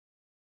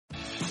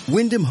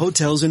Wyndham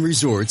Hotels and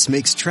Resorts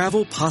makes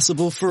travel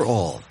possible for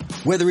all.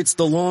 Whether it's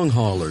the long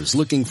haulers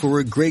looking for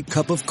a great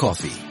cup of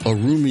coffee, a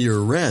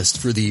roomier rest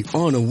for the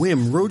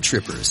on-a-whim road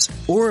trippers,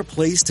 or a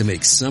place to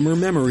make summer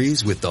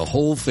memories with the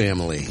whole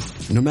family.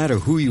 No matter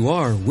who you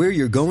are, where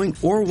you're going,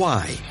 or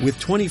why, with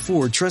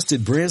 24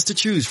 trusted brands to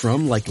choose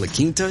from like La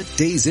Quinta,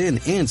 Days Inn,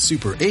 and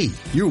Super 8,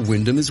 your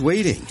Wyndham is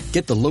waiting.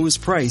 Get the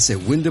lowest price at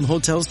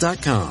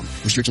WyndhamHotels.com.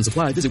 Restrictions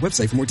apply. Visit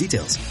website for more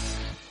details.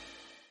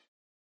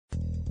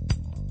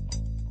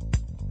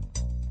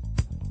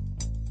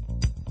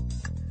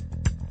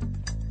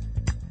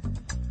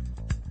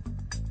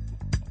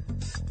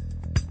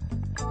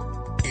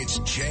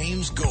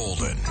 James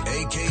Golden,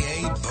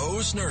 a.k.a.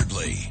 Bo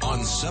Snerdley,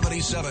 on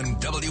 77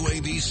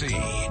 WABC,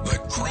 the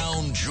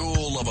crown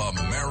jewel of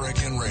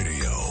American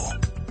radio.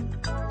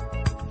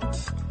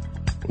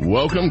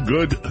 Welcome.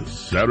 Good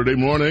Saturday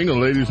morning,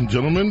 ladies and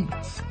gentlemen.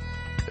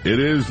 It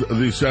is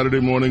the Saturday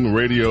morning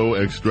radio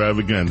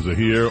extravaganza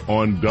here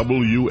on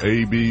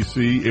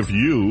WABC. If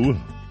you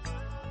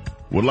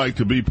would like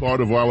to be part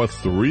of our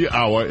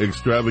 3-hour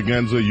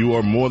extravaganza, you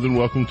are more than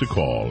welcome to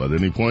call at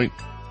any point.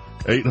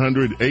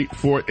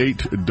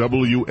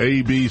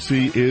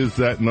 800-848-WABC is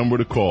that number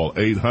to call.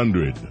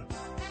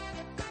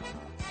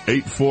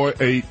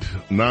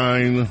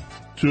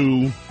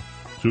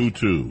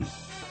 800-848-9222.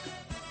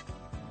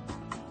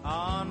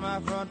 On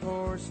my front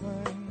porch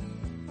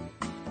swing,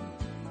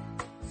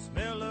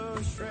 smell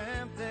those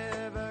shrimp,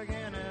 they're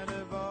beginning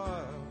to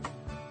boil.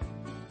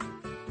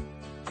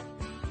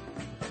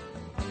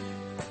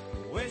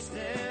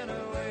 Wasting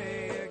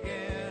away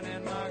again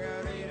in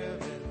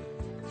Margaritaville.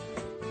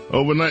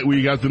 Overnight,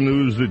 we got the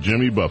news that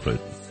Jimmy Buffett,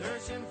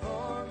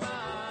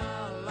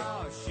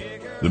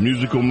 the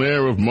musical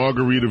mayor of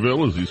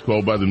Margaritaville, as he's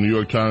called by the New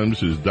York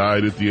Times, has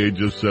died at the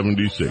age of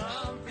 76.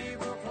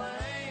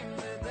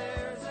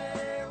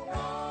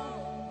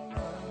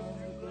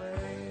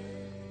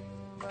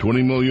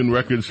 $20 million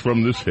records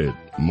from this hit,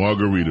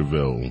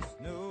 Margaritaville.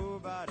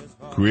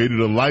 Created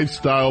a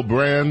lifestyle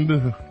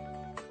brand,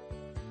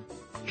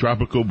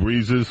 tropical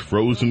breezes,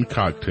 frozen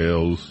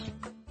cocktails,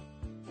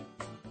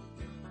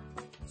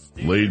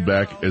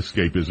 laid-back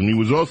escapism. He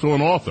was also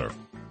an author,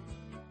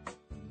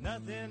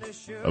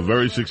 a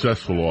very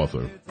successful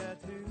author.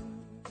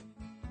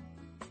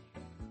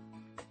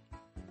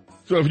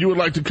 So if you would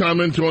like to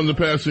comment on the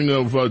passing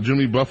of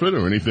Jimmy Buffett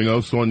or anything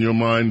else on your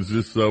minds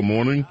this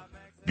morning,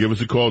 give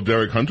us a call.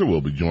 Derek Hunter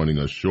will be joining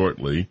us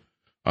shortly.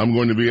 I'm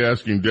going to be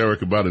asking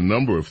Derek about a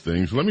number of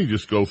things. Let me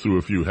just go through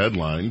a few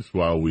headlines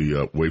while we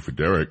wait for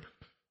Derek.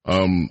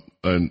 One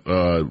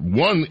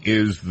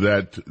is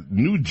that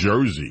New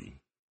Jersey,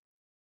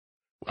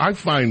 I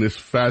find this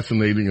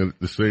fascinating and at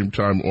the same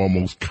time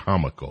almost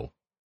comical.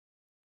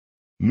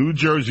 New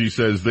Jersey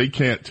says they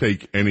can't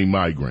take any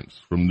migrants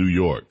from New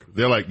York.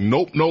 They're like,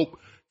 nope,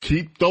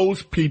 keep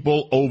those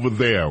people over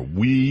there.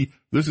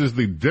 This is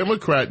the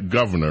Democrat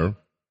governor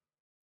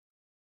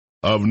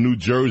of New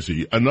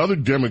Jersey, another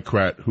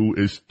Democrat who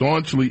is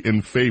staunchly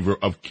in favor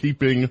of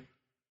keeping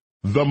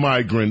the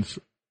migrants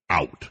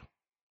out.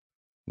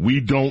 We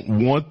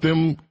don't want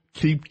them.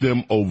 Keep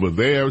them over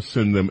there,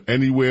 send them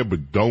anywhere,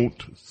 but don't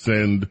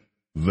send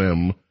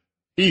them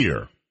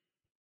here.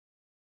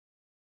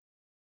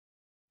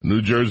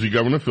 New Jersey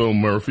Governor Phil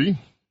Murphy,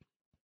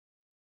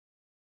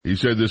 he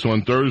said this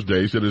on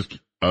Thursday. He said his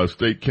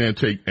state can't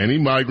take any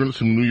migrants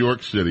from New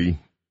York City.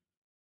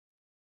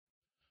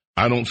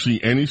 I don't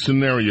see any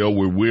scenario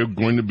where we're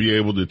going to be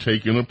able to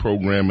take in a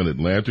program in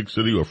Atlantic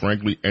City or,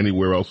 frankly,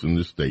 anywhere else in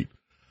this state.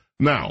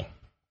 Now,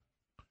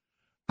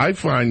 I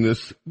find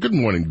this, good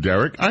morning,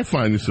 Derek. I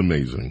find this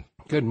amazing.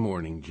 Good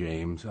morning,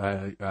 James.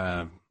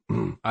 I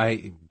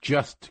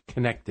just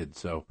connected,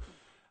 so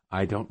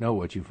I don't know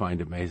what you find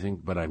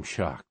amazing, but I'm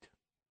shocked.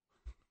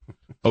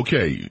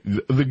 Okay,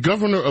 the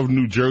governor of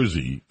New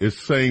Jersey is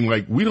saying,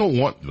 like, we don't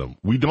want them.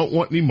 We don't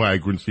want any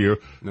migrants here.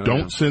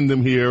 Don't send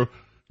them here.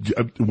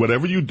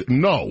 Whatever you do.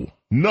 No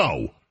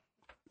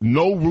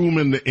room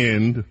in the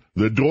inn.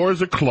 The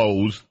doors are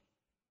closed.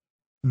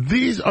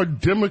 These are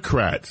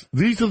Democrats.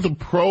 These are the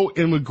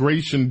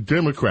pro-immigration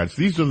Democrats.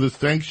 These are the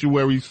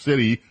sanctuary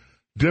city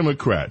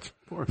Democrats.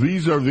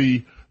 These are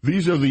the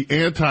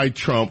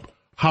anti-Trump.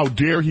 How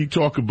dare he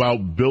talk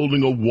about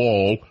building a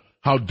wall?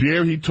 How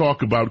dare he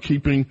talk about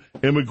keeping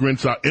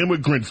immigrants out?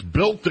 Immigrants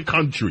built the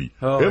country.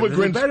 Oh, immigrants.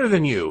 They're better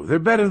than you. They're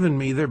better than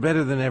me. They're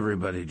better than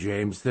everybody,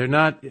 James. They're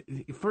not.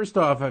 First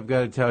off, I've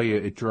got to tell you,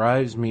 it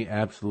drives me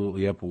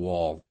absolutely up a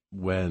wall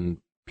when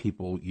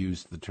people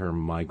use the term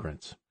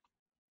migrants.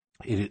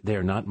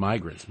 They're not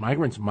migrants.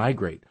 Migrants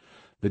migrate.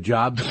 The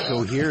jobs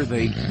go here.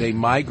 They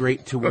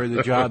migrate to where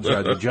the jobs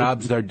are. The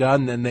jobs are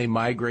done, then they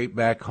migrate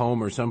back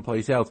home or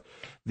someplace else.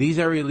 These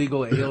are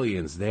illegal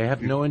aliens. They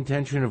have no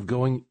intention of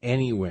going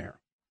anywhere.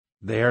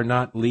 They are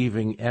not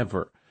leaving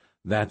ever.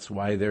 That's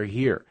why they're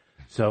here.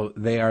 So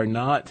they are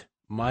not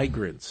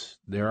migrants.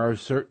 There are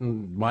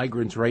certain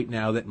migrants right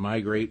now that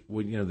migrate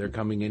when, they're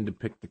coming in to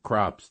pick the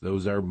crops.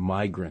 Those are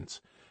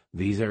migrants.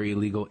 these are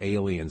illegal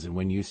aliens. And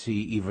when you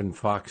see even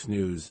Fox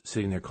News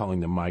sitting there calling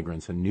them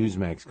migrants and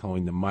Newsmax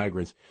calling them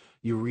migrants,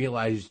 you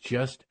realize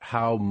just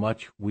how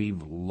much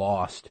we've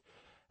lost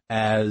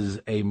as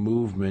a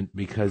movement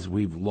because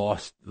we've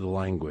lost the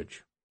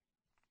language.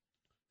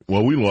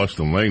 Well, we lost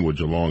the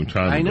language a long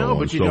time ago. I know,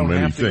 but you so don't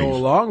many have to things. go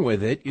along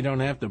with it. You don't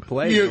have to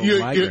play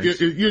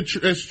migrants.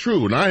 That's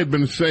true. And I have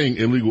been saying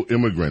illegal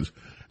immigrants.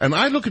 And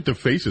I look at the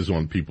faces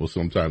on people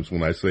sometimes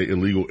when I say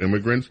illegal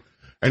immigrants,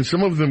 and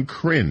some of them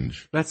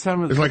cringe. That's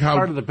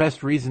part of the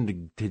best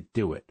reason to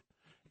do it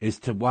is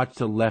to watch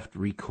the left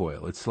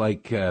recoil. It's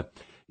like, you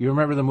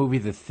remember the movie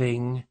The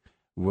Thing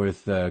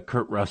with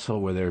Kurt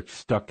Russell where they're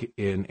stuck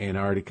in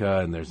Antarctica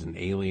and there's an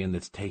alien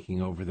that's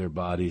taking over their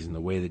bodies, and the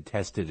way they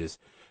test it is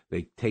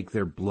they take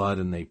their blood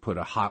and they put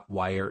a hot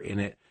wire in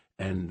it,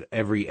 and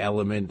every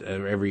element,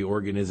 every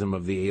organism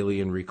of the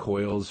alien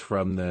recoils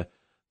from the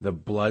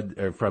blood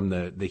or from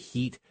the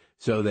heat.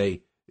 So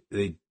they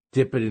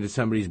dip it into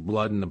somebody's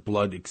blood and the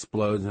blood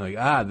explodes,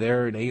 and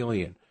they're an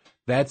alien.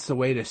 That's the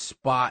way to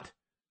spot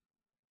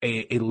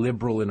a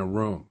liberal in a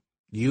room.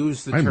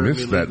 Use the term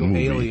illegal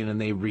alien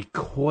and they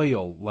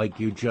recoil like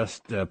you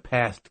just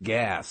passed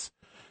gas,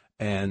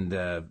 and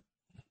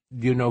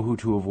you know who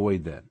to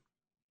avoid then.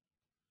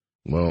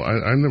 Well,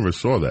 I never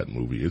saw that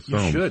movie. You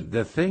should.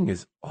 The Thing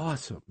is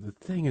awesome. The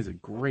Thing is a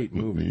great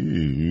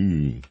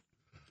movie.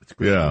 It's a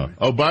great movie.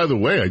 Oh, by the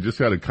way, I just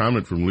had a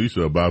comment from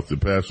Lisa about the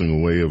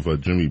passing away of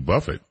Jimmy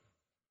Buffett.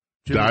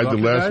 Died the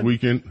last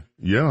weekend.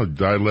 Yeah,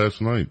 died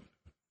last night.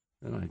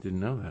 Oh, I didn't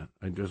know that.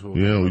 I just woke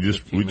up we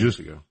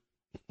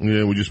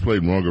just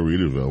played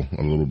Margaritaville,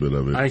 a little bit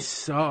of it. I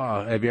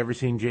saw. Have you ever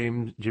seen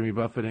Jimmy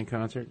Buffett in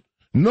concert?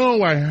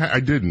 No, I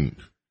didn't.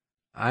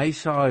 I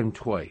saw him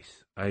twice.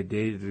 I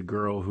dated a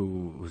girl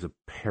who was a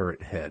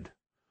parrot head,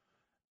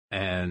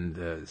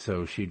 and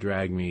so she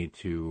dragged me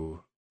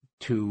to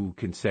 2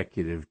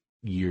 consecutive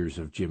years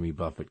of Jimmy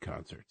Buffett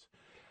concerts.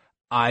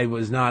 I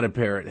was not a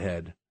parrot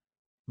head,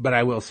 but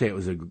I will say it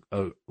was a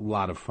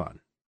lot of fun.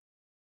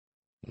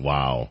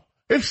 Wow.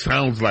 It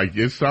sounds like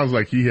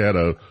he had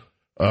a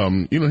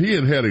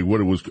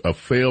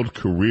failed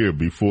career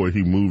before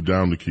he moved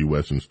down to Key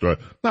West and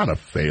started, not a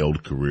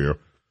failed career,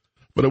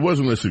 but it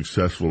wasn't as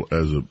successful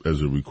as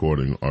a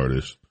recording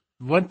artist.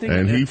 One thing,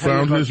 and he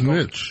found his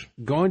niche.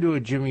 Going to a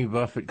Jimmy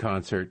Buffett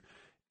concert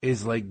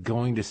is like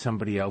going to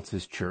somebody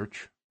else's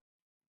church.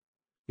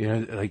 You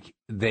know, like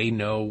they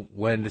know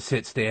when to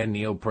sit, stand,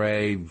 kneel,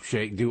 pray,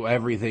 shake, do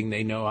everything.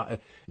 They know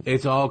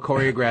it's all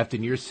choreographed,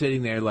 and you're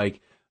sitting there like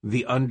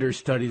the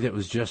understudy that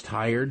was just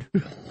hired,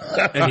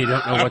 and you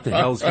don't know what the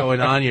hell's going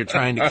on. You're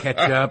trying to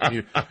catch up.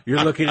 And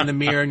you're looking in the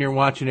mirror and you're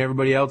watching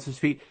everybody else's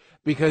feet.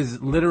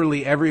 Because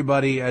literally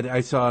everybody,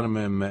 I saw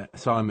him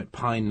at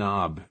Pine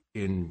Knob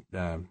in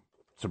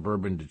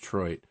suburban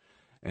Detroit,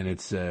 and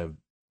it's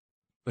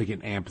like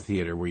an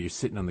amphitheater where you're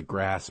sitting on the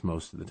grass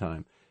most of the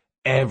time.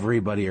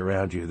 Everybody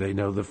around you, they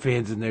know the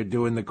fans, and they're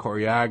doing the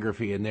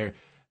choreography, and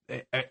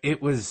it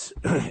was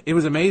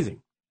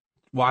amazing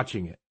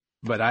watching it.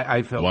 But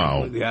I felt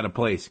completely out of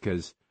place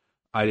because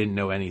I didn't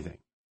know anything.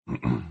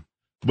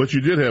 But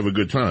you did have a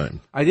good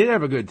time. I did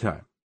have a good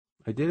time.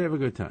 I didn't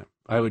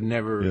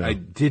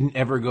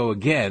ever go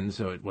again,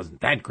 so it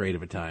wasn't that great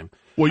of a time.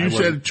 Well, you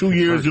said 2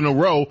 years in a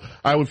row.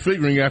 I was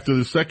figuring after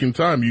the second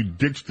time you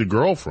ditched the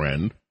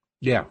girlfriend.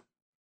 Yeah.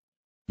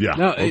 Yeah,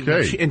 no,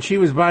 okay. And she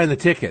was buying the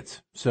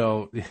tickets,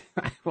 so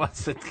I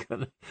wasn't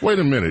going to. Wait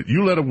a minute.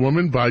 You let a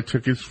woman buy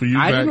tickets for you?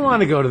 I didn't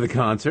want to go to the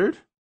concert.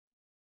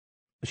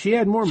 She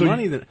had more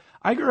money than.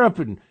 I grew up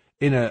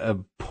in a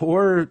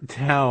poor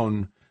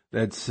town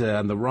that's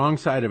on the wrong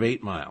side of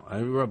 8 Mile. I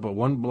grew up at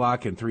 1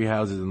 block and 3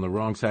 houses on the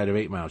wrong side of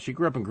 8 Mile. She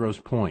grew up in Grosse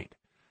Pointe.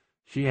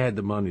 She had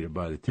the money to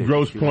buy the tickets.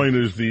 Grosse Pointe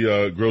is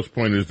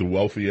the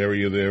wealthy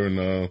area there,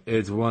 and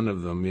it's one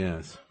of them.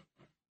 Yes.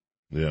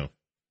 Yeah.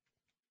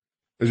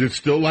 Is it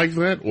still like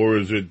that, or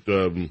is it?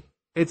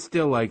 It's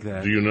still like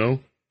that. Do you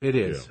know? It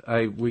is.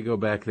 Yeah. We go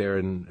back there,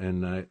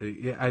 and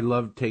I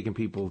love taking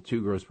people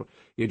to Grosse Pointe.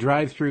 You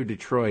drive through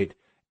Detroit,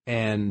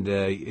 and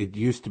it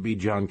used to be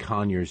John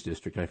Conyers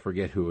district. I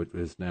forget who it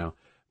is now,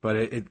 but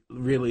it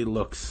really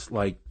looks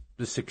like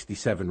the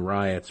 '67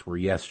 riots were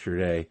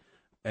yesterday,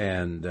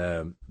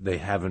 and they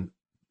haven't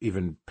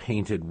even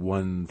painted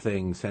one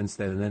thing since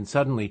then. And then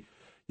suddenly,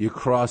 you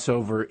cross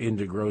over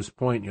into Grosse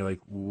Pointe, and you're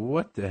like,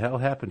 "What the hell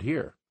happened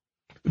here?"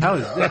 How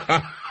is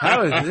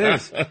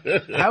this?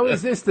 How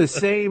is this the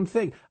same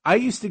thing? I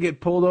used to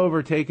get pulled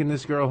over taking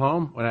this girl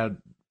home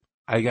when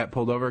I got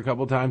pulled over a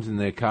couple times, and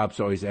the cops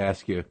always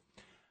ask you,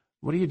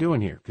 "What are you doing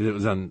here?" Because it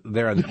was on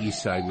the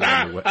east side.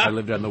 I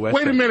lived on the west.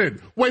 Wait a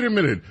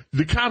minute.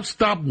 The cops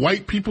stop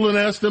white people and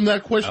ask them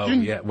that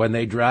question? Oh yeah, when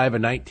they drive a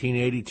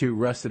 1982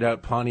 rusted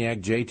out Pontiac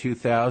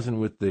J2000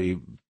 with the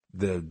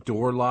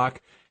door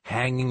lock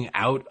hanging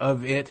out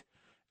of it,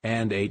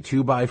 and a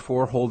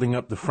 2x4 holding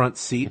up the front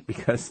seat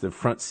because the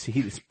front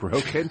seat is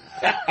broken.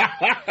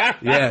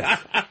 Yes.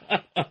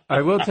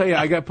 I will tell you,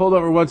 I got pulled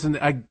over once,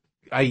 and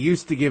I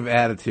used to give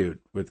attitude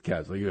with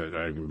cops. Like,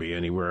 I can be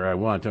anywhere I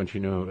want, don't you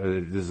know?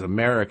 This is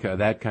America,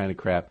 that kind of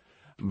crap.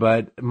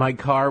 But my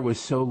car was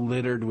so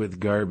littered with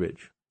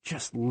garbage,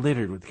 just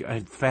littered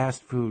with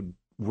fast food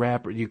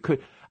wrapper.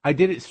 I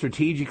did it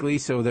strategically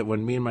so that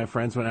when me and my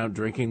friends went out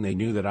drinking, they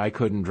knew that I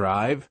couldn't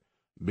drive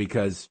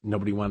because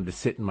nobody wanted to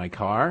sit in my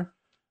car.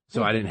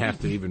 So I didn't have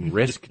to even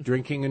risk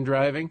drinking and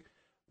driving.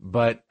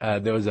 But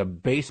there was a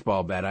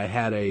baseball bat. I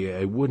had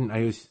a wooden.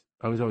 I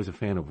was always a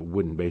fan of a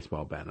wooden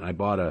baseball bat, and I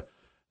bought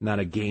not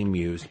a game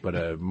used, but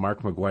a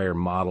Mark McGuire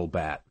model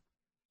bat,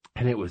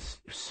 and it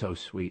was so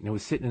sweet. And it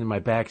was sitting in my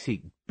back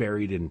seat,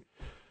 buried in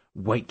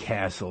White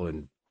Castle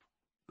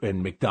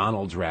and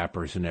McDonald's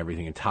wrappers and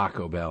everything, and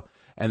Taco Bell.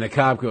 And the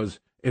cop goes,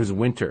 "It was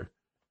winter,"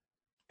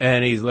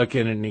 and he's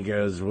looking and he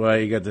goes, "Well,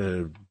 you got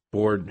the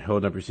board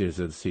holding up your seat,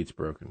 said the seat's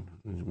broken.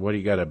 What do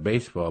you got a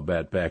baseball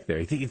bat back there?"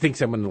 He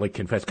thinks I'm going to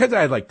confess because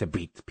I like to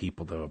beat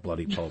people to a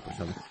bloody pulp or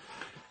something.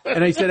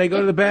 And I said, "I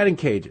go to the batting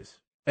cages,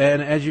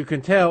 and as you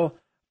can tell,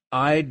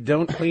 I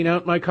don't clean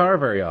out my car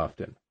very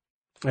often."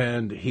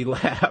 And he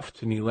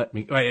laughed and he let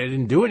me. I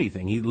didn't do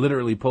anything. He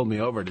literally pulled me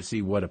over to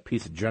see what a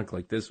piece of junk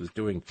like this was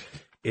doing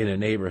in a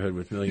neighborhood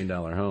with $1 million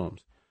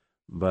homes.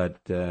 But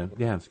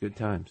yeah, it's good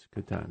times.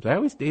 Good times. I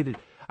always dated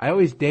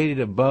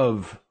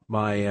above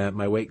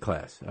my weight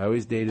class. I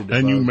always dated above.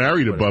 And you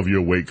married above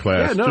your weight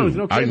class, no, too.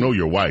 No I know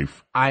your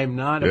wife. I'm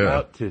not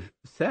about to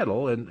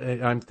settle,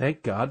 and I'm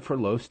thank God for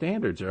low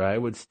standards, or I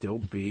would still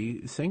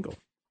be single.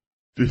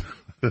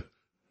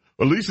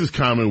 Well, Lisa's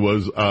comment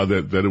was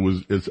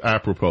that it's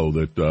apropos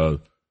that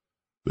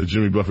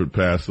Jimmy Buffett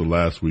passed the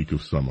last week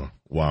of summer.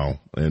 Wow.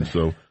 And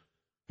so,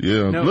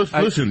 yeah. No,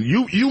 listen,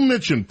 you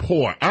mentioned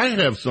poor. I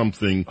have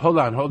something. Hold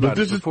on. Go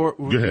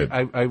ahead.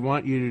 I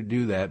want you to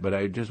do that, but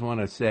I just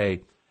want to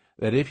say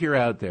that if you're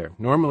out there,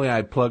 normally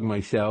I plug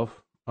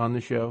myself on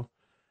the show.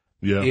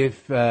 Yeah.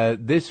 If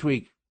this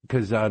week,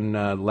 because on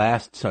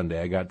last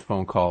Sunday I got the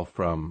phone call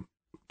from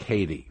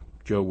Katie,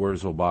 Joe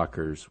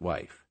Wurzelbacher's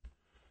wife.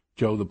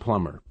 Joe the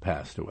plumber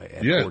passed away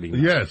at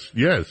 49. Yes.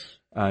 He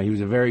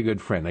was a very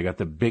good friend. I got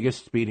the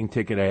biggest speeding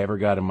ticket I ever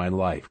got in my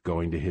life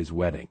going to his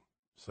wedding.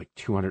 It's like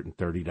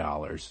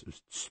 $230.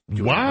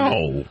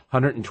 Wow.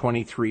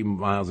 123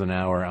 miles an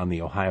hour on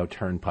the Ohio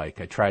Turnpike.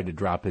 I tried to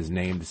drop his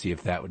name to see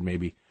if that would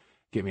maybe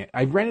get me.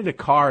 I rented a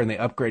car and they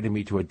upgraded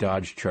me to a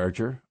Dodge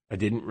Charger. I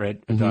didn't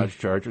rent a Dodge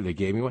Charger. They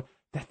gave me one.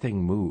 That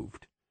thing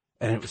moved.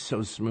 And it was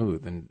so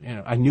smooth. And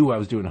I knew I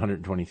was doing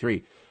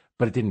 123,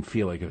 but it didn't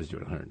feel like I was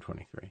doing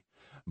 123.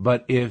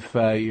 But if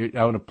I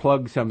want to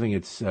plug something,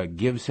 it's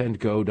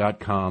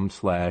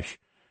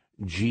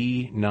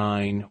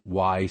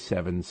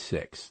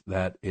givesendgo.com/G9Y76.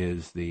 That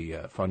is the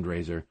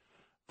fundraiser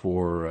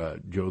for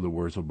Joe the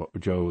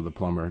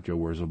plumber, Joe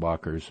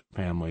Wurzelbacher's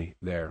family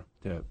there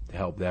to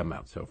help them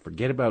out. So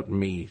forget about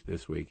me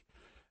this week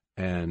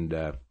and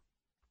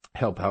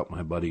help out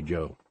my buddy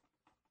Joe.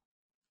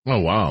 Oh,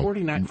 wow.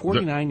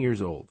 49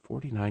 years old.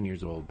 49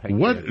 years old.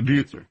 What do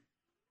you...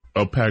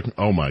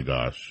 Oh, my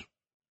gosh.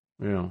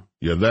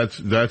 Yeah,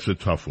 that's a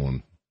tough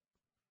one.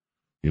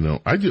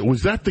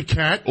 Was that the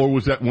cat, or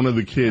was that one of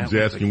the kids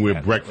asking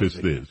where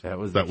breakfast is? That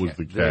was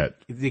the cat.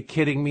 You're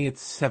kidding me?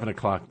 It's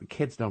 7:00. The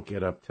kids don't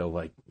get up till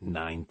like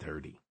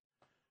 9:30,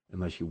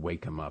 unless you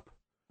wake them up.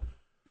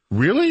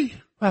 Really?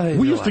 Well,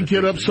 we used to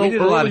get up so early. We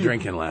did a lot of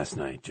drinking last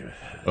night.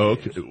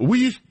 Okay,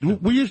 we used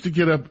to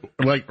get up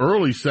like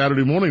early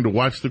Saturday morning to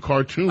watch the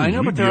cartoons. I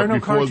know, but there are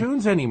no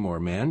cartoons anymore,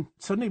 man.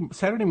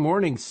 Saturday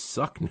mornings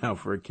suck now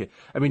for a kid.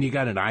 I mean, you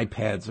got an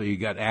iPad, so you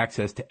got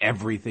access to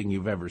everything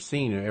you've ever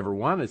seen or ever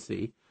want to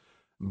see.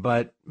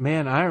 But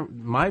man,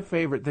 my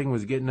favorite thing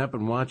was getting up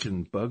and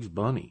watching Bugs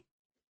Bunny.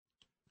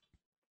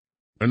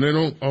 And they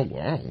don't. Oh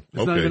wow,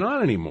 it's not even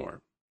on anymore.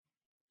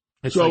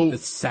 It's like the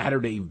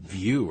Saturday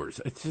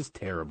viewers. It's just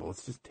terrible.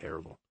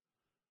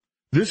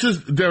 This is,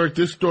 Derek,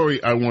 this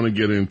story I want to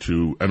get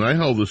into, and I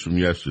held this from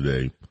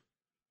yesterday.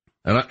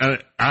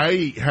 And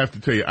I have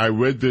to tell you, I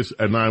read this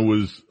and I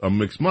was a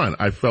mixed mind.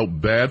 I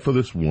felt bad for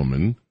this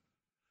woman.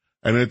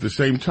 And at the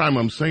same time,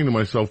 I'm saying to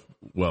myself,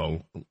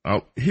 well,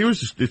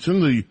 it's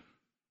in the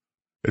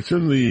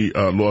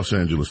Los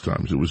Angeles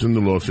Times. It was in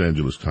the Los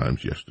Angeles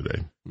Times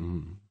yesterday.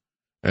 Mm.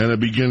 And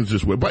it begins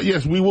this way. But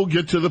yes, we will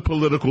get to the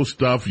political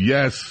stuff.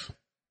 Yes,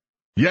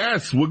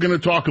 we're going to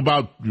talk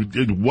about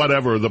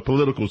whatever, the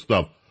political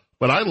stuff.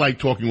 But I like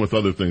talking with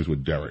other things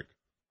with Derek.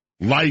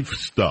 Life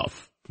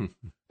stuff.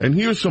 And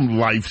here's some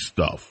life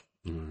stuff.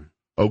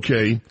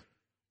 Okay?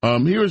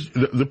 Here's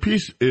the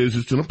piece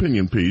it's an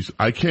opinion piece.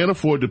 I can't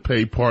afford to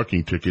pay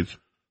parking tickets,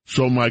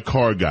 so my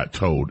car got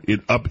towed.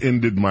 It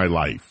upended my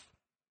life.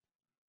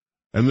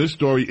 And this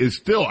story is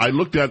still, I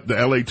looked at the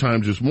LA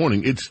Times this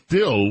morning. It's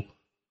still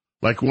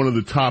like one of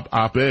the top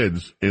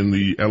op-eds in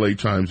the LA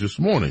Times this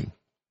morning.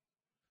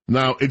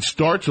 Now, it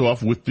starts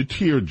off with the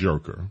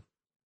tearjerker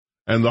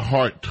and the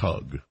heart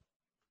tug.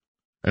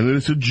 And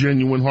it's a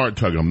genuine heart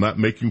tug. I'm not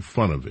making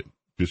fun of it.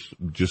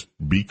 Just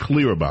be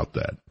clear about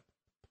that.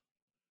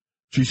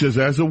 She says,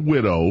 as a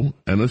widow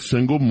and a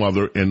single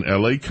mother in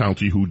L.A.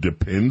 County who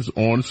depends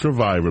on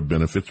survivor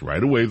benefits,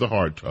 right away the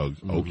heart tugs.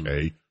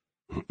 Okay,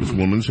 this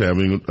woman's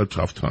having a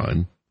tough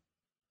time.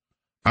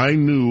 I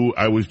knew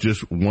I was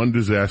just one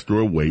disaster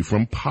away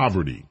from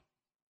poverty.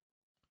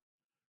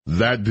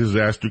 That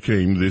disaster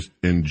came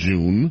in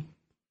June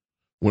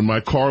when my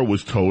car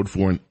was towed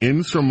for an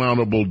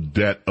insurmountable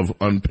debt of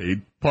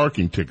unpaid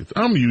parking tickets.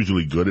 I'm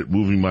usually good at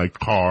moving my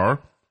car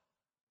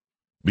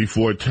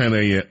before 10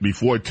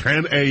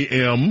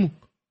 a.m.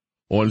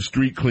 on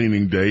street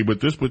cleaning day, but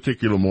this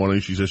particular morning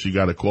she said she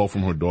got a call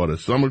from her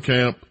daughter's summer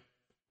camp.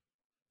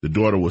 The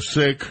daughter was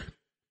sick,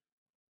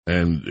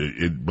 and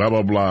it blah,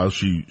 blah, blah.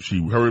 She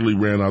hurriedly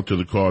ran out to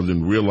the car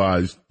and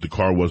realized the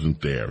car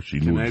wasn't there. She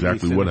knew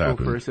exactly what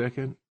happened. For a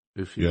second?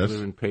 If she's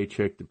living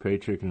paycheck to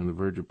paycheck and on the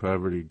verge of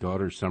poverty,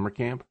 daughter's summer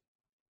camp?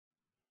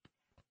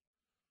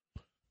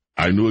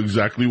 I knew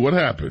exactly what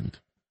happened.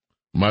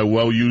 My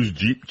well-used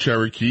Jeep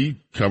Cherokee,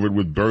 covered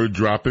with bird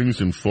droppings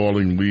and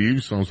falling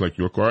leaves, sounds like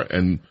your car,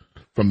 and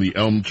from the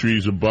elm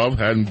trees above,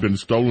 hadn't been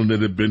stolen,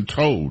 it had been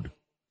towed.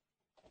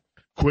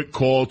 Quick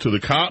call to the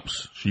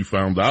cops, she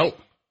found out.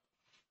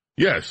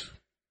 Yes,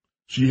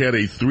 she had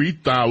a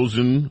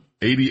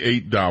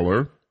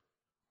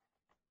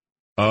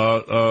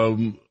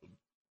 $3,088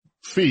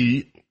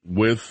 fee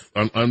with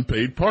an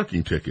unpaid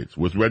parking tickets,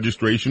 with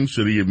registration,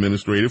 city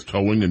administrative,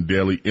 towing, and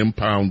daily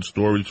impound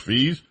storage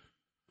fees.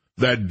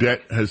 That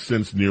debt has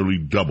since nearly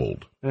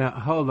doubled. Now,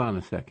 hold on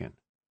a second.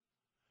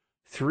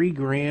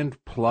 $3,000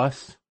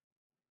 plus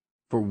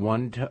for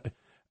one.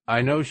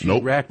 I know she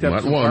racked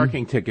up some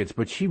parking tickets,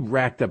 but she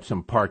racked up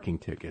some parking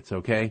tickets.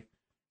 Okay,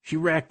 she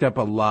racked up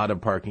a lot of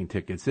parking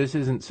tickets. This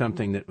isn't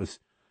something that was,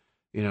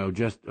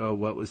 just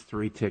what was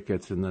 3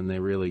 tickets and then they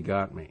really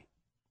got me.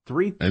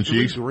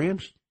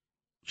 $3,000.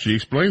 She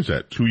explains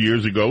that 2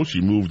 years ago she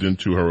moved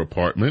into her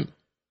apartment.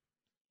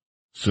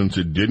 Since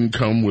it didn't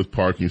come with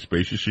parking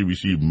spaces, she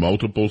received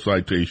multiple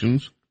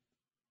citations.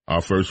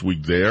 Our first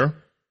week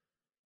there,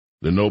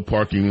 the no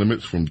parking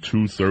limits from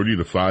 2:30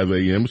 to 5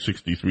 a.m.,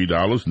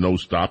 $63. No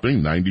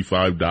stopping,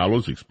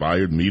 $95.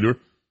 Expired meter,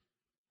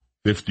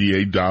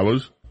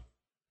 $58.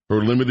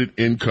 Her limited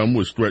income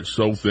was stretched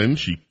so thin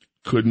she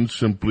couldn't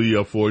simply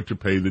afford to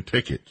pay the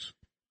tickets.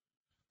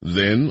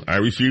 Then I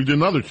received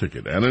another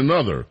ticket and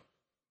another.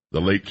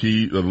 The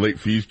late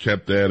fees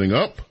kept adding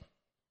up.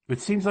 It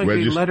seems like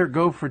they let her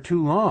go for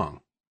too long.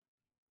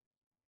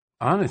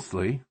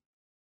 Honestly.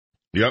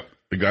 Yep.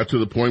 It got to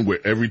the point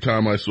where every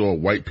time I saw a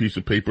white piece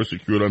of paper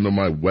secured under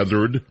my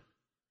weathered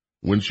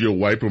windshield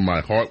wiper,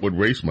 my heart would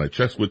race, my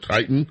chest would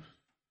tighten,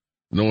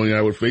 knowing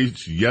I would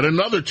face yet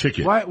another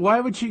ticket. Why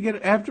would she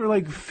get, after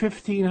like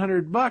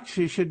 $1,500,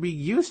 she should be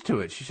used to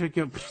it. She should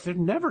go, they're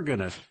never going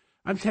to,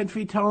 I'm 10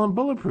 feet tall and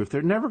bulletproof.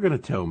 They're never going to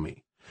tow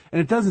me.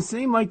 And it doesn't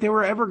seem like they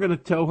were ever going to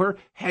tow her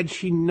had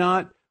she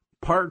not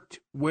parked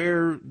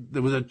where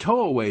there was a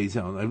tow-away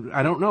zone.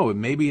 I don't know.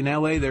 Maybe in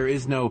L.A. there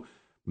is no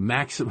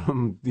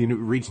maximum,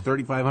 reach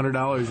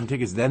 $3,500 in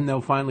tickets, then they'll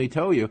finally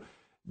tow you.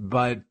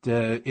 But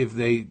if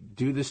they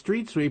do the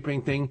street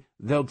sweeping thing,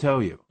 they'll tow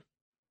you.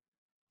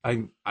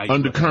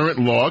 Under current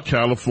law,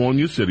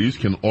 California cities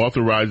can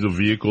authorize a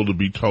vehicle to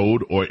be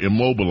towed or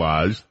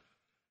immobilized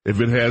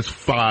if it has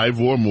 5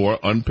 or more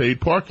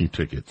unpaid parking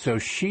tickets. So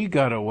she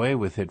got away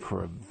with it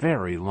for a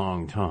very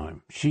long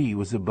time. She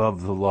was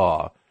above the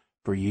law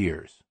for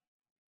years.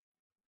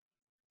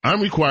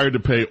 I'm required to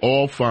pay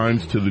all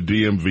fines to the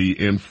DMV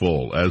in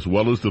full, as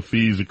well as the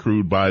fees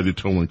accrued by the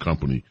towing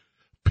company.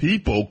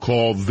 People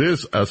call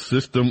this a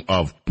system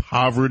of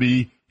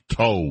poverty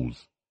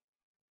tows.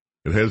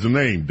 It has a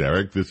name,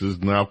 Derek. This is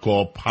now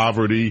called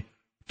poverty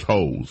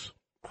tows.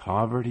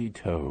 Poverty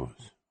tows.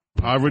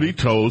 Poverty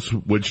tows,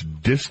 which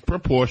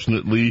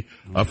disproportionately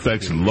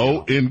affects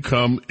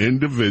low-income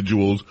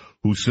individuals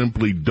who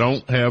simply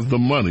don't have the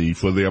money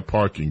for their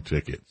parking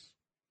tickets.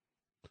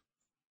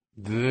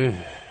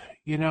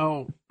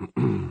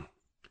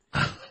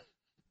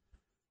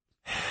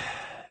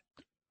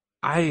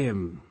 I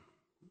am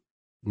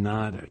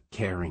not a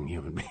caring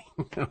human being.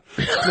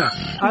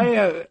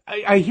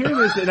 I hear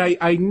this and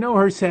I know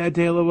her sad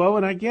tale of woe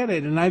and I get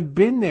it and I've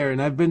been there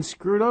and I've been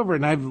screwed over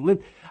and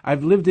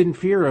I've lived in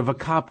fear of a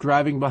cop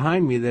driving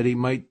behind me that he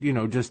might,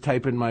 just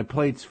type in my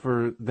plates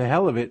for the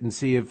hell of it and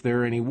see if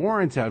there are any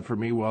warrants out for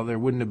me. Well, there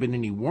wouldn't have been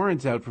any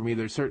warrants out for me.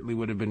 There certainly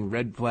would have been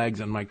red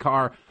flags on my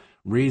car,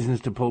 reasons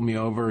to pull me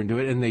over and do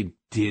it, and they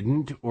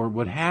didn't, or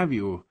what have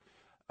you.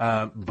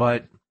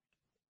 But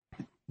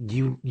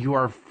you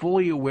are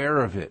fully aware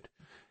of it.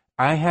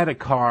 I had a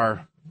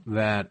car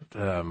that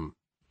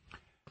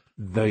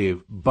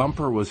the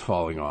bumper was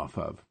falling off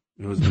of.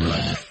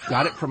 I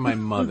got it from my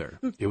mother.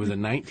 It was a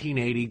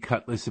 1980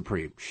 Cutlass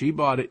Supreme. She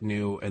bought it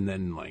new, and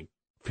then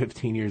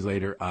 15 years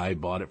later, I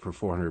bought it for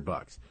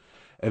 $400.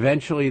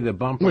 Eventually, the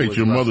bumper. Wait,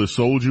 your mother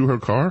sold you her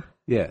car?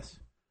 Yes.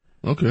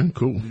 Okay,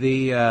 cool.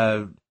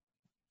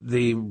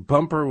 The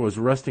bumper was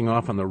rusting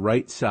off on the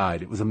right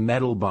side. It was a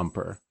metal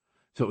bumper,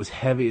 so it was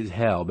heavy as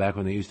hell back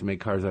when they used to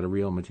make cars out of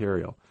real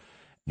material.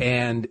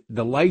 And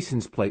the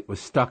license plate was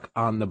stuck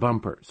on the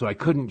bumper, so I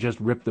couldn't just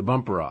rip the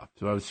bumper off.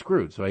 So I was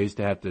screwed, so I used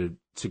to have to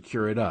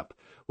secure it up.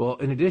 Well,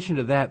 in addition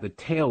to that, the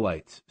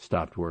taillights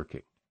stopped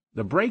working.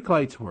 The brake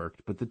lights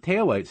worked, but the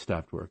taillights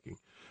stopped working.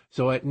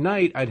 So at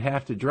night, I'd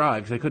have to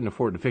drive, because I couldn't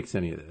afford to fix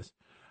any of this.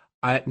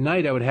 At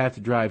night, I would have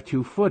to drive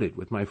two-footed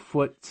with my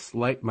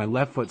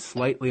left foot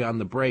slightly on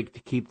the brake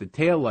to keep the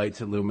tail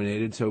lights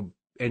illuminated, so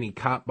any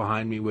cop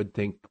behind me would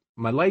think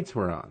my lights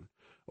were on,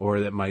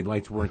 or that my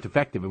lights weren't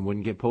effective and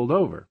wouldn't get pulled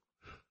over.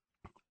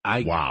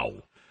 Wow.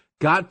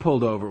 Got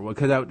pulled over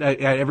because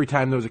every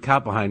time there was a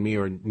cop behind me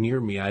or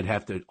near me, I'd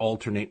have to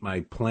alternate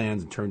my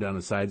plans and turn down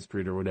a side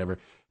street or whatever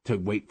to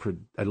wait for.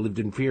 I lived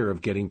in fear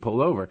of getting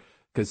pulled over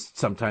because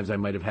sometimes I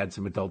might have had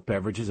some adult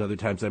beverages, other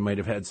times I might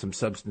have had some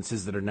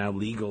substances that are now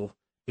legal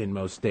in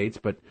most states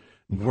but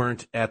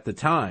weren't at the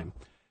time.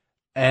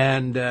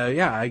 And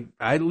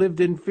I lived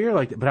in fear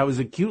like that, but I was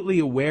acutely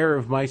aware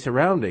of my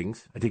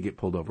surroundings. I did get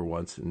pulled over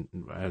once, and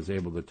I was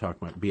able to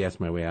BS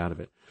my way out of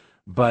it,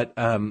 but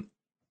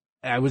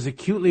I was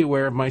acutely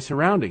aware of my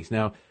surroundings.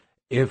 Now,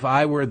 if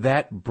I were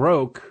that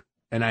broke,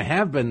 and I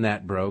have been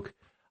that broke,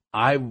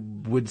 I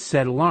would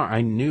set alarm.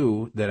 I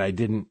knew that I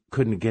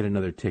couldn't get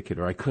another ticket,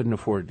 or I couldn't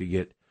afford to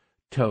get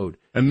towed.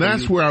 And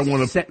that's where I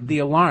want to set the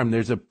alarm.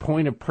 There's a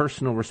point of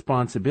personal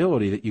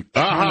responsibility that you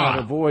cannot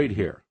avoid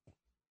here.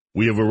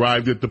 We have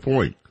arrived at the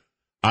point.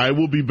 I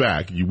will be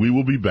back. We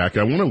will be back.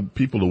 I want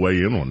people to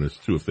weigh in on this,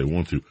 too, if they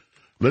want to.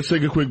 Let's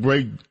take a quick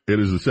break. It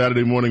is a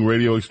Saturday morning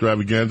radio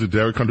extravaganza.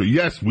 Derek Hunter.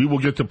 Yes, we will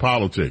get to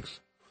politics.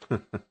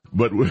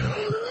 But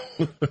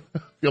I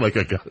feel like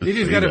I got to. You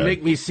just got to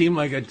make me seem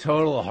like a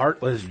total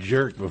heartless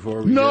jerk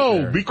before we No,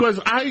 get there. because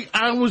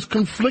I was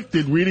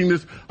conflicted reading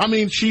this. I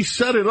mean, she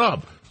set it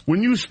up.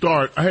 When you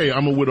start, hey,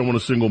 I'm a widow and a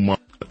single mom,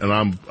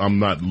 and I'm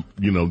not,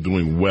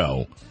 doing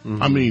well.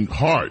 Mm-hmm. I mean,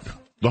 heart.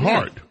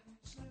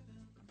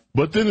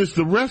 But then it's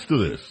the rest of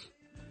this.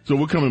 So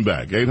we're coming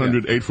back.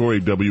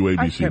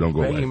 800-848-WABC. Don't go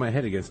away. I kept banging my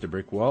head against a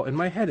brick wall, and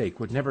my headache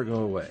would never go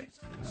away.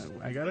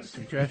 I got a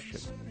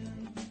suggestion.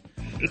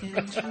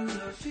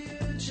 The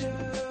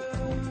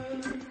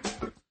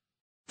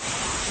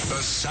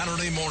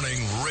Saturday morning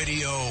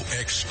radio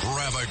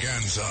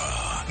extravaganza.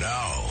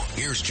 Now,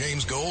 here's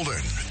James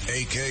Golden,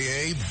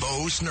 a.k.a.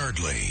 Bo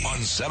Snerdley, on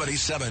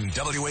 77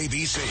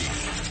 WABC.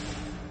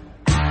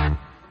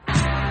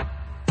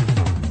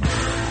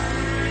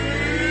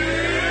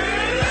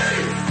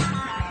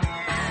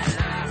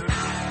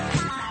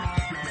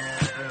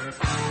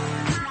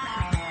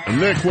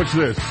 Nick, what's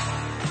this?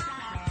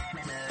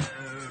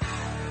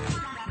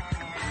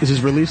 This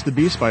is Release the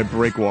Beast by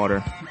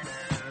Breakwater.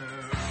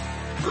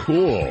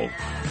 Cool.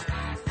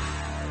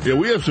 Yeah,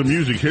 we have some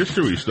music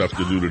history stuff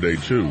to do today,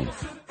 too.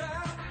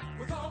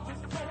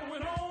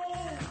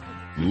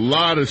 A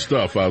lot of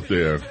stuff out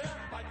there.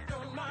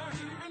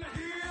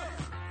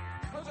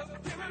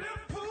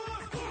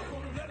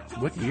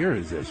 What year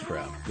is this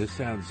from? This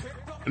sounds...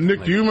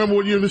 Nick, do you remember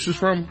what year this is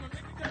from?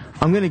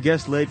 I'm going to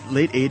guess late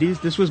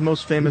 80s. This was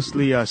most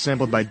famously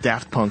sampled by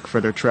Daft Punk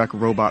for their track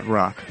Robot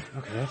Rock.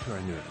 Okay, that's where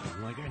I knew it from.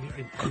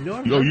 I know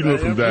it. You know it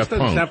from Daft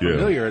Punk, It's not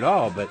familiar at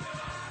all, but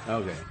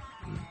okay.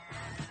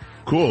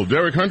 Cool.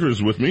 Derek Hunter is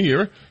with me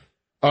here.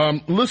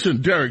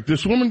 Listen, Derek,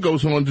 this woman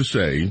goes on to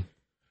say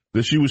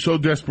that she was so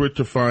desperate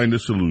to find a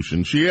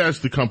solution. She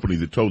asked the company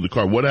that towed the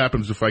car, what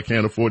happens if I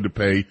can't afford to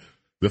pay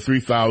the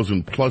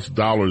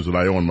 $3,000+ that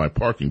I owe on my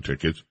parking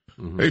tickets?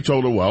 Mm-hmm. They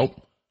told her, well,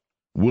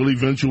 we'll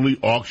eventually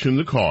auction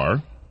the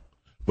car,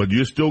 but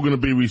you're still going to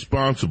be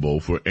responsible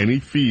for any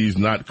fees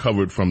not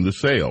covered from the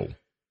sale.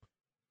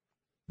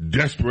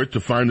 Desperate to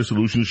find a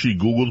solution, she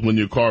Googled when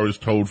your car is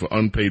towed for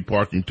unpaid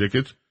parking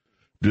tickets,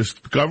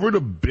 discovered a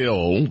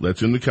bill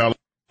that's in the California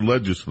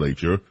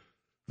legislature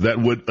that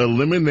would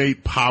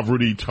eliminate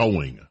poverty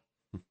towing.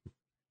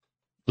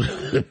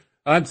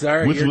 I'm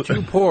sorry, you're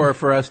too poor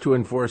for us to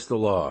enforce the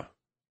law.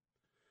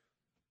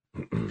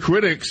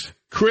 Critics,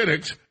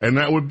 and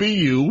that would be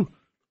you,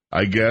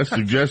 I guess,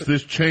 suggest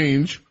this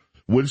change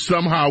would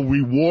somehow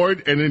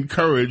reward and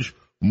encourage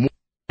more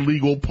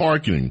legal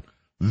parking.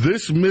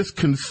 This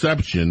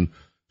misconception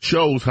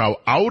shows how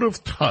out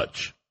of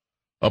touch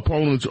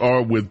opponents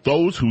are with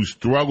those who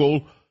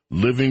struggle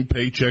living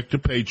paycheck to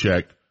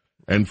paycheck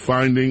and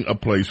finding a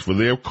place for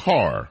their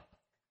car.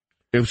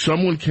 If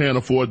someone can't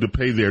afford to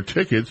pay their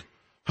tickets,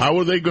 how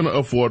are they going to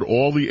afford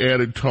all the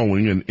added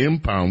towing and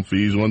impound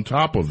fees on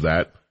top of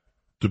that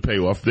to pay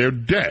off their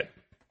debt?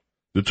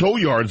 The tow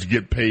yards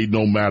get paid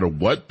no matter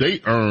what.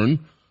 They earn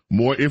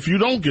more if you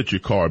don't get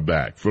your car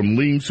back from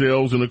lien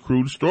sales and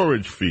accrued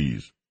storage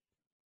fees.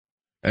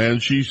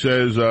 And she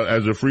says,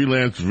 as a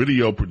freelance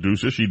video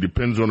producer, she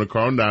depends on her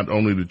car not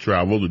only to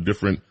travel to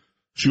different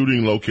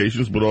shooting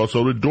locations, but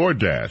also to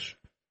DoorDash.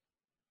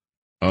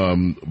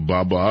 And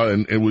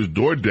it was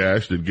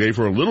DoorDash that gave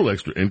her a little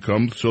extra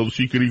income so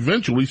she could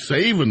eventually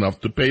save enough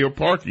to pay her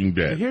parking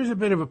debt. Here's a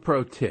bit of a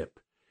pro tip.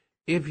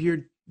 If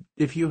you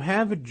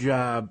have a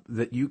job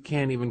that you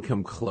can't even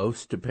come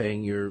close to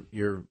paying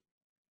your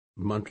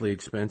monthly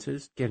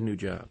expenses, get a new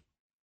job.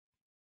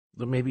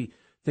 Maybe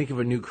think of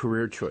a new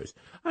career choice.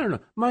 I don't know.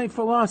 My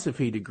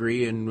philosophy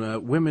degree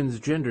in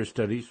women's gender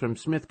studies from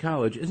Smith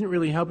College isn't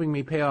really helping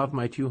me pay off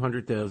my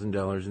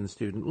 $200,000 in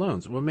student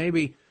loans. Well,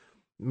 maybe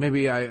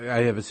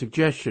I have a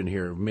suggestion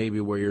here,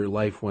 maybe where your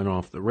life went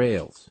off the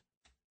rails.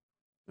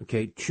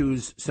 Okay,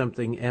 choose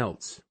something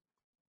else.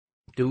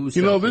 Do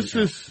something You know, this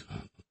else. is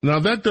now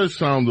that does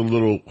sound a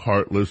little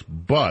heartless,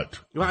 but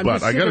Well, I'm but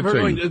just I sick got of to her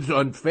tell going, you, it's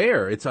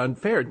unfair. It's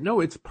unfair. No,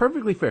 it's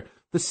perfectly fair.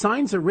 The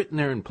signs are written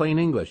there in plain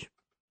English.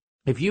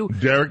 If you,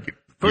 Derek.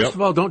 first yep.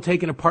 of all, don't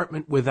take an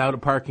apartment without a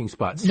parking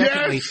spot.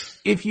 Secondly, Yes!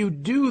 if you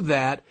do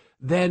that,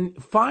 then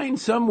find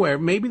somewhere.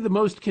 Maybe the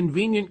most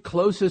convenient,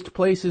 closest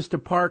places to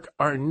park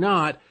are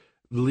not,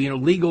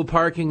 legal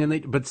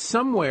parking, but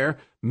somewhere,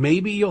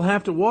 maybe you'll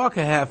have to walk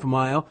a half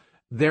mile.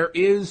 There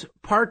is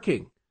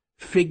parking.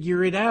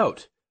 Figure it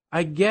out.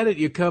 I get it.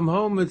 You come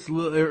home,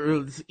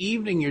 it's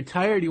evening, you're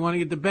tired, you want to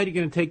get to bed, you're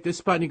going to take this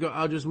spot, and you go,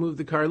 I'll just move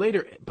the car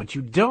later. But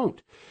you don't.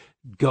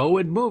 Go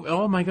and move.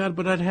 Oh, my God,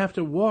 but I'd have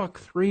to walk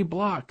 3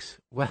 blocks.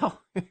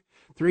 Well,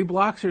 3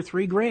 blocks or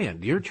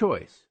 $3,000. Your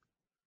choice.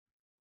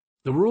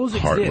 The rules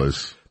Heartless.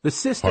 exist. The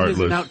system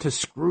isn't Heartless. out to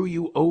screw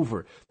you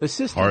over. The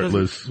system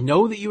Heartless. doesn't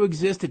know that you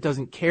exist. It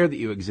doesn't care that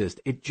you exist.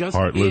 It just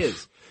Heartless.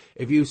 is.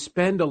 If you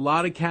spend a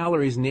lot of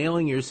calories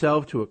nailing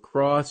yourself to a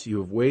cross, you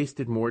have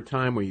wasted more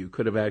time where you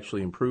could have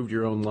actually improved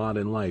your own lot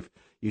in life.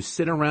 You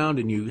sit around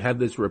and you have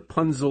this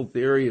Rapunzel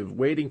theory of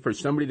waiting for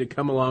somebody to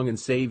come along and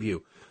save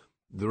you.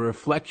 The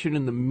reflection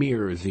in the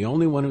mirror is the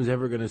only one who's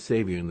ever going to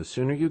save you. And the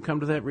sooner you come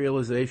to that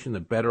realization, the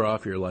better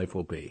off your life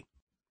will be.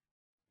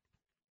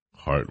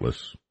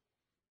 Heartless.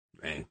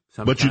 Hey,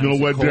 But you know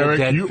what, cold, Derek?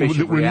 dead You- fish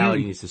of when you-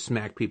 reality needs to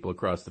smack people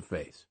across the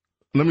face.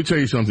 Let me tell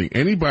you something.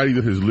 Anybody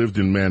that has lived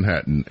in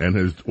Manhattan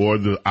and or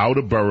the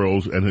outer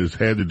boroughs and has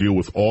had to deal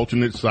with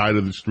alternate side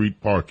of the street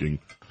parking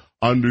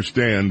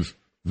understands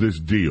this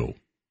deal.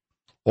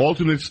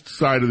 Alternate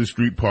side of the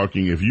street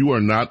parking, if you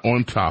are not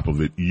on top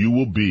of it, you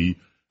will be,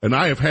 and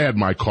I have had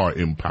my car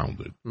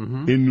impounded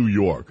in New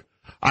York.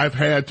 I've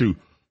had to,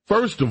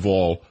 first of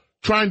all,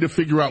 trying to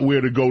figure out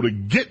where to go to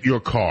get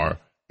your car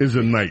is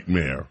a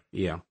nightmare.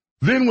 Yeah.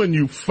 Then when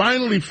you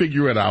finally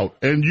figure it out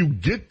and you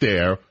get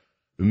there,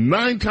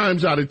 9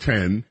 times out of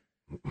 10,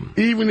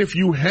 even if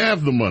you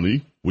have the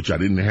money, which I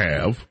didn't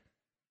have,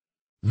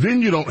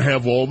 then you don't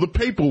have all the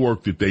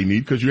paperwork that they need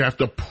because you have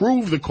to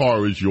prove the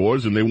car is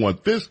yours and they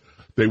want this,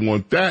 they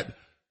want that.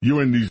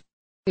 You're in these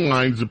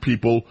lines of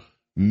people.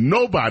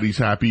 Nobody's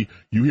happy.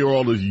 You hear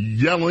all this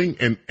yelling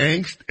and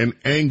angst and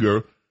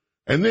anger.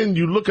 And then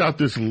you look out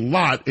this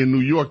lot in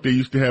New York. They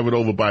used to have it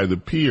over by the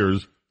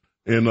piers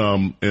in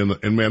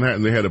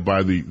Manhattan. They had it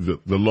by the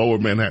lower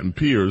Manhattan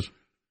piers.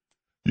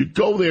 You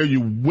go there,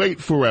 you wait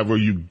forever,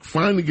 you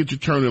finally get your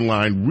turn in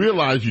line,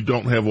 realize you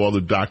don't have all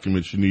the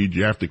documents you need,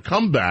 you have to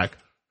come back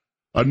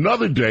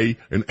another day,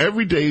 and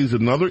every day is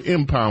another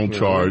impound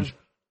charge.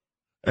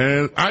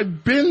 And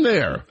I've been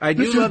there. I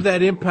do love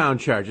that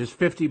impound charge. It's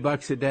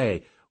 $50 a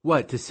day.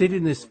 What, to sit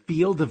in this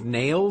field of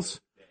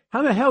nails?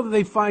 How the hell do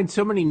they find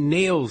so many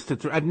nails to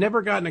throw? I've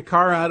never gotten a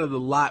car out of the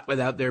lot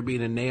without there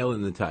being a nail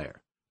in the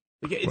tire.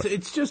 Like,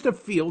 it's just a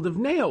field of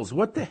nails.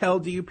 What the hell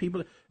do you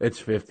people...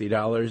 It's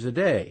 $50 a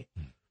day.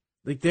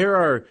 Like, there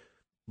are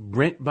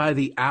rent by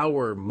the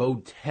hour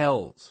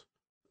motels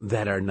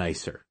that are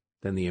nicer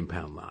than the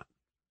impound lot.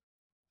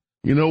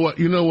 You know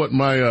what?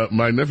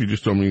 My nephew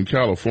just told me in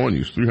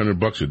California it's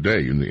 $300 a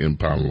day in the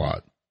impound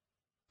lot.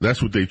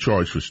 That's what they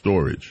charge for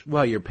storage.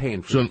 Well, you're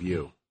paying for the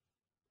view.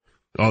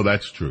 Oh,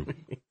 that's true.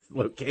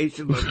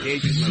 Location.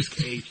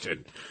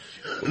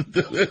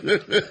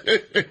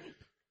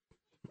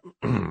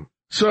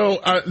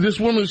 So this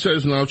woman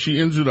says now she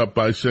ends it up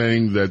by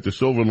saying that the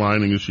silver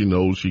lining is she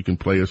knows she can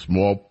play a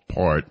small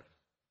part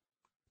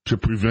to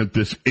prevent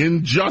this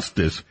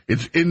injustice.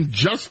 It's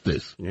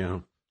injustice. Yeah.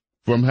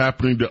 From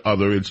happening to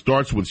other. It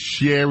starts with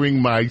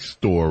sharing my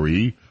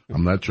story.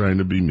 I'm not trying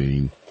to be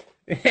mean.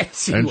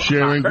 Yes, and you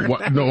sharing.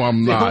 are. No,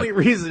 I'm not. The only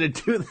reason to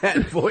do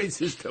that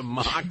voice is to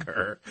mock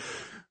her.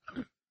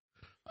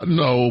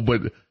 No,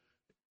 but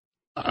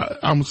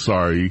I'm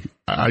sorry.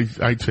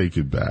 I take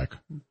it back.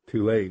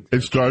 Too late.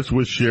 It starts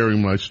with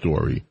sharing my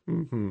story.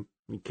 Mm-hmm.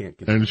 You can't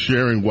get and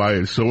sharing why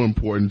it's so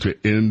important to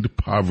end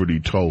poverty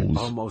tolls.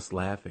 Almost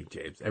laughing,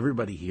 James.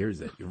 Everybody hears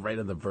it. You're right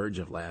on the verge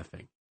of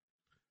laughing.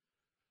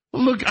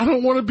 Look, I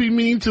don't want to be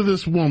mean to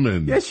this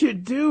woman. Yes, you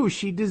do.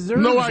 She deserves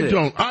it. No, I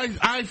don't.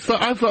 I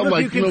felt Look,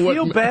 like, you can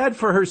feel bad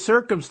for her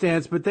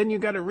circumstance, but then you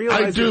got to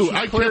realize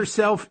that she put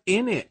herself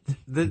in it.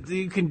 That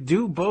you can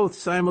do both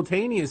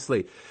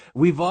simultaneously.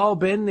 We've all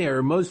been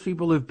there. Most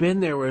people have been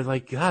there where it's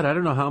like, God, I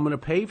don't know how I'm going to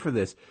pay for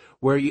this.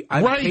 Where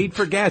I paid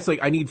for gas. Like,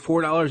 I need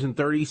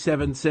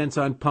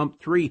 $4.37 on pump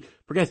 3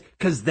 for gas.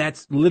 Because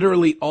that's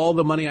literally all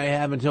the money I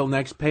have until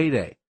next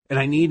payday. And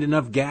I need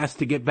enough gas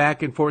to get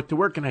back and forth to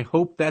work, and I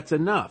hope that's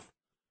enough.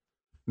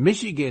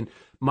 Michigan,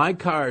 my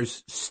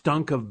cars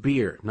stunk of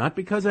beer. Not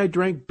because I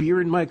drank beer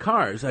in my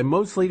cars. I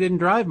mostly didn't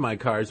drive my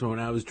cars when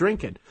I was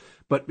drinking.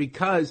 But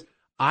because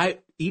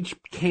each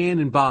can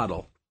and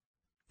bottle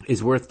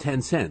is worth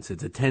 10 cents.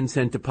 It's a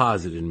 10-cent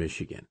deposit in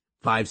Michigan.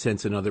 5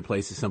 cents in other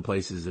places. Some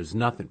places there's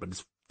nothing, but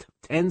it's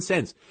 10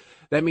 cents.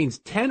 That means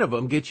 10 of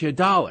them get you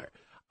 $1.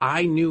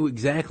 I knew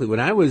exactly when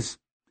I was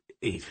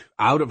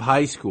out of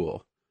high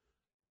school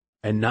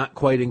and not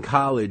quite in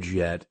college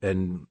yet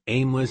and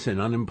aimless and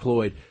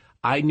unemployed,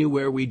 I knew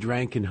where we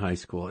drank in high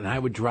school, and I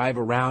would drive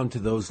around to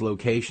those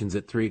locations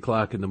at 3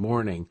 o'clock in the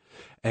morning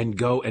and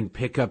go and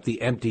pick up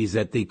the empties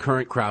that the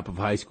current crop of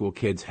high school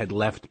kids had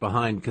left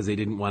behind because they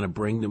didn't want to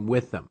bring them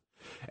with them.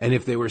 And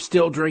if they were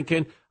still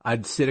drinking,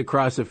 I'd sit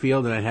across the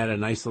field and I had a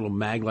nice little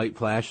Maglite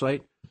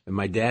flashlight, and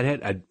my dad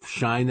had, I'd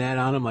shine that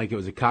on them like it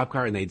was a cop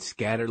car, and they'd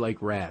scatter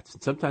like rats.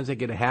 And sometimes I'd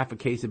get a half a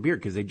case of beer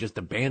because they'd just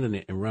abandon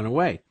it and run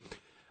away.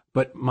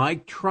 But my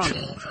trunk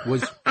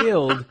was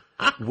filled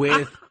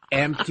with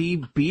empty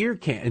beer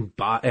cans,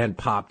 and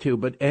pop too,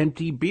 but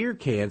empty beer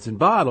cans and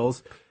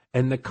bottles,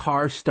 and the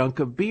car stunk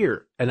of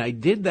beer. And I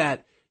did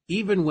that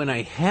even when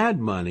I had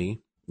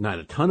money, not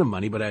a ton of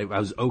money, but I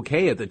was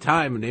okay at the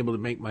time and able to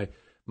make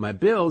my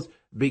bills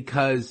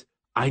because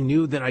I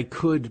knew that I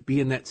could be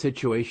in that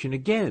situation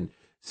again.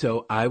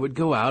 So I would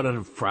go out on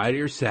a Friday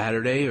or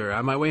Saturday or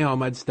on my way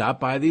home, I'd stop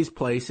by these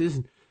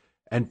places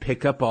and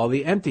pick up all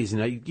the empties.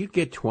 And you'd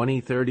get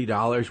 $20,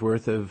 $30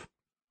 worth of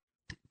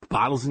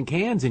bottles and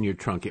cans in your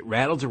trunk. It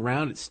rattles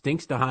around. It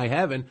stinks to high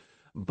heaven.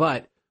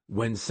 But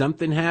when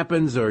something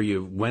happens or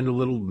you went a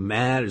little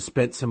mad or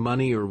spent some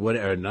money or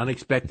whatever, an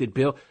unexpected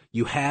bill,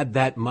 you had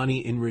that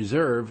money in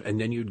reserve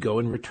and then you'd go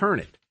and return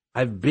it.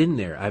 I've been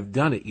there. I've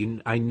done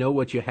it. I know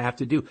what you have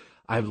to do.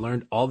 I've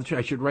learned all the tricks.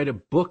 I should write a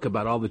book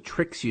about all the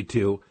tricks you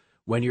do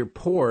when you're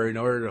poor in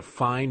order to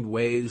find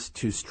ways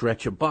to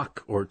stretch a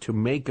buck or to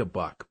make a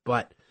buck.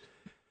 But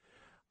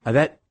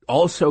that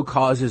also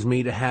causes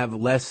me to have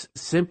less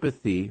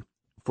sympathy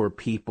for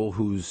people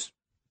whose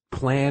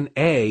plan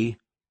A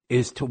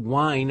is to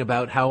whine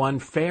about how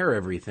unfair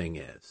everything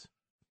is.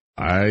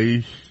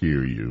 I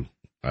hear you.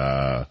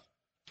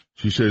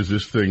 She says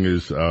this thing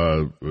is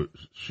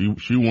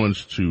she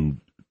wants to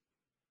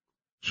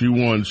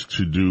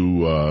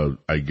do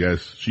I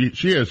guess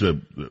she has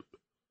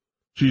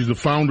she's the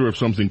founder of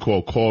something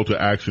called Call to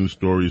Action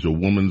Stories, a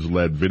woman's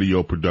led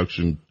video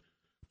production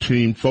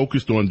team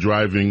focused on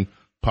driving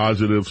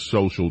positive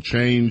social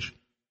change.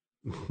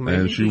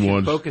 Maybe and she should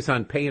wants focus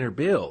on paying her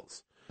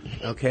bills.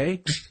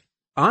 Okay?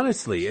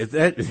 Honestly,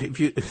 if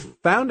you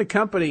found a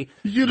company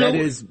that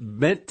is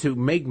meant to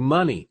make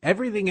money,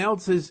 everything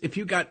else is, if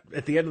you got,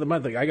 at the end of the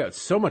month, like, I got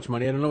so much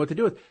money, I don't know what to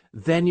do with,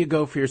 then you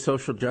go for your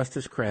social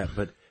justice crap.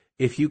 But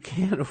if you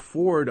can't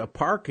afford a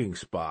parking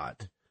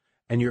spot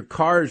and your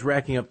car is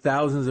racking up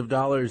thousands of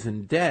dollars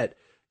in debt,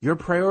 your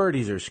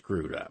priorities are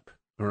screwed up.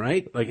 All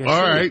right? Like I said,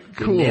 all right,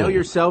 cool. Nail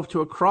yourself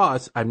to a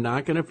cross. I'm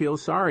not going to feel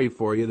sorry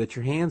for you that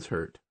your hands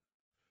hurt.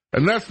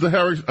 And that's the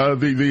heartless.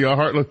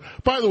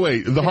 By the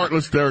way, the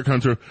heartless Derek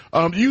Hunter.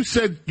 You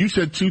said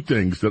two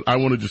things that I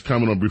want to just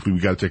comment on briefly. We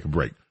got to take a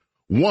break.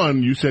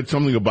 One, you said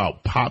something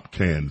about pop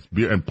cans,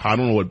 beer, and I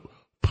don't know what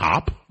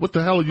pop. What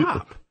the hell are you?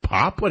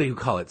 Pop? What do you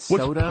call it?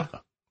 Soda?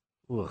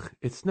 Ugh,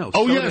 it's no.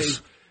 Oh soda.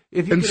 yes.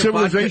 If you in get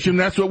civilization,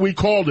 that's what we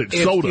called it.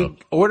 If soda. You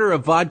order a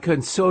vodka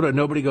and soda,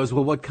 nobody goes,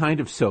 well, what kind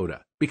of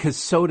soda? Because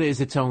soda is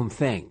its own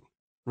thing,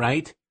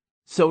 right?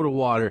 Soda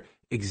water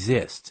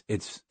exists.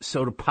 It's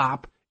soda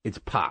pop. It's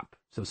pop.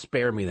 So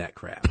spare me that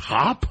crap.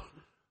 Pop?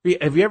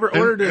 Have you ever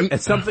ordered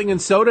something in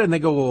soda and they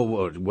go,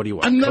 well, what do you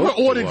want? I never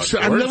ordered.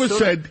 I never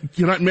soda?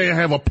 said, may I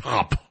have a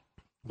pop?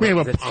 May I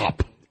have a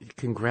pop?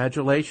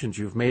 Congratulations.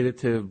 You've made it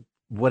to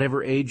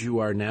whatever age you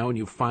are now and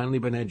you've finally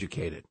been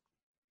educated.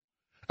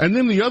 And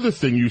then the other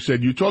thing you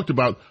said, you talked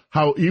about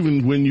how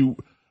even when you,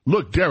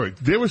 look, Derek,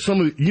 there was some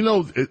of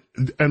the,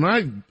 and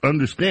I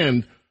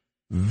understand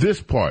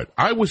this part.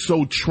 I was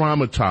so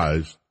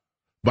traumatized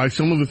by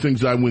some of the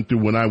things I went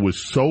through when I was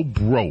so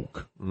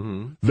broke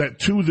that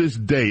to this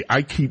day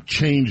I keep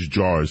change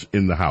jars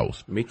in the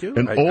house. Me too.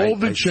 And I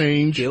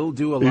still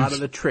do a lot of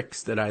the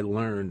tricks that I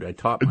learned. I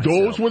taught myself.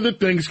 Those were the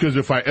things, because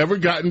if I ever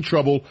got in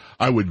trouble,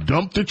 I would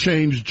dump the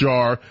change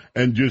jar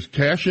and just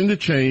cash in the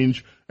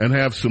change and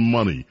have some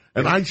money.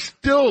 And I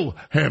still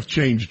have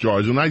change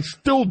jars, and I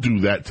still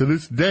do that to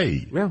this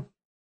day. Yeah.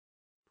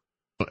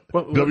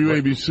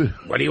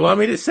 WABC. What do you want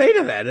me to say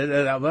to that?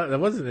 That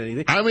wasn't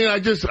anything. I mean,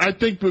 I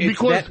think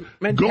because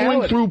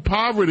going through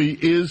poverty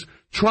is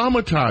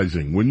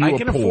traumatizing when you're poor. I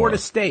can afford a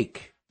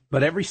steak,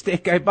 but every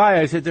steak I buy,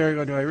 I sit there and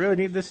go, do I really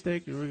need this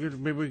steak?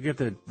 Maybe we get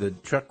the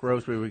chuck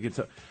roast. Maybe we get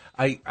some.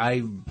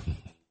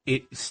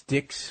 It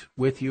sticks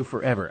with you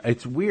forever.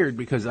 It's weird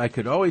because I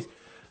could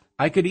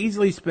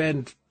easily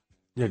spend,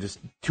 just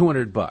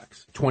 $200,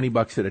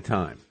 $20 at a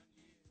time.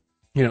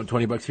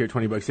 $20 here,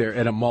 $20 there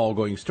at a mall,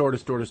 going store to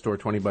store to store,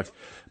 $20.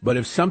 But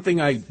if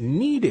something I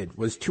needed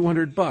was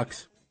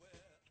 $200,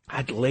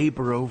 I'd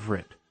labor over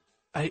it.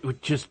 It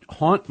would just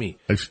haunt me.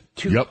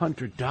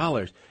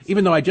 $200,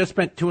 even though I just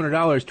spent $200,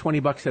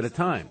 $20 at a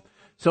time.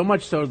 So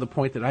much so to the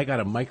point that I got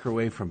a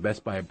microwave from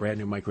Best Buy, a brand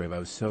new microwave. I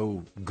got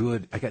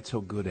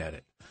so good at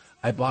it.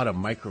 I bought a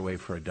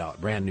microwave for $1,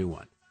 brand new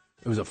one.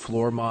 It was a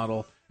floor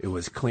model. It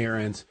was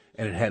clearance,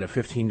 and it had a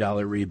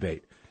 $15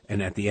 rebate.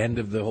 And at the end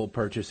of the whole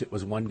purchase, it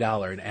was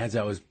 $1. And as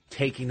I was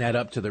taking that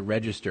up to the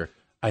register,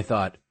 I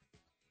thought,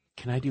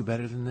 can I do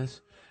better than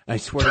this? And I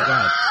swear to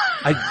God,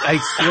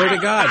 I swear to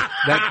God,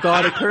 that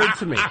thought occurred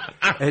to me.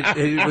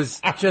 It was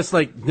just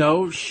like,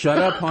 no, shut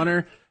up,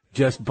 Hunter.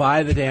 Just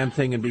buy the damn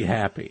thing and be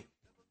happy.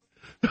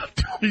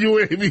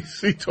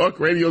 WABC Talk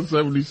Radio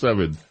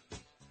 77.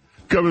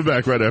 Coming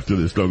back right after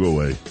this. Don't go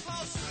away.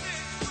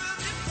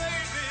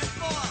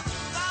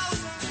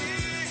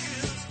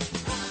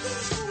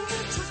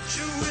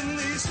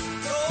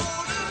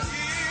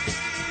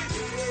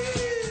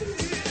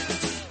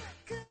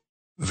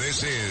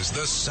 This is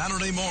the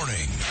Saturday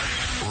morning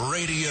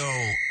radio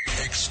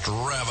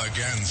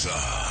extravaganza.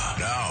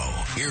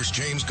 Now, here's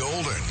James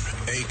Golden,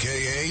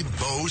 a.k.a.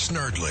 Bo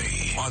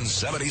Snerdley, on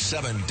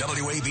 77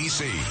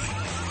 WABC.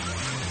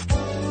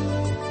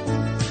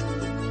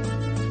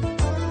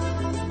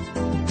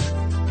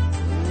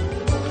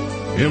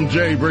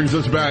 MJ brings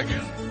us back.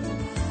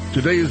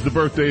 Today is the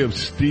birthday of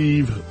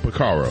Steve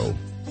Porcaro.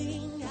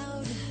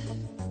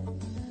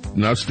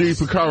 Now, Steve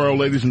Porcaro,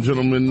 ladies and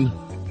gentlemen,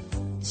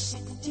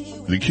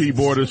 the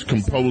keyboardist,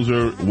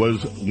 composer,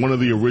 was one of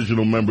the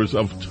original members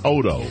of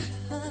Toto.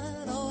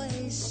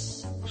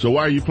 So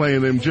why are you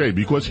playing MJ?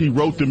 Because he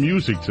wrote the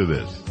music to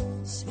this.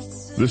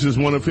 This is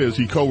one of his.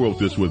 He co-wrote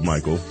this with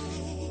Michael.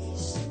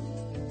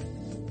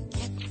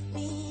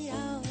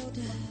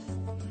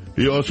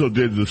 He also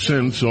did the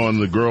synths on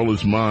The Girl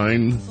Is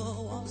Mine,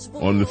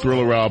 on the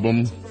Thriller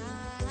album.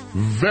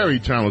 Very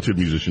talented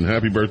musician.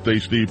 Happy birthday,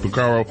 Steve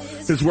Porcaro.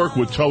 His work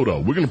with Toto.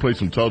 We're going to play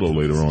some Toto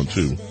later on,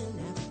 too.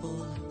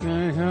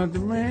 And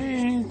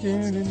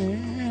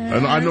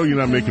I know you're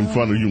not making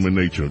fun of human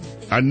nature.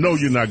 I know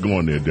you're not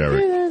going there,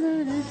 Derek.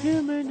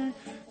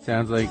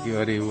 Sounds like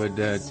what he would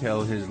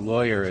tell his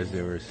lawyer as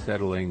they were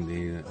settling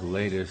the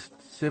latest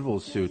civil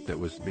suit that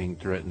was being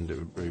threatened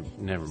to be.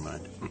 Never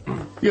mind.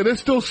 Yeah, they're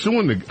still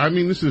suing I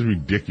mean, this is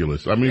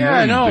ridiculous. I mean, yeah,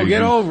 I know.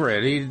 Get over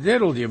it. He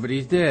diddled you, but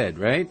he's dead,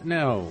 right?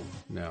 No.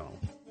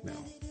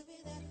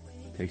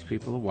 Takes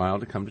people a while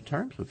to come to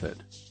terms with it.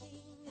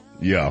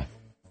 Yeah.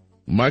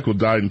 Michael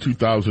died in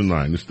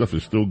 2009. This stuff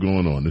is still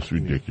going on. It's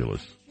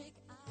ridiculous.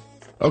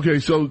 Okay,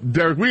 so,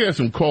 Derek, we had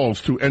some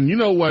calls, too. And you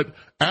know what?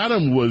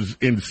 Adam was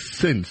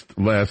incensed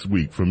last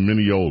week from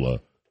Mineola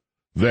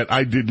that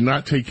I did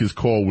not take his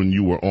call when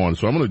you were on.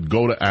 So I'm going to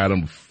go to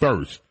Adam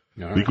first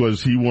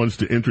because he wants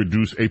to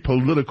introduce a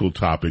political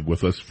topic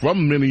with us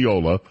from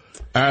Mineola.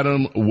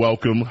 Adam,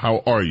 welcome.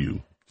 How are you?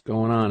 What's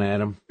going on,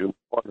 Adam? Good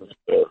morning,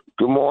 sir.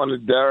 Good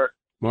morning, Derek.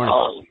 Morning.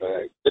 Oh,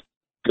 man.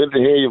 Good to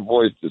hear your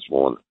voice this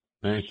morning.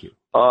 Thank you.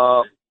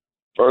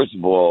 First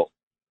of all,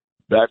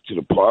 back to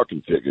the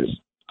parking tickets.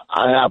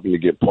 I happen to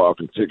get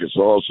parking tickets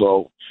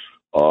also.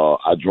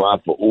 I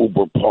drive for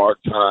Uber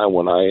part-time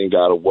when I ain't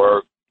got to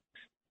work.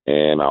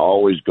 And I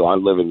always go, I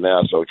live in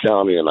Nassau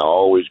County, and I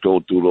always go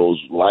through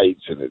those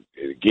lights, and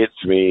it gets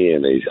me,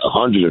 and it's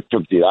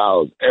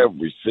 $150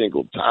 every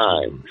single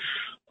time.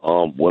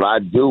 What I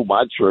do,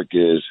 my trick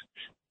is,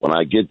 when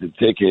I get the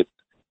ticket,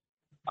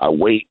 I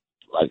wait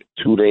like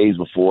 2 days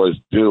before it's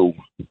due,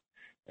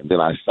 and then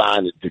I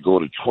sign it to go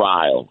to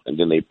trial, and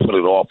then they put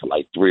it off for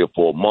like 3 or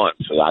 4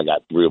 months, so I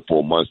got 3 or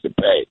 4 months to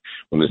pay.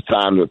 When it's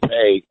time to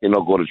pay,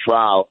 go to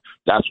trial,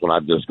 that's when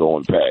I just go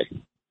and pay.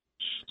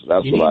 So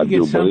that's you what I need to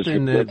do. get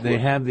something that they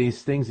have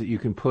these things that you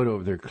can put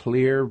over. They're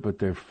clear, but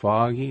they're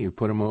foggy. You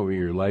put them over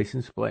your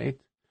license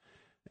plate,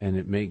 and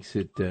it makes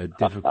it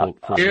difficult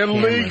for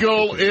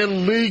illegal.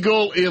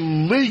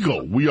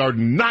 We are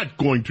not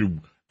going to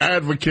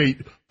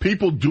advocate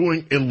people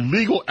doing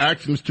illegal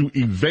actions to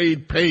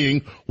evade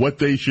paying what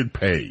they should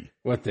pay.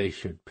 What they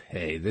should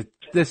pay.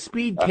 The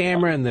speed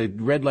camera and the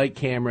red light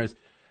cameras,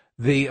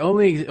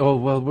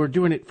 we're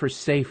doing it for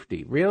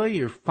safety. Really?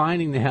 You're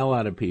fining the hell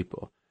out of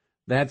people.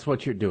 That's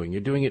what you're doing. You're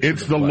doing it for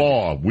It's the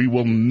law. We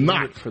will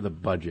not. For the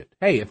budget.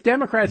 Hey, if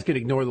Democrats can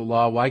ignore the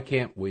law, why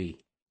can't we?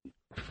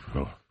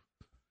 Oh.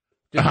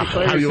 Just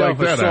declare How do you yourself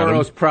like that, a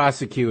Soros Adam?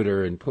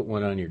 prosecutor and put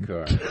one on your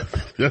car.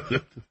 We're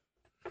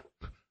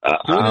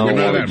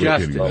not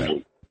advocating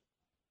that.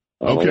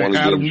 Okay,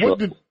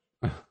 Adam,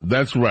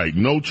 that's right.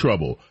 No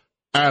trouble.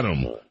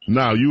 Adam,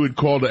 now you had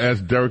called to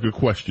ask Derek a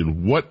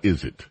question. What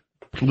is it?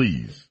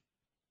 Please,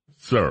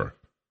 sir.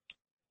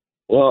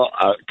 Well,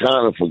 I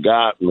kind of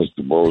forgot,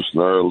 Mr. Bo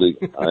Snerdley.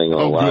 I ain't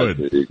gonna lie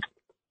to you.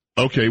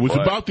 Okay, it was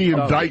about the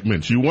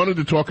indictments. You wanted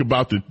to talk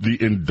about the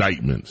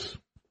indictments.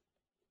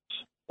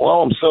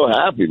 Well, I'm so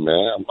happy,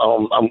 man.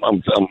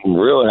 I'm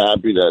real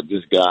happy that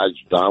this guy,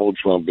 Donald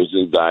Trump, is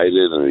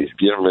indicted and he's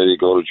getting ready to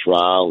go to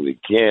trial, and he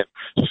can't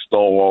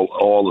stall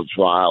all the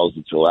trials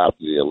until after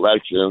the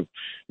election.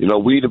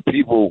 We the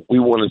people, we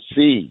want to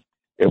see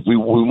if we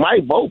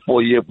might vote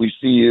for you if we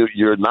see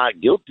you're not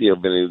guilty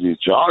of any of these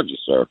charges,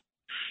 sir.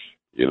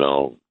 We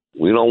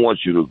don't want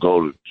you to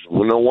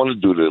we don't want to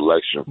do the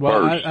election first.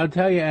 Well, I'll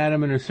tell you,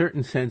 Adam, in a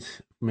certain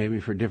sense, maybe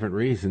for different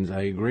reasons,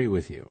 I agree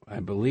with you. I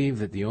believe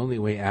that the only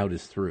way out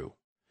is through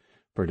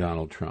for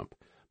Donald Trump,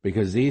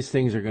 because these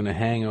things are going to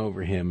hang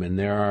over him, and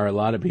there are a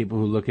lot of people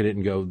who look at it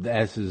and go,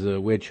 this is a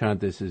witch hunt,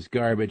 this is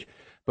garbage.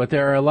 But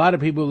there are a lot of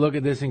people who look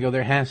at this and go,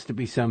 there has to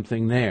be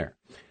something there.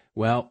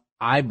 Well,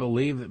 I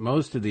believe that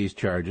most of these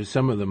charges,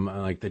 some of them,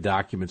 like the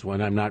documents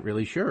one, I'm not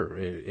really sure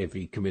if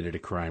he committed a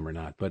crime or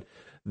not. But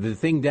the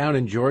thing down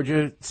in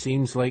Georgia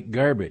seems like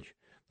garbage.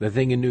 The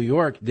thing in New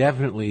York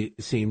definitely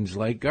seems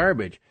like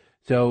garbage.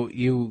 So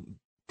you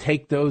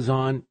take those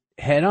on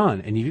head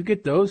on. And if you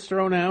get those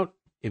thrown out,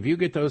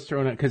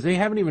 because they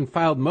haven't even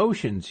filed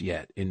motions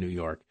yet in New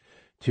York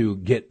to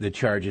get the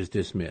charges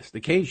dismissed. The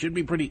case should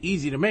be pretty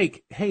easy to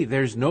make. Hey,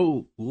 there's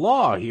no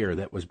law here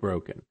that was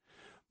broken.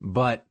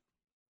 But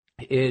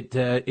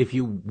if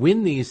you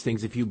win these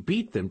things, if you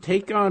beat them,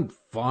 take on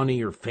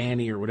Fawny or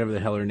Fanny or whatever the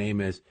hell her name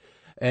is,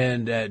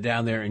 and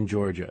down there in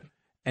Georgia,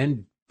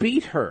 and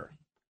beat her.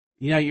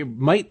 You know, you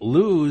might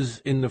lose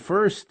in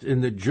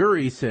the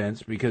jury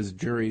sense, because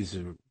juries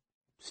are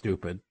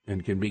stupid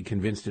and can be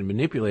convinced and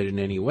manipulated in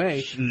any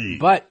way.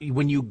 But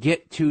when you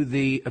get to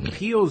the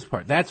appeals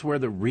part, that's where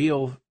the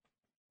real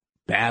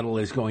battle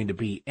is going to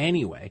be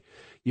anyway.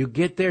 You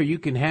get there, you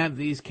can have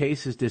these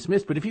cases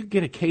dismissed. But if you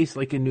get a case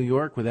like in New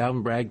York with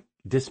Alvin Bragg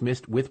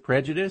dismissed with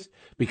prejudice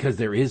because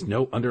there is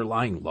no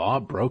underlying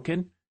law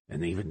broken,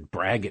 and even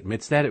Bragg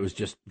admits that, it was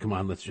just, come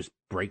on, let's just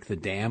break the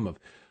dam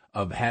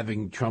of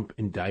having Trump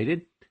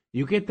indicted.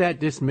 You get that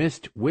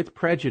dismissed with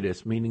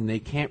prejudice, meaning they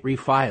can't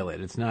refile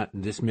it. It's not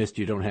dismissed,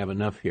 you don't have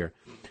enough here,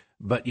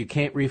 but you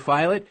can't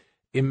refile it.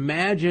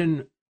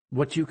 Imagine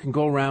what you can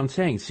go around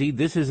saying. See,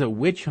 this is a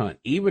witch hunt.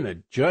 Even a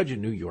judge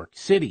in New York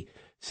City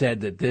said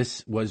that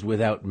this was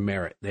without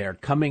merit. They're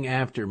coming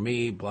after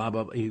me, blah,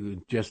 blah, blah.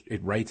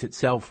 It writes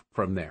itself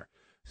from there.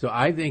 So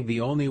I think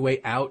the only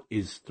way out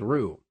is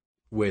through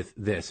with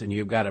this, and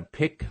you've got to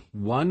pick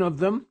one of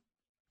them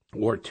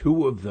or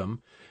two of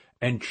them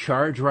and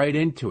charge right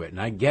into it.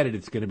 And I get it.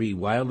 It's going to be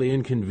wildly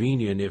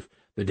inconvenient if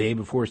the day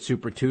before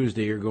Super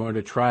Tuesday you're going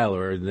to trial,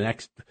 or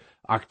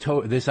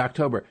this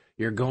October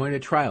you're going to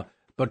trial.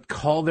 But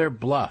call their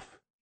bluff.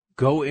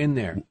 Go in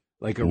there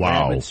like a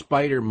rabid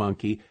spider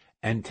monkey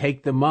and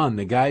take them on.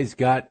 The guy's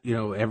got,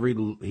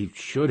 he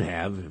should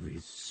have, if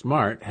he's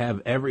smart,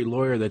 have every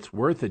lawyer that's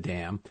worth a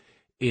damn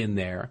in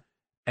there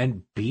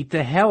and beat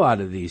the hell out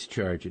of these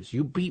charges.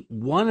 You beat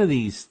one of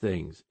these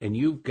things and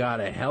you've got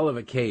a hell of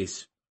a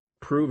case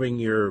proving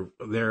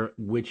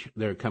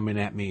they're coming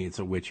at me. It's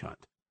a witch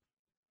hunt.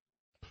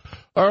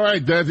 All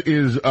right, that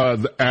is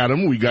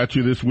Adam. We got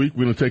you this week.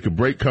 We're going to take a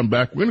break, come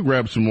back. We're going to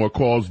grab some more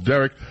calls.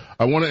 Derek,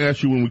 I want to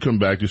ask you when we come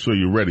back, just so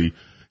you're ready.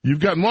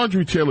 You've got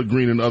Marjorie Taylor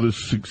Greene and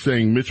others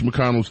saying Mitch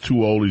McConnell's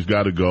too old, he's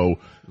got to go.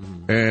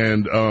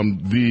 And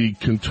the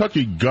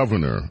Kentucky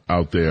governor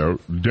out there,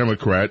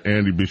 Democrat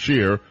Andy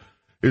Beshear,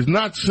 is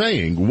not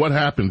saying what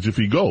happens if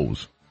he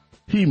goes.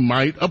 He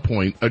might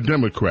appoint a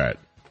Democrat.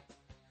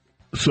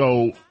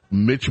 So,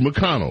 Mitch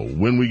McConnell,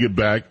 when we get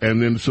back,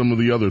 and then some of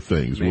the other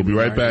things. Maybe we'll be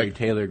right Marjorie back.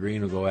 Taylor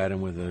Greene will go at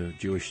him with a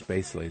Jewish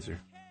space laser.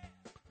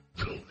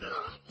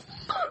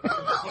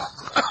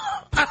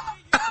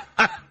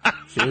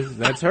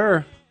 That's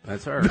her.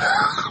 That's her.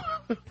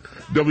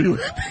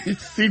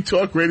 WABC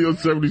Talk Radio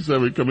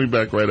 77 coming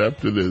back right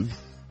after this.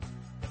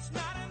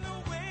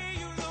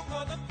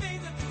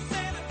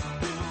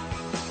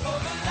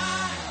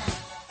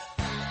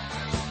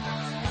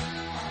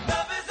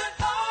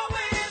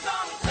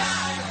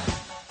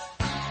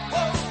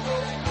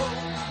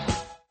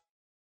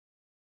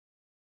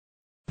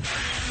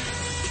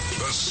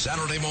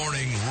 Saturday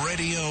morning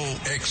radio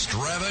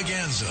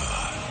extravaganza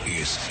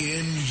is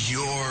in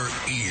your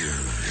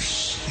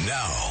ears.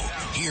 Now,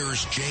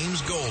 here's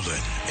James Golden,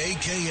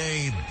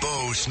 a.k.a.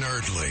 Bo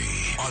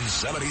Snerdley, on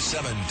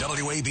 77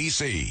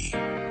 WABC.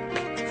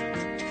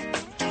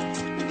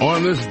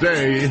 On this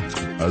day,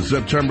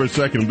 September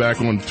 2nd,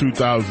 back on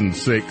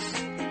 2006,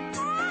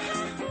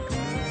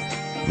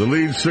 the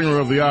lead singer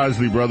of the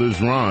Isley Brothers,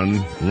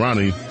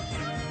 Ronnie,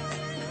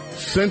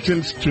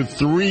 sentenced to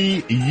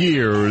 3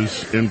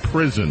 years in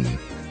prison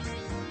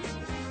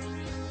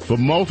for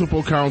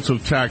multiple counts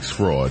of tax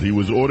fraud. He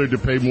was ordered to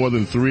pay more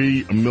than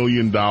 $3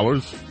 million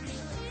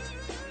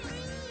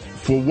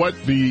for what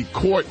the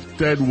court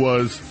said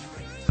was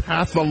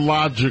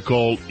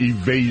pathological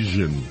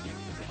evasion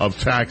of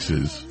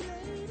taxes.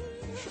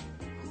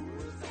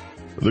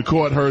 The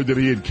court heard that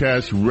he had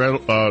cashed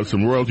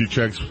some royalty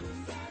checks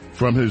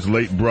from his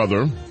late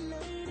brother,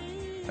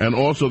 and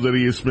also that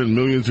he has spent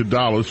millions of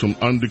dollars from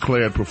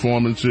undeclared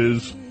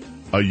performances,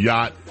 a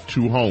yacht,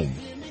 to homes.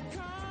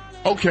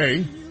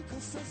 Okay,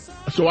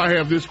 so I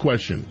have this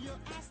question.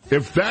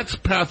 If that's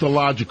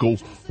pathological,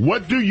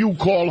 what do you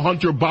call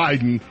Hunter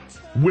Biden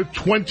with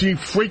 $20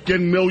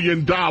 freaking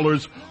million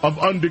of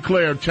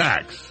undeclared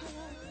tax?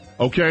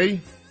 Okay?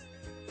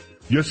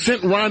 You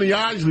sent Ronnie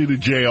Isley to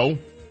jail.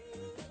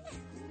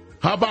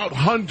 How about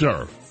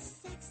Hunter?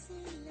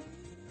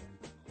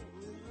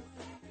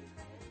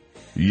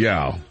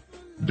 Yeah.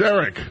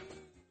 Derek,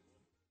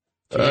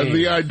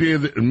 the idea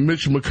that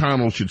Mitch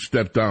McConnell should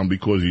step down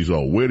because he's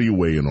old, where do you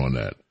weigh in on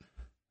that?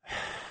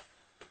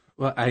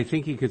 Well, I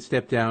think he could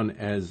step down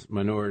as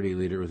minority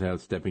leader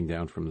without stepping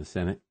down from the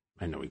Senate.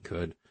 I know he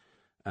could.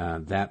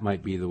 That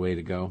might be the way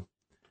to go.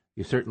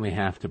 You certainly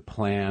have to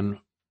plan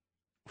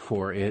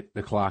for it.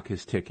 The clock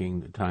is ticking.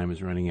 The time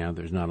is running out.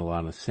 There's not a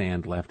lot of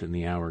sand left in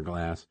the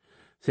hourglass.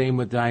 Same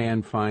with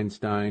Dianne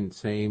Feinstein.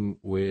 Same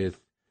with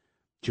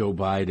Joe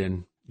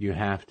Biden. You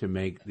have to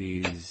make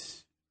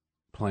these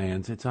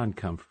plans. It's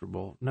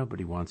uncomfortable.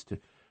 Nobody wants to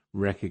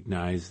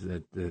recognize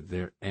that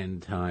their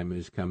end time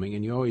is coming.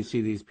 And you always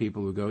see these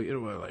people who go,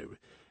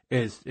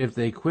 if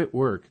they quit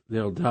work,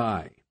 they'll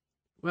die.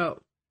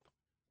 Well,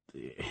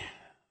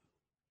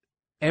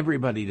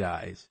 everybody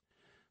dies.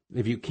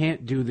 If you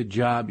can't do the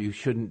job, you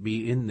shouldn't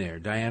be in there.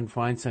 Dianne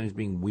Feinstein is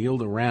being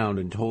wheeled around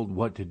and told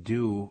what to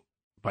do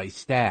by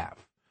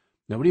staff.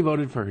 Nobody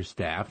voted for her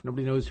staff.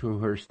 Nobody knows who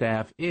her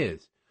staff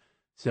is.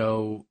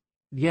 So,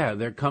 yeah,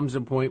 there comes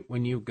a point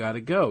when you've got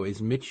to go.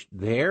 Is Mitch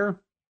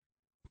there?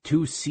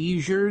 2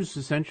 seizures,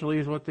 essentially,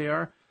 is what they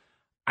are.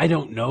 I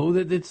don't know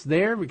that it's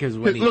there because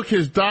when Look,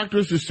 his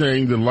doctors are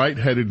saying the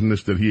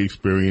lightheadedness that he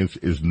experienced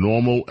is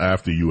normal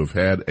after you have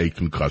had a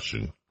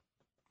concussion.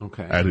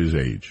 Okay. At his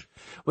age.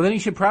 Well, then he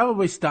should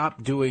probably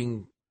stop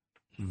doing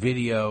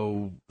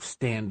video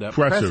stand-up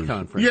press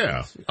conferences.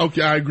 Yeah.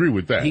 Okay, I agree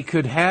with that. He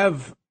could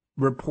have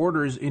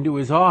reporters into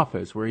his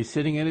office where he's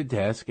sitting at a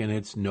desk and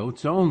it's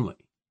notes only.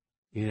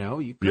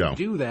 You could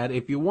do that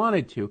if you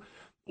wanted to.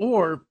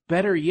 Or,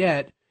 better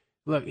yet,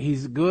 look,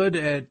 he's good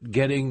at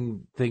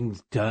getting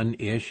things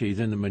done-ish. He's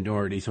in the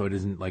minority, so it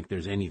isn't like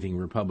there's anything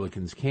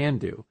Republicans can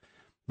do.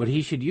 But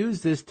he should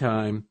use this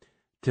time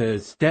to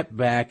step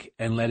back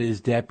and let his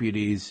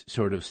deputies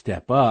sort of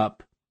step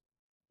up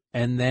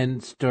and then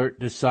start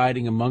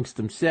deciding amongst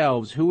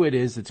themselves who it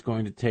is that's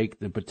going to take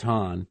the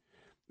baton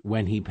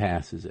when he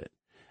passes it.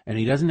 And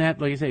he doesn't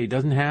have, like I say, he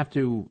doesn't have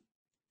to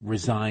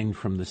resign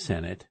from the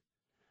Senate,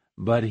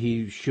 but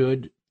he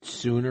should,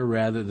 sooner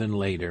rather than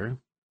later,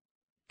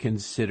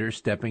 consider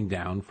stepping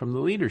down from the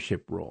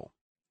leadership role.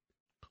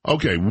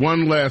 Okay,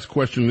 one last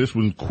question. This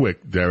one's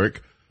quick,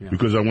 Derek,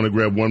 because I want to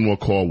grab one more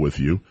call with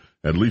you,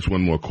 at least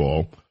one more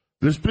call.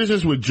 This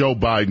business with Joe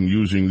Biden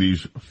using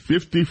these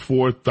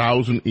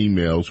 54,000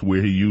 emails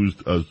where he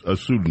used a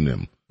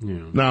pseudonym.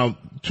 Yeah. Now,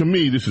 to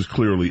me, this is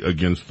clearly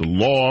against the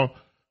law.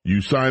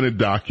 You sign a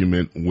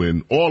document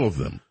when all of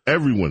them,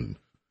 everyone,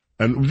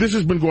 and this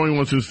has been going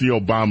on since the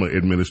Obama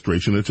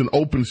administration. It's an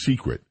open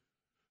secret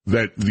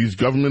that these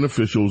government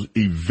officials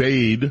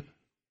evade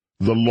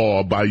the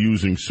law by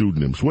using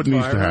pseudonyms. What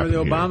needs to happen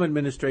the here? Obama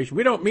administration,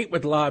 we don't meet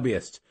with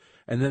lobbyists.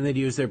 And then they'd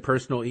use their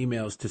personal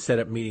emails to set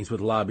up meetings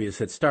with lobbyists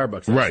at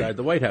Starbucks outside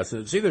the White House.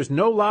 And see, there's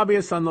no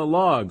lobbyists on the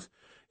logs.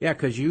 Yeah,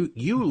 because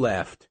you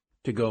left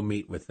to go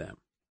meet with them.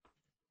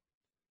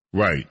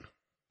 Right.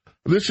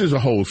 This is a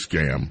whole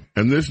scam.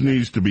 And this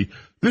needs to be,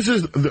 this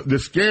is the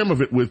scam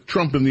of it with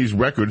Trump and these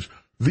records.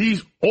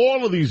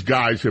 All of these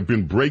guys have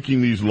been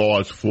breaking these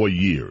laws for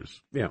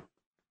years. Yeah.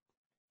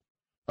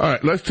 All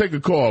right, let's take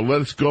a call.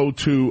 Let's go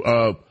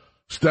to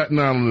Staten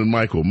Island and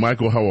Michael.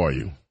 Michael, how are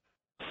you?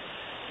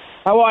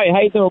 How are you?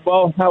 How you doing,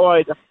 Bo? How are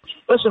you?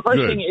 Listen, first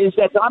thing is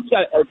that Dom's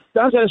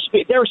got to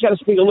speak. Derek's got to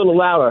speak a little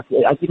louder.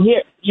 I can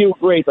hear you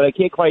great, but I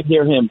can't quite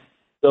hear him.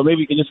 So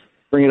maybe you can just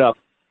bring it up.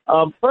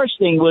 First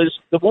thing was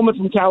the woman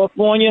from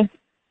California.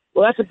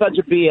 Well, that's a bunch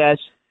of BS.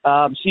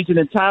 She's an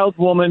entitled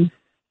woman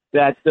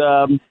that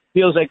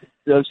feels like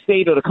the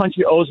state or the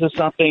country owes her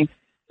something.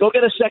 Go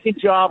get a second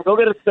job. Go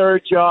get a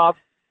third job.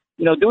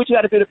 Do what you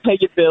got to do to pay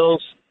your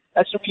bills.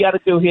 That's what we got to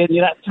do here.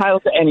 You're not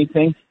entitled to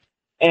anything.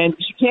 And if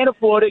you can't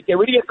afford it, get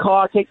rid of your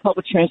car, take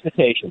public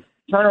transportation.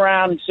 Turn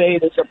around and say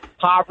there's a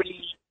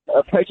poverty,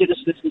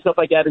 prejudices and stuff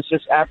like that is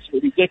just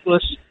absolutely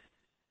ridiculous.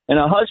 And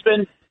her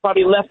husband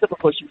probably left her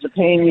because she was a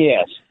pain in the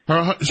ass.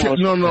 No.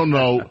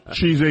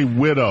 She's a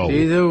widow.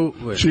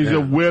 She's a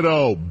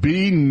widow.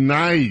 Be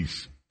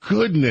nice.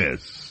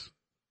 Goodness.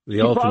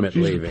 The ultimate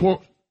leaving.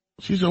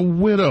 She's a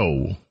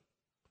widow.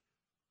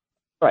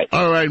 Right.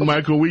 All right,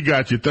 Michael, we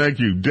got you. Thank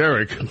you.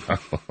 Derek.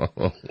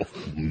 Oh,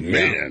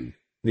 man.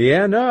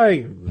 Yeah, no,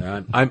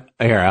 I'm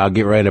here. I'll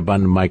get right up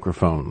on the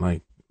microphone. All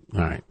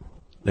right,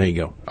 there you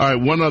go. All right,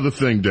 one other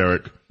thing,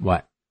 Derek.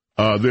 What?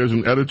 There's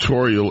an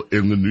editorial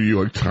in the New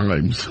York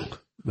Times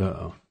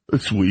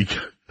this week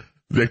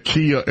that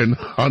Kia and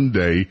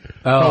Hyundai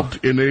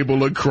helped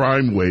enable a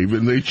crime wave,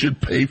 and they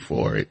should pay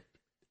for it.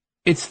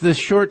 It's the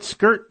short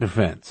skirt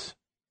defense.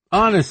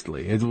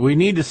 Honestly, we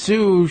need to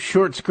sue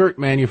short skirt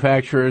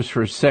manufacturers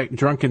for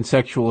drunken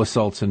sexual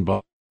assaults in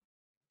Boston.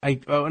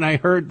 When I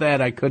heard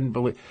that, I could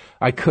believe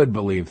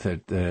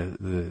that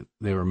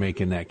they were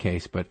making that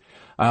case, but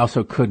I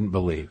also couldn't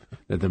believe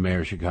that the mayor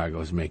of Chicago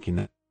was making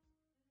that.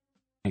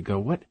 I go,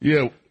 what?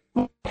 Yeah.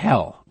 What the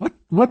hell?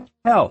 What the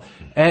hell?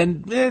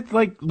 And it's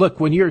like,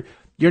 look, when you're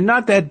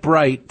not that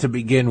bright to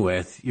begin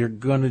with, you're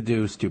going to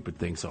do stupid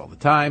things all the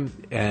time,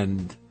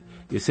 and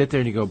you sit there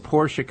and you go,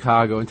 poor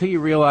Chicago, until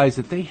you realize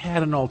that they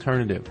had an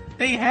alternative.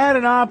 They had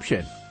an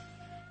option.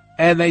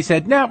 And they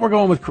said, no,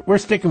 we're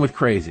sticking with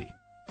crazy.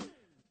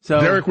 So,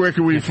 Derek, where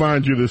can we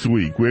find you this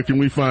week? Where can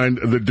we find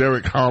the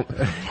Derek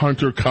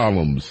Hunter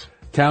columns?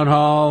 Town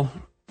Hall,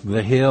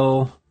 The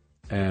Hill,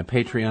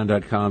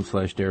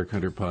 patreon.com/Derek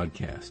Hunter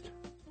Podcast.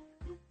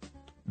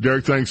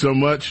 Derek, thanks so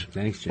much.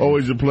 Thanks, James.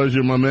 Always a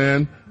pleasure, my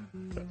man.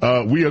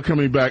 We are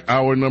coming back.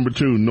 Hour number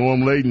 2.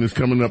 Norm Layden is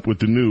coming up with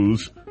the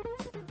news.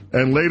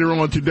 And later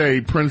on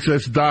today,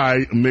 Princess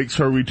Di makes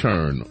her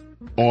return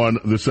on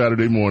the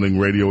Saturday morning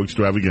radio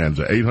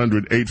extravaganza.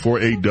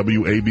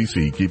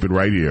 800-848-WABC. Keep it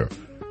right here.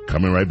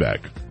 Coming right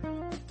back.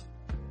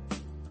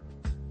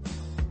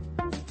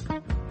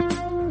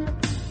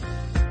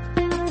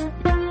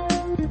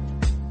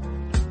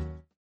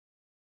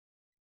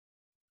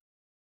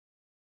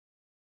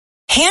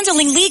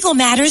 Handling legal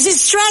matters is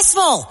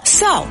stressful.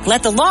 So,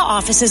 let the law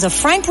offices of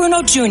Frank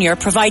Bruno Jr.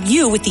 provide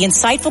you with the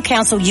insightful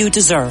counsel you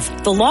deserve.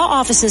 The law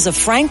offices of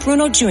Frank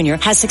Bruno Jr.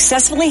 has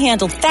successfully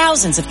handled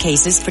thousands of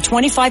cases for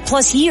 25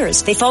 plus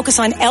years. They focus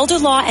on elder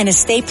law and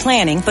estate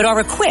planning, but are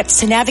equipped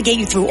to navigate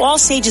you through all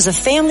stages of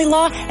family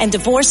law and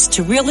divorce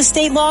to real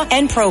estate law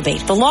and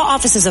probate. The law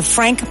offices of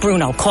Frank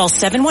Bruno. Call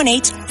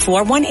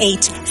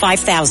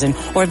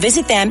 718-418-5000 or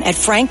visit them at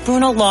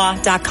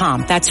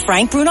frankbrunolaw.com. That's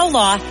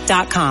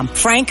frankbrunolaw.com.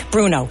 Frank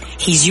Bruno.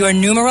 He's your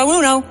numero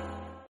uno.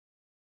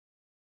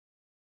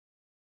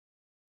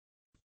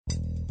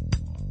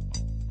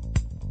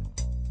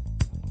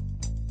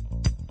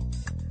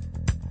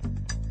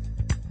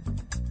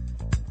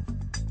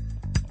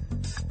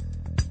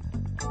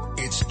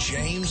 It's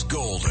James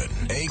Golden,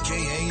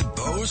 a.k.a.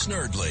 Bo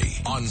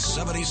Snerdley, on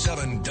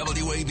 77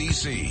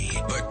 WABC,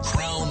 the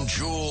crown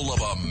jewel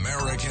of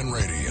American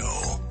radio.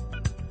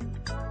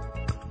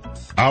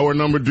 Our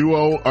number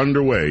duo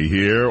underway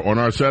here on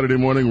our Saturday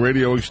morning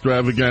radio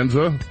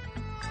extravaganza.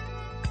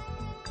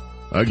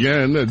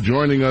 Again,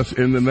 joining us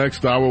in the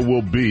next hour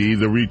will be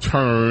the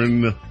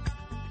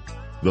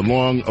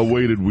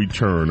long-awaited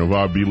return of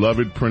our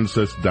beloved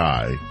Princess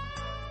Di.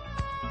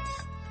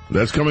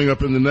 That's coming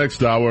up in the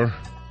next hour.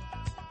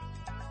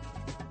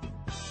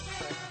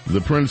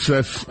 The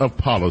Princess of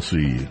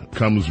Policy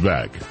comes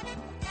back.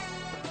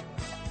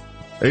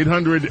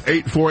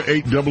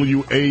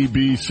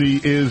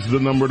 800-848-WABC is the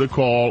number to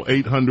call.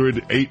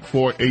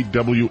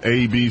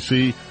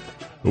 800-848-WABC.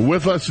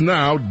 With us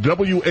now,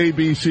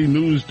 WABC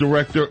News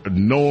Director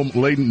Noam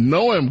Layden.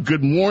 Noam,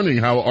 good morning.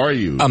 How are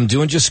you? I'm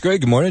doing just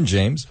great. Good morning,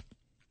 James.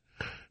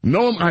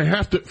 Noam, I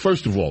have to,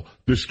 first of all,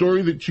 the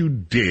story that you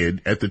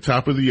did at the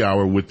top of the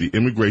hour with the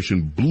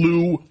immigration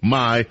blew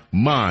my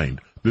mind.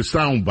 The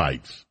sound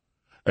bites.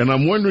 And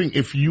I'm wondering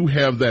if you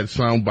have that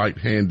sound bite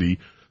handy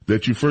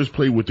that you first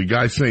played with the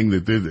guy saying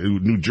that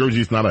New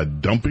Jersey's not a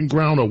dumping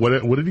ground, or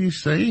what did he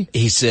say?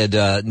 He said,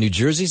 New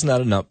Jersey's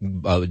not a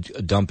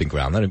dumping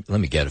ground. Let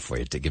me get it for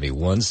you. Give me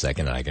 1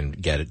 second and I can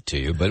get it to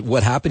you. But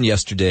what happened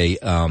yesterday,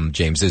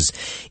 James, is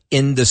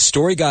in the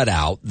story got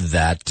out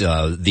that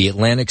the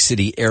Atlantic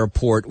City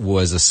airport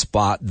was a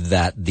spot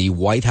that the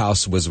White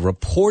House was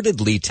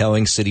reportedly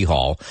telling City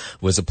Hall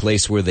was a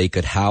place where they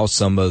could house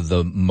some of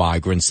the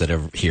migrants that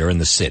are here in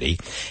the city.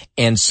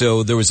 And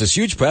so there was this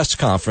huge press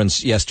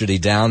conference yesterday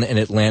down in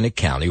Atlantic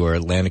County, where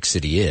Atlantic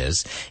City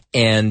is,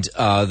 and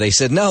they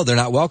said, no, they're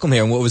not welcome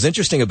here. And what was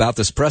interesting about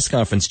this press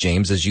conference,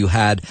 James, is you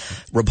had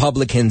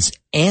Republicans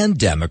and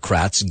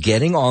Democrats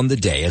getting on the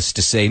dais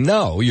to say,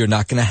 no, you're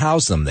not going to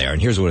house them there.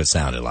 And here's what it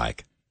sounded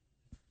like.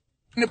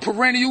 The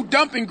perennial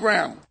dumping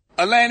ground.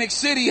 Atlantic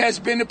City has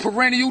been the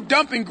perennial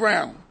dumping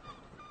ground.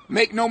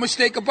 Make no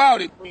mistake about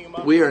it.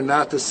 We are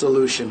not the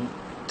solution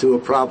to a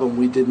problem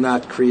we did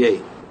not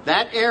create.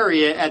 That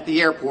area at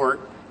the airport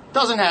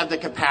doesn't have the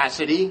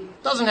capacity,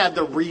 doesn't have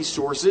the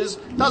resources,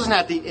 doesn't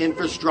have the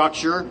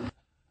infrastructure.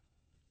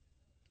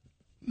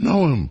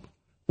 Noam,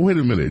 wait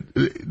a minute.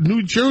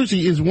 New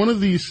Jersey is one of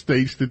these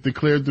states that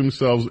declared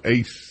themselves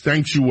a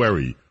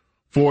sanctuary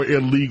for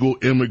illegal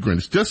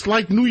immigrants, just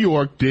like New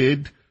York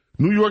did.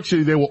 New York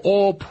City, they were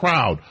all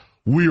proud.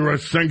 We're a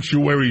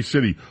sanctuary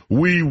city.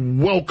 We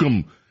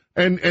welcome.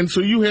 And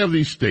so you have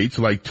these states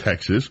like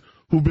Texas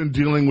who've been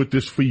dealing with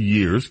this for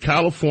years.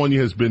 California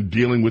has been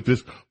dealing with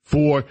this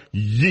for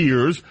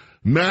years.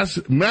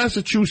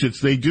 Massachusetts,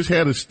 they just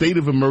had a state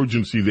of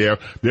emergency there.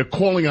 They're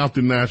calling out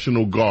the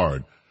National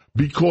Guard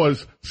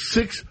because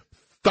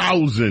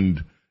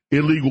 6,000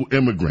 illegal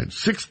immigrants,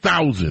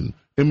 6,000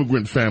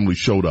 immigrant families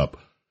showed up.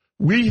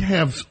 We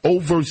have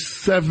over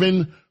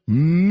 7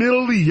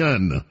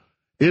 million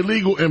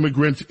illegal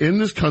immigrants in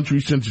this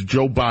country since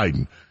Joe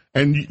Biden.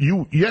 And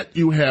yet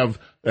you have,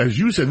 as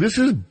you said, this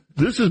is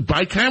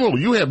bicameral.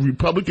 You have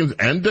Republicans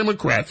and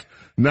Democrats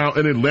now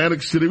in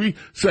Atlantic City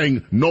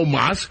saying no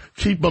mas,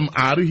 keep them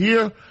out of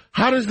here.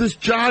 How does this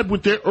jibe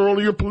with their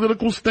earlier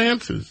political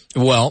stances?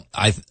 Well,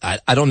 I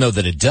don't know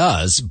that it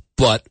does,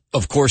 but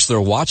of course they're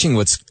watching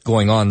what's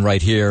going on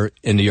right here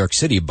in New York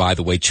City. By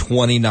the way,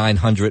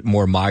 2,900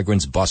 more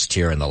migrants bust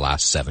here in the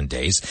last 7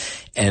 days,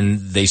 and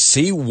they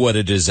see what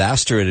a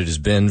disaster it has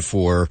been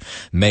for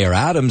Mayor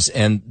Adams,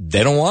 and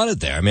they don't want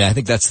it there. I mean, I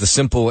think that's the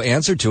simple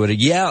answer to it.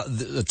 Yeah,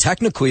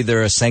 technically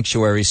they're a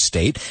sanctuary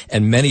state,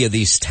 and many of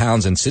these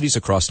towns and cities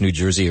across New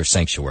Jersey are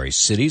sanctuary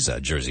cities,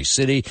 Jersey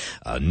City,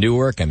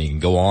 Newark. I mean, you can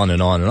go on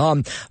and on and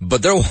on,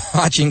 but they're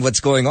watching what's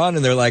going on,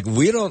 and they're like,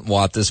 we don't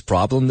want this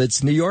problem.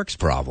 That's New York's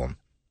problem.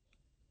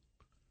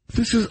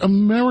 This is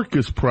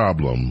America's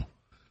problem.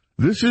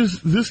 This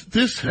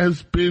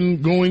has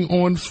been going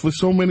on for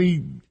so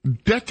many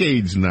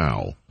decades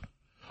now.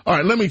 All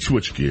right, let me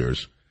switch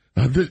gears.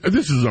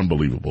 This is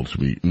unbelievable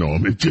to me. No,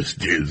 it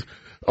just is.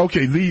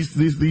 Okay,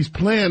 these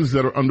plans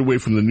that are underway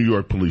from the New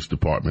York Police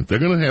Department, they're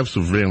going to have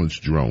surveillance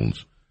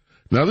drones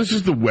Now, this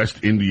is the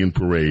West Indian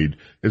Parade.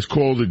 It's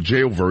called a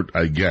jailvert,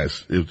 I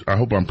guess. I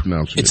hope I'm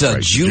pronouncing it right.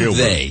 It's a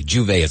Juve.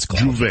 Juve, it's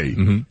called. Juve.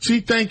 Mm-hmm.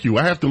 See, thank you.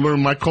 I have to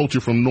learn my culture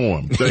from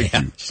Norm. Thank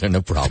you. Sure,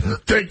 no problem.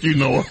 Thank you,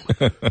 Norm.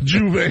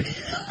 Juve.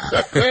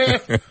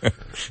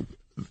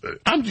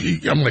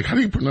 I'm like, how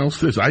do you pronounce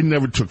this? I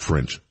never took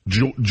French.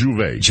 Juve.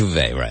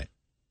 Juve, right.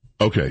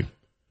 Okay.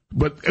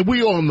 But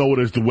we all know it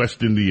as the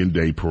West Indian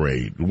Day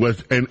Parade.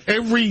 And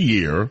every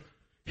year,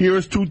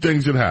 here's two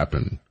things that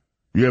happen.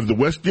 You have the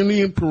West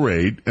Indian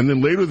Parade, and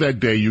then later that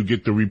day you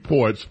get the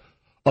reports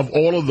of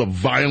all of the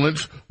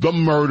violence, the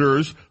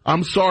murders.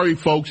 I'm sorry,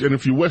 folks, and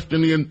if you're West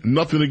Indian,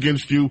 nothing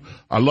against you.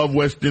 I love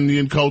West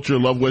Indian culture,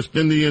 love West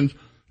Indians.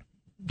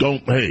 No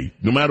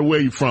matter where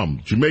you're from,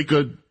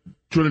 Jamaica,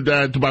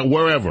 Trinidad, Tobago,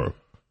 wherever.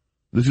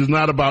 This is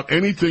not about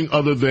anything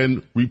other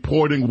than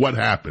reporting what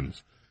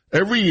happens.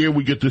 Every year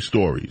we get the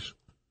stories.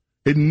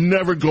 It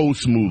never goes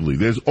smoothly.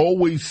 There's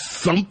always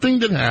something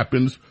that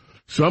happens,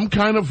 some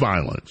kind of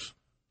violence.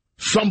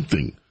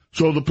 Something.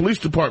 So the police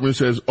department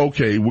says,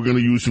 okay, we're going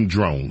to use some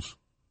drones.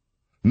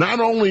 Not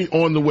only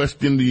on the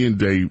West Indian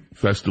Day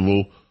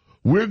Festival,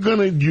 we're going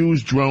to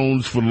use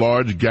drones for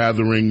large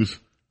gatherings,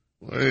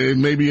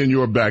 maybe in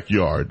your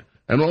backyard.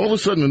 And all of a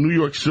sudden, the New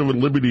York Civil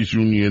Liberties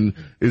Union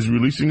is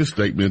releasing a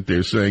statement.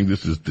 They're saying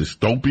this is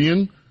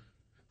dystopian.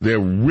 They're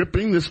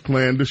ripping this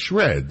plan to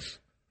shreds.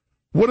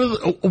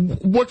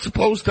 What's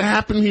supposed to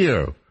happen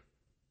here?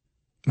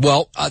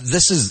 Well,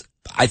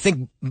 I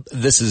think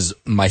this is,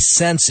 my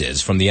sense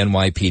is from the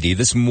NYPD,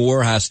 this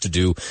more has to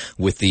do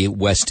with the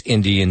West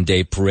Indian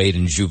Day Parade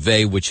in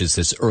Juve, which is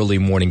this early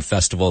morning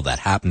festival that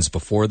happens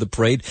before the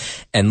parade.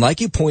 And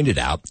like you pointed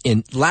out,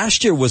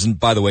 last year wasn't,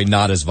 by the way,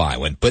 not as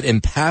violent, but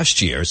in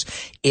past years,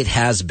 it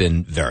has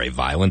been very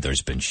violent.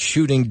 There's been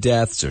shooting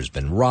deaths, there's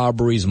been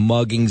robberies,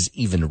 muggings,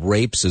 even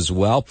rapes as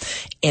well.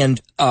 And,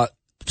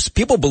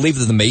 people believe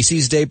that the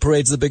Macy's Day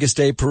Parade is the biggest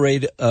day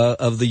parade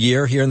of the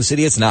year here in the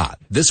city. It's not.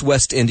 This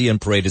West Indian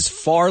Parade is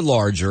far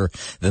larger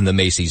than the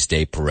Macy's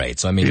Day Parade.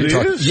 So I mean,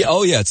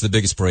 it's the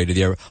biggest parade of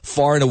the year,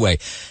 far and away.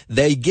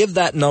 They give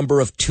that number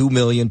of 2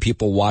 million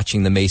people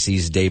watching the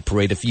Macy's Day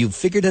Parade. If you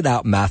figured it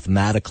out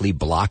mathematically,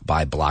 block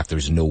by block,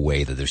 there's no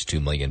way that there's 2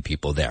 million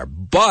people there.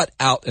 But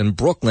out in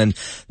Brooklyn,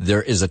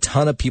 there is a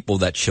ton of people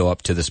that show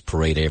up to this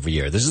parade every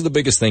year. This is the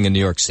biggest thing in New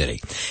York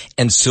City.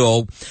 And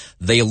so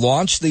they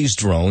launch these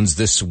drones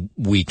this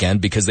weekend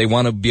because they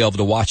want to be able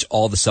to watch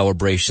all the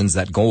celebrations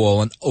that go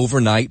on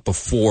overnight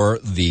before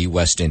the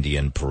West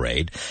Indian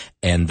Parade.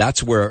 And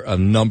that's where a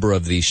number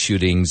of these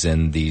shootings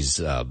and these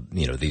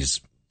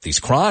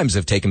crimes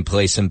have taken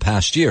place in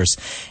past years.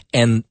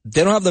 And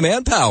they don't have the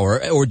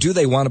manpower, or do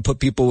they want to put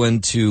people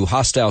into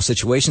hostile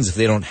situations if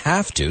they don't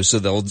have to? So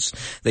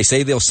they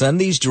say they'll send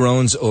these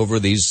drones over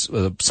these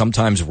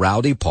sometimes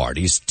rowdy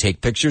parties,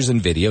 take pictures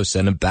and videos,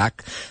 send them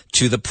back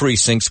to the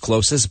precincts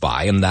closest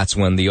by, and that's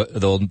when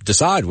they'll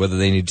decide whether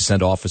they need to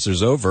send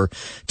officers over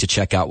to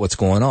check out what's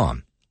going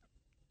on.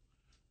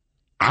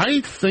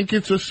 I think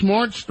it's a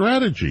smart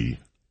strategy.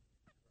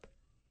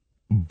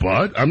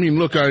 But, I mean,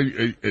 look,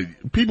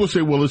 people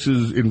say, well, this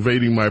is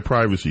invading my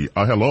privacy.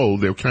 Hello,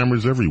 there are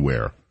cameras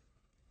everywhere.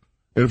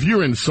 And if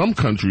you're in some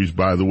countries,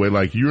 by the way,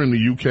 like you're in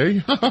the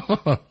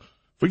UK,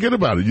 forget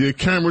about it. There are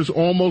cameras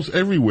almost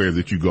everywhere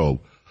that you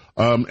go.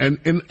 And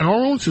in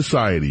our own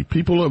society,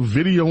 people are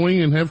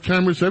videoing and have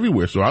cameras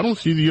everywhere. So I don't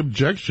see the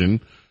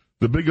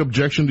big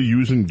objection to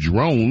using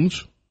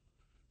drones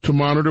to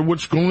monitor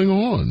what's going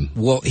on.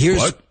 Well,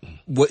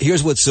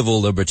 here's what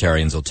civil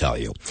libertarians will tell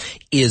you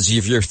is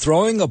if you're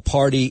throwing a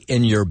party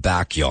in your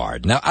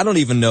backyard. Now, I don't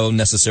even know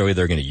necessarily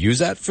they're going to use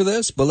that for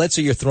this, but let's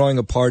say you're throwing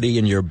a party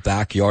in your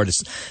backyard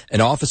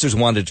and officers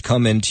wanted to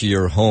come into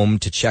your home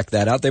to check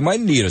that out. They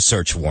might need a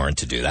search warrant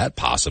to do that,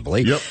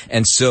 possibly. Yep.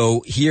 And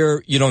so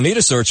here you don't need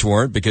a search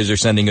warrant because you're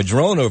sending a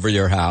drone over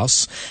your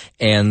house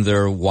and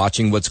they're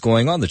watching what's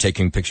going on. They're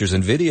taking pictures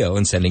and video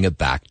and sending it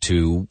back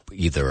to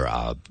either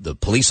the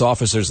police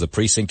officers, the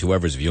precinct,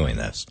 whoever's viewing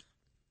this.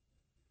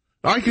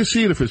 I can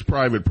see it if it's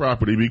private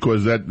property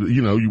because that,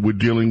 you were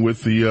dealing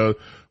with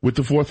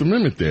the Fourth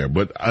Amendment there,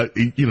 but,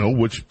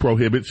 which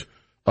prohibits,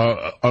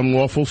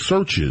 unlawful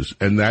searches.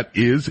 And that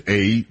is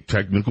a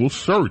technical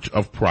search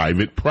of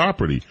private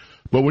property.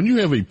 But when you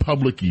have a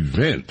public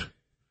event,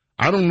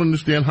 I don't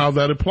understand how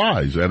that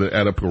applies at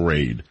a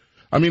parade.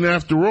 I mean,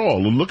 after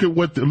all, look at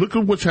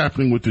what's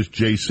happening with this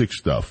J6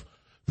 stuff.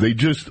 They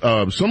just,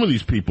 some of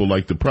these people,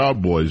 like the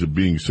Proud Boys, are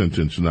being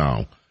sentenced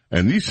now.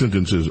 And these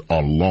sentences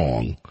are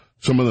long.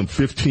 Some of them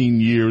 15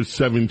 years,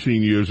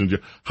 17 years in jail.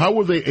 How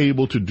were they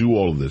able to do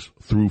all of this?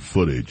 Through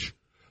footage,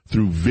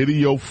 through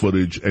video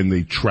footage, and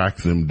they track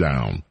them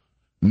down.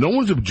 No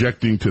one's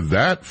objecting to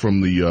that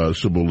from the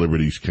civil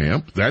liberties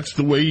camp. That's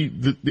the way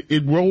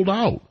it rolled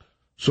out.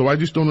 So I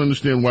just don't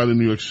understand why the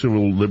New York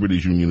Civil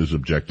Liberties Union is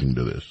objecting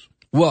to this.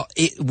 Well,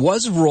 it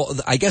was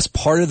I guess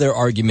part of their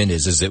argument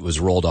is it was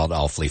rolled out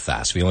awfully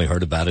fast. We only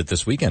heard about it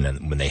this weekend,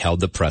 and when they held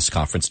the press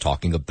conference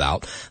talking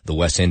about the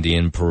West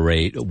Indian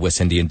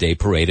Day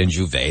Parade in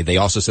Juve, they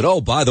also said,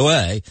 oh, by the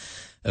way,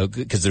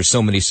 because there's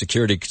so many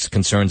security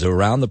concerns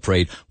around the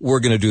parade. We're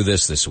going to do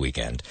this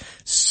weekend.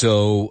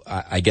 So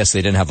I guess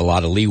they didn't have a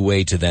lot of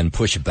leeway to then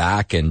push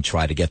back and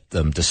try to get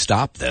them to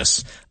stop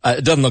this.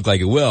 It doesn't look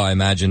like it will. I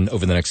imagine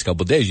over the next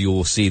couple of days you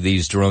will see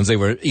these drones. They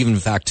were even, in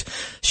fact,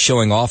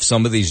 showing off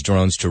some of these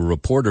drones to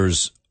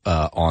reporters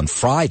on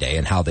Friday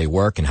and how they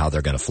work and how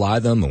they're going to fly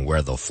them and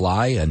where they'll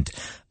fly. And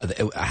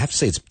I have to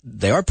say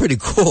they are pretty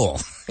cool.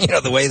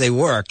 The way they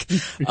work.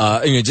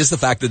 Just the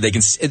fact that they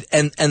can,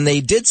 and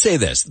they did say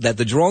this, that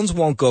the drones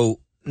won't go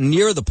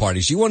near the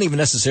parties. You won't even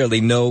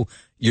necessarily know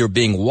you're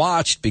being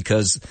watched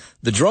because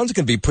the drones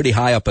can be pretty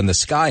high up in the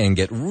sky and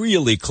get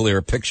really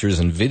clear pictures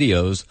and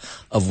videos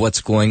of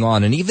what's going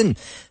on. And even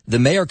the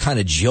mayor kind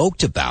of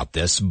joked about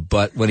this,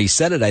 but when he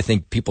said it, I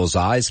think people's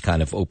eyes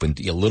kind of opened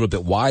a little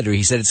bit wider.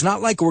 He said, it's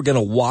not like we're going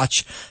to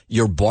watch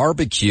your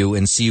barbecue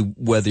and see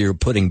whether you're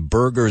putting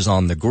burgers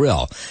on the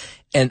grill.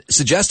 And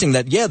suggesting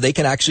that, yeah, they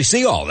can actually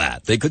see all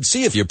that. They could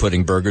see if you're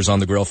putting burgers on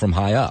the grill from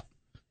high up.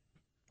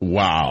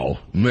 Wow.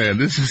 Man,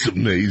 this is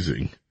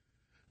amazing.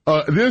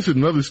 There's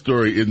another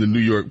story in the New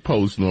York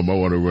Post, Norm, I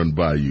want to run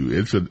by you.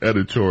 It's an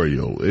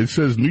editorial. It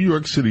says New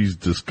York City's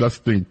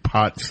disgusting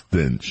pot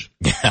stench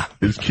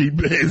is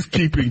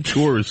keeping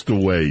tourists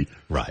away.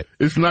 Right.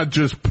 It's not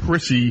just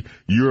prissy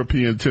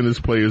European tennis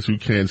players who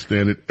can't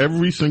stand it.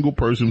 Every single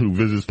person who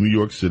visits New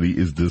York City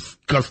is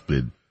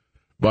disgusted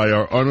by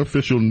our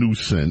unofficial new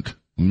scent,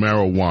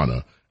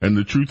 marijuana. And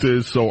the truth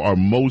is, so are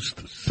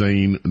most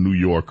sane New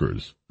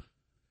Yorkers.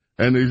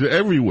 And it's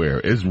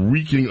everywhere. It's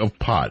reeking of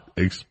pot.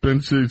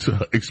 Expense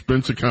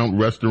account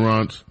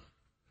restaurants,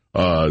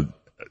 all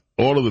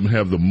of them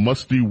have the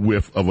musty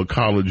whiff of a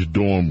college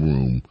dorm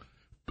room.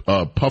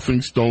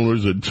 Puffing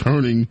stoners are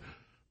turning,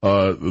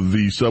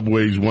 the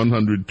subway's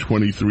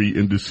 123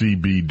 into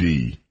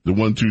CBD. The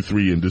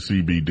 123 into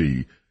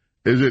CBD.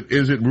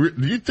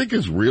 Do you think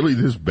it's really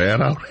this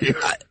bad out here?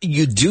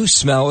 You do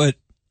smell it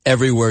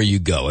everywhere you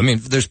go. I mean,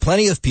 there's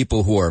plenty of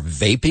people who are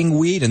vaping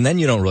weed, and then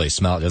you don't really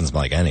smell it. It doesn't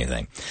smell like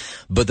anything.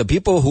 But the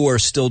people who are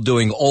still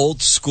doing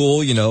old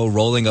school,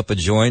 rolling up a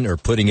joint or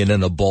putting it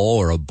in a bowl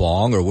or a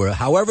bong or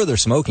however they're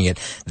smoking it,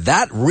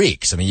 that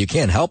reeks. I mean, you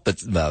can't help but,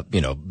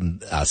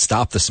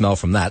 stop the smell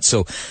from that.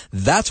 So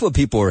that's what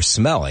people are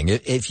smelling.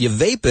 If you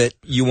vape it,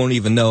 you won't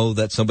even know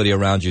that somebody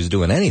around you is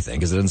doing anything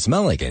because it doesn't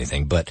smell like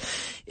anything. But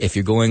if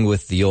you're going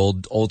with the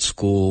old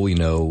school,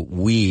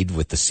 weed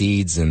with the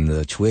seeds and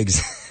the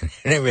twigs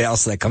and everything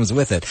else that comes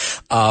with it,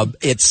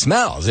 it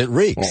smells, it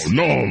reeks. Oh,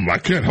 no, I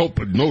can't help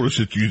but notice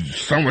that you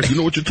sound like you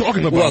know what you're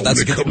talking about when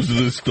it comes to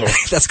this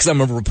stuff. That's because I'm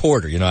a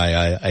reporter.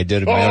 I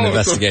did my own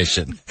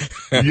investigation.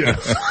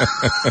 Yes.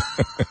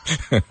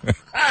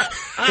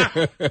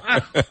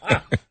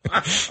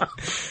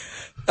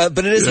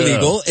 But it is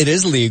legal. It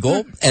is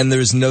legal. And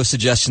there's no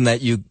suggestion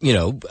that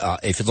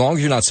as long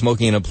as you're not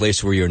smoking in a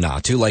place where you're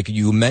not to, like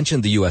you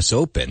mentioned the U.S.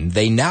 Open,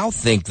 they now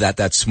think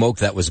that smoke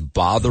that was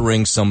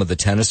bothering some of the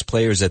tennis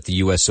players at the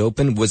U.S.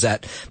 Open was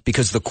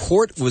because the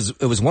court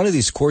it was one of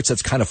these courts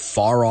that's kind of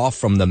far off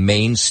from the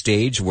main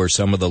stage where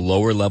some of the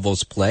lower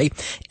levels play.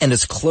 And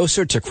it's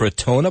closer to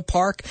Crotona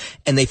Park.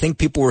 And they think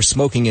people were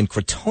smoking in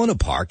Crotona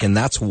Park. And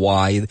that's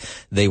why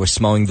they were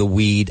smelling the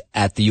weed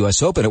at the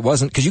U.S. Open. It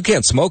wasn't because you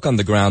can't smoke on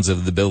the grounds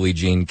of the Billie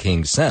Jean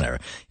King Center.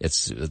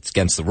 It's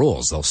against the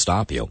rules. They'll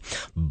stop you.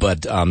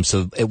 But,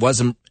 so it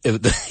wasn't,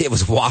 it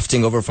was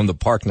wafting over from the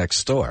park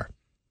next door.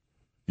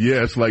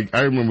 Yeah, it's like,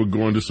 I remember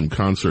going to some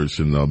concerts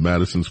in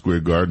Madison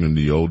Square Garden in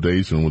the old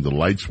days, and when the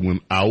lights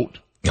went out.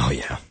 Oh,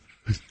 yeah.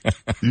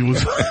 It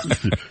was,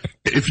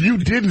 if you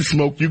didn't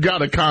smoke, you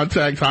got a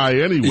contact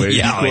high anyway.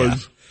 Yeah,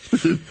 because,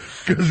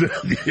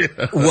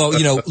 Well,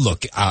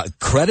 look,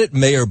 credit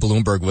Mayor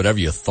Bloomberg, whatever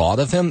you thought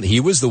of him. He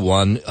was the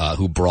one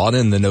who brought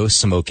in the no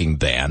smoking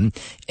ban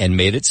and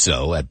made it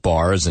so at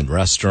bars and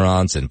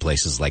restaurants and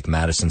places like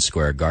Madison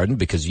Square Garden.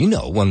 Because,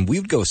 when we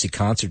would go see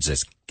concerts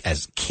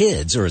as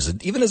kids or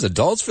even as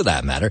adults for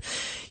that matter,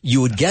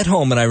 you would get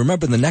home and I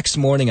remember the next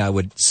morning I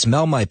would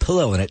smell my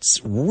pillow and it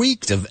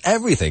reeked of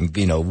everything,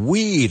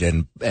 weed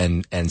and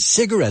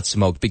cigarette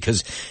smoke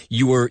because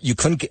you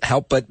couldn't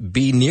help but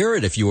be near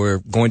it if you were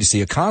going to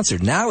see a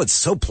concert. Now it's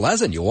so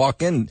pleasant. You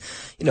walk in,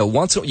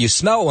 you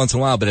smell it once in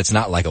a while, but it's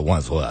not like it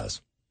once was.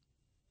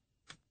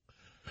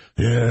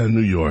 Yeah,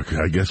 New York.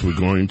 I guess we're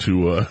going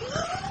to,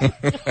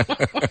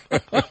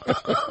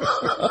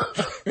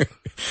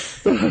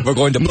 We're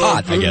going to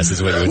pot, I guess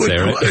is what you would say,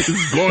 right?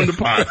 Going to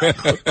pot.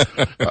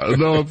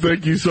 Norm,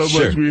 thank you so much.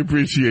 Sure. We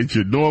appreciate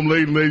you. Norm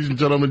Layden, ladies and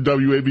gentlemen,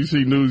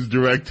 WABC News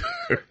Director.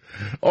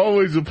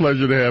 Always a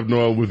pleasure to have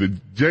Norm with it.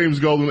 James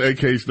Golden,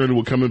 a.k.a. Snerdley,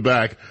 we're coming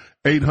back.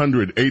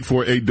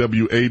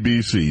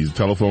 800-848-WABC.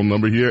 Telephone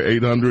number here,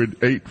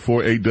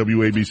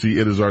 800-848-WABC.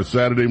 It is our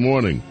Saturday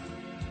morning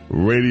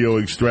radio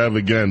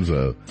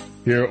extravaganza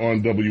here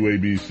on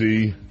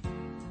WABC.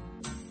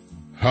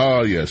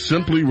 Oh, yeah,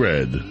 Simply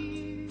Red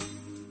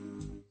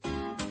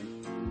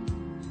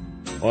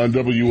on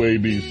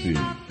WABC.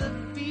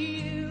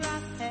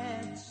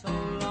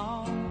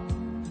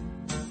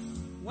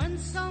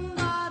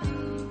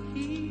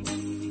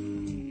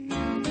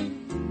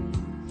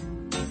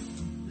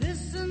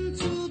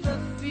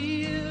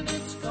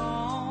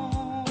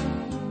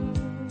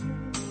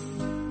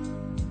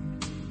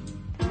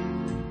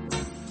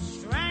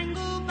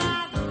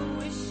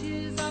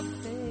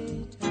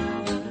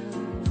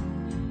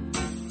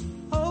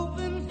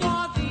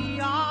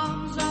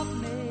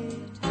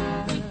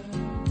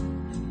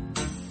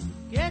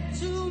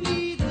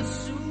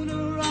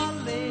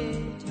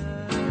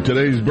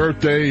 Today's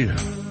birthday,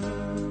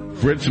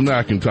 Fritz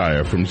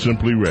McIntyre from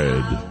Simply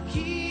Red.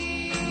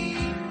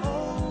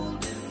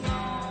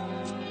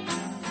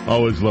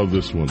 Always love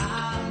this one.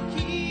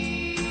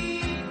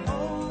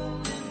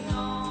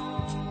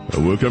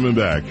 We're coming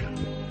back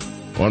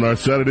on our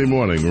Saturday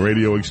morning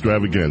radio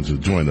extravaganza.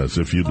 Join us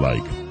if you'd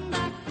like.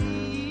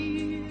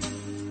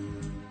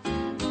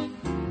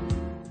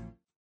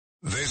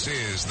 This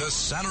is the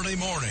Saturday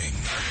morning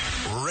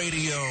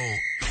radio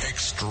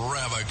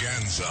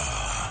extravaganza.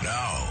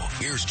 Now,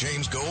 here's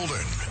James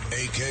Golden,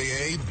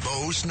 a.k.a.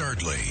 Bo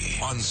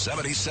Snerdley, on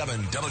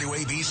 77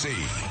 WABC.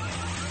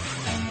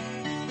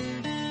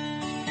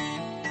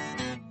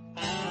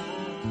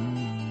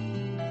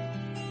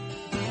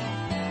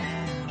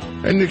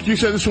 And Nick, you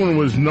said this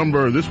was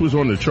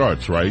on the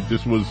charts, right?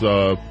 This was,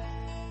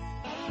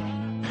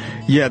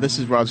 Yeah, this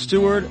is Rod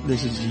Stewart.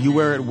 This is You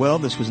Wear It Well.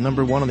 This was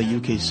number 1 on the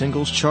UK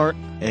singles chart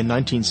in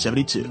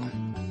 1972.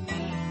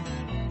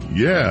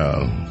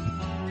 Yeah.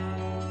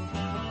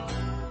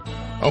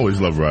 I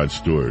always love Rod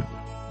Stewart.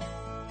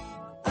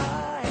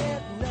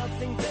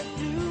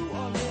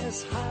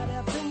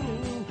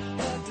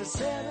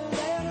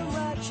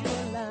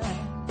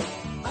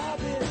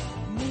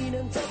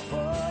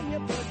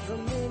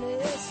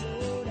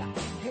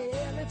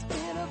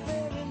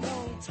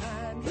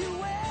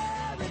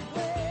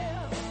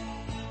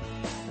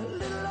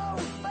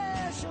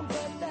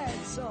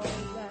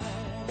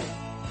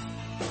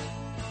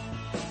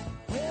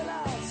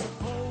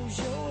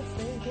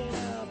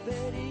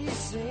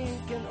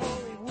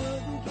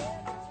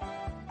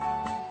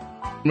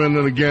 And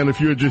then again,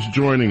 if you're just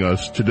joining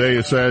us, today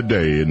is a sad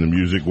day in the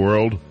music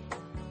world.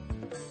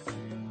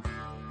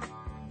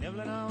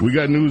 We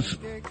got news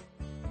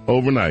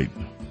overnight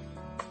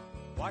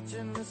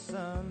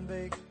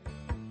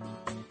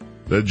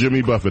that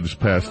Jimmy Buffett has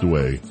passed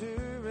away.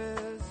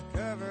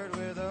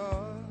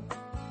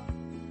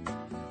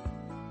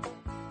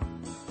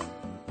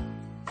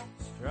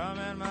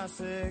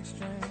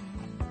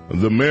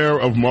 The mayor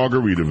of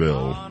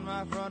Margaritaville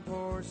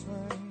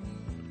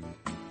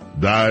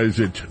dies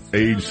at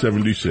age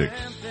 76.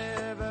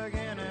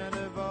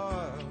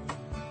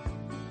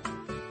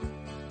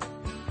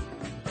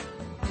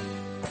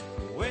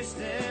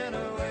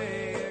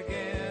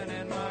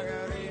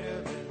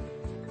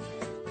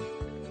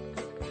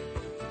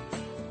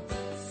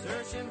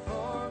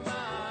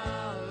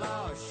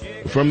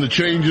 From the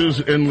Changes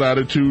in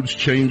Latitudes,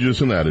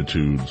 Changes in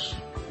Attitudes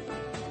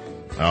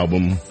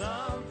album.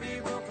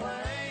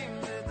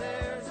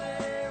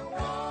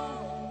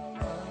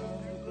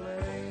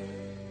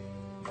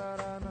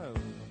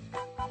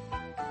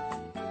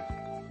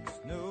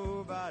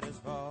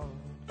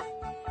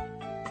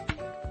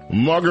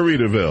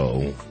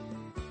 Margaritaville,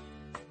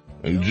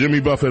 and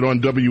Jimmy Buffett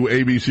on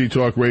WABC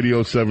Talk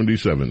Radio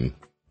 77.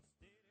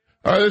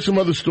 All right, there's some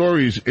other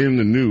stories in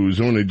the news.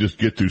 I want to just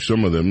get through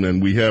some of them,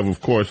 and we have,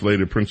 of course,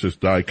 later Princess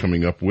Di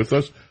coming up with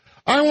us.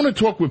 I want to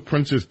talk with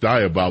Princess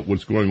Di about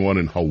what's going on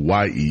in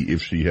Hawaii,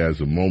 if she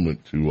has a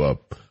moment to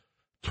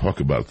talk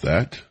about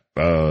that,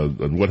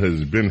 and what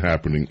has been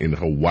happening in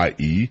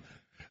Hawaii,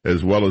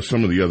 as well as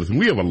some of the others. And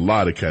we have a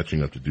lot of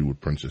catching up to do with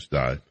Princess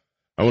Di.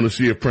 I want to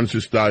see if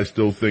Princess Di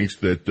still thinks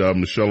that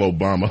Michelle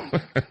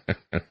Obama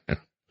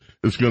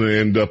is going to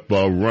end up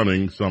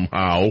running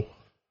somehow.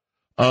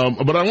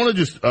 But I want to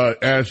just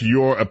ask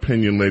your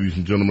opinion, ladies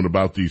and gentlemen,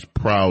 about these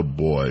Proud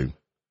Boy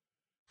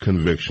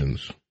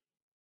convictions.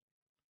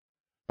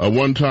 A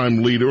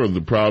one-time leader of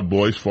the Proud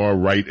Boys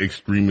far-right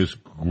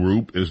extremist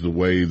group, is the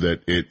way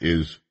that it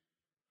is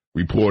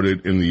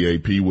reported in the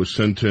AP, was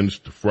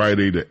sentenced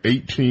Friday to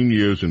 18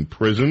 years in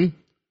prison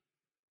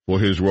for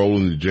his role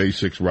in the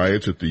J6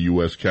 riots at the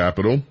U.S.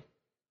 Capitol.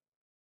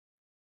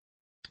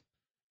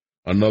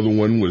 Another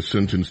one was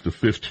sentenced to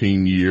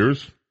 15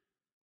 years.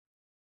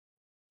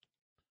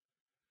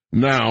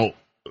 Now,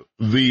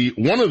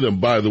 one of them,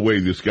 by the way,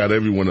 this got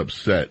everyone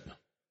upset.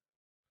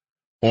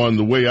 On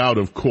the way out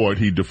of court,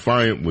 he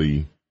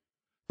defiantly,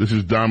 this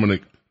is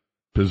Dominic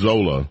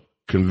Pizzola,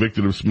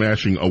 convicted of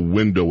smashing a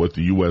window at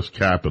the U.S.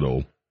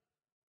 Capitol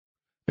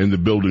in the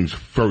building's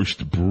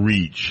first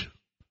breach,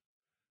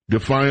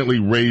 defiantly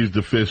raised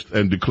a fist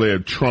and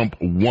declared Trump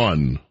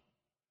won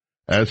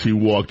as he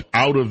walked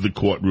out of the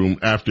courtroom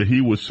after he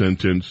was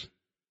sentenced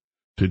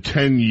to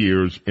 10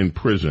 years in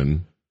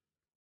prison.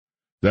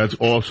 That's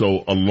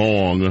also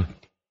along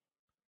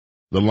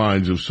the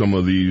lines of some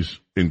of these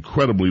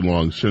incredibly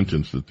long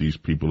sentences that these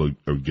people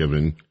are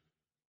given.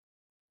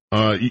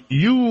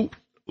 You,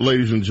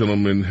 ladies and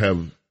gentlemen,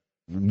 have,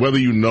 whether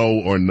you know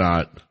or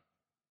not,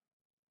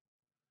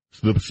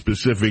 the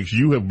specifics,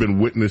 you have been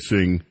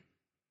witnessing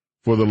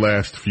for the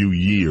last few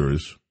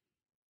years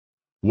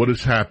what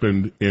has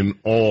happened in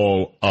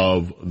all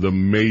of the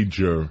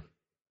major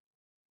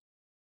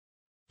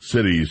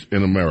cities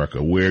in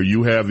America, where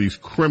you have these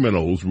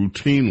criminals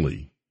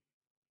routinely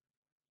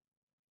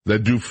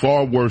that do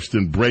far worse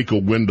than break a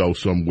window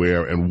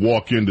somewhere and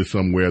walk into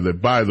somewhere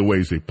that, by the way,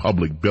 is a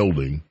public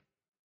building.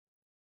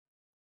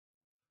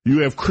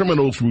 You have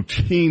criminals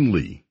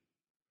routinely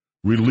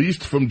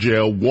released from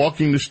jail,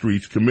 walking the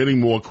streets, committing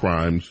more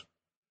crimes.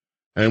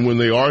 And when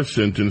they are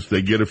sentenced,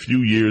 they get a few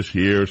years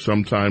here,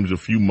 sometimes a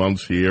few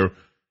months here.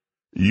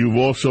 You've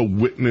also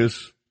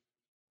witnessed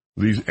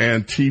these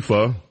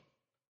Antifa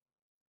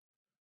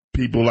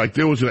people. Like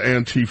there was an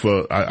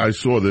Antifa, I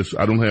saw this,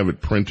 I don't have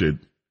it printed.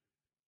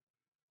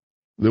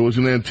 There was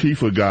an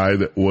Antifa guy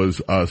that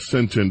was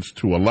sentenced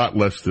to a lot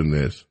less than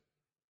this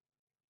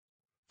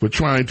for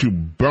trying to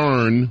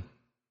burn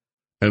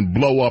and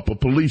blow up a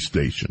police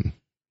station.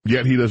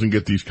 Yet he doesn't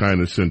get these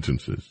kind of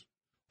sentences,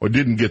 or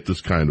didn't get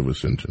this kind of a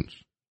sentence.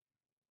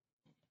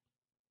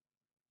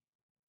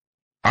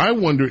 I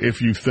wonder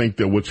if you think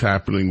that what's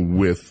happening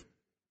with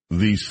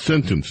these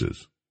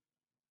sentences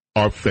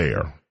are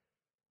fair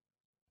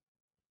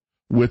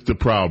with the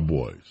Proud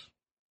Boys.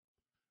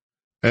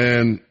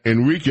 And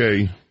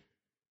Enrique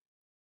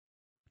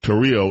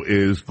Tarrio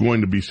is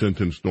going to be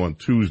sentenced on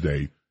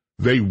Tuesday.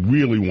 They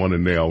really want to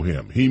nail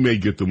him. He may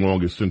get the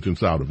longest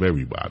sentence out of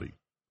everybody.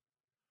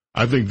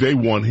 I think they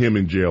want him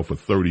in jail for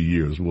 30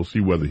 years. We'll see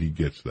whether he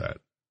gets that.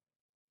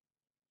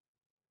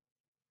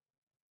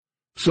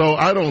 So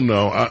I don't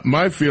know.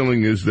 My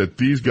feeling is that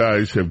these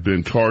guys have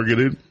been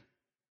targeted.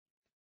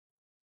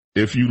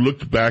 If you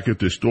looked back at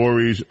the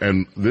stories,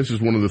 and this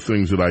is one of the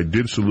things that I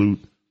did salute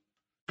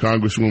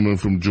Congresswoman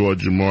from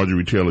Georgia,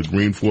 Marjorie Taylor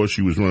Greene, for.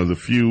 She was one of the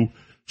few.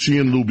 She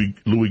and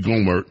Louis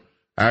Gohmert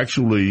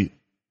actually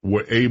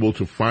were able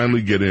to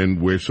finally get in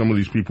where some of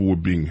these people were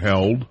being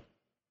held.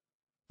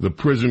 The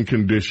prison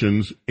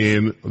conditions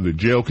the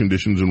jail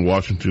conditions in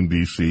Washington,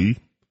 D.C.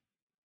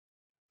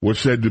 were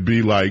said to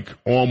be like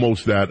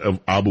almost that of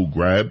Abu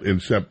Ghraib,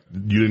 except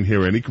you didn't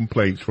hear any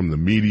complaints from the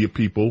media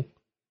people.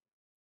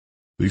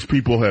 These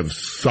people have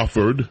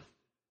suffered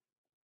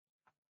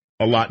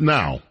a lot.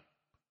 Now,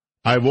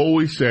 I've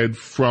always said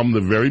from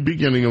the very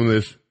beginning of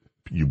this,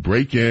 you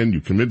break in, you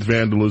commit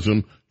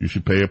vandalism, you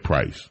should pay a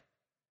price.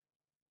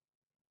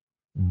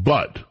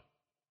 But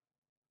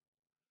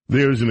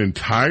there's an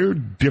entire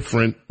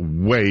different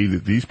way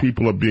that these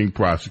people are being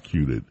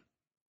prosecuted.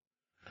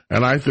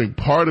 And I think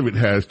part of it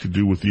has to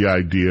do with the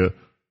idea,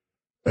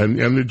 and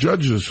the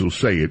judges will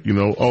say it,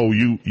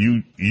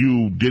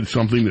 you did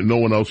something that no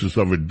one else has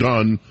ever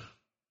done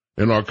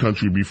in our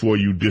country before.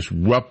 You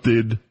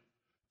disrupted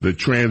the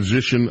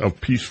transition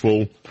of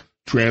peaceful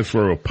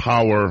transfer of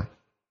power.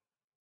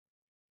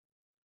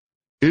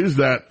 Is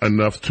that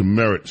enough to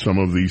merit some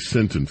of these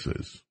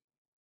sentences?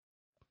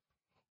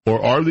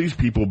 Or are these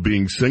people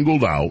being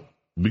singled out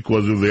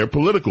because of their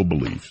political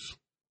beliefs?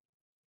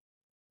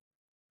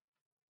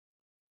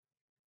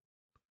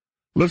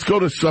 Let's go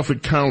to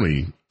Suffolk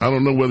County. I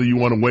don't know whether you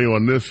want to weigh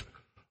on this,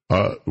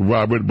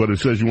 Robert, but it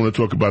says you want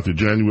to talk about the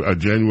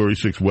January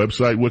 6th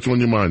website. What's on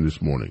your mind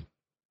this morning?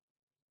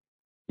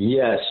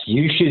 Yes,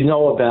 you should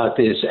know about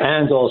this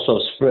and also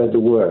spread the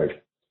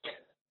word.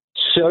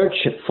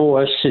 Search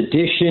for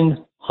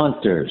Sedition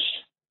Hunters.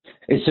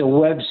 It's a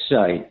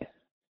website.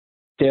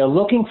 They're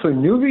looking for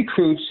new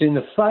recruits in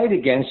the fight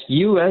against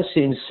U.S.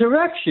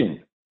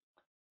 insurrection.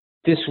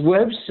 This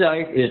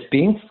website is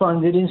being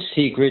funded in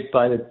secret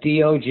by the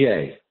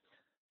DOJ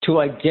to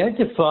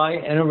identify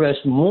and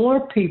arrest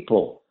more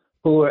people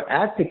who were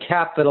at the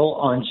Capitol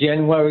on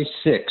January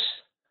 6th,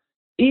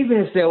 even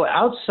if they were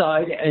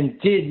outside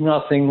and did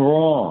nothing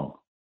wrong.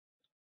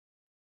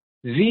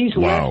 These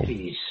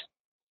websites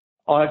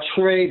are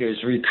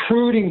traitors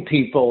recruiting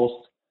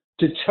people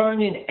to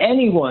turn in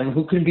anyone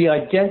who can be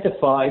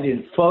identified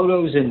in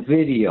photos and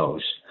videos,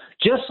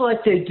 just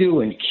like they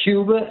do in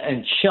Cuba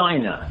and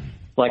China,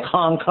 like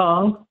Hong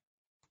Kong,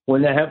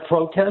 when they have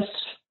protests.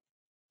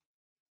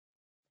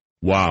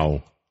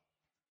 Wow.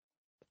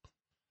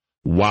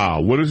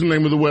 What is the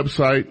name of the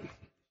website?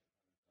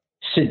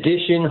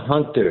 Sedition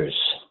Hunters.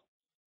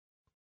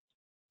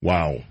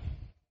 Wow.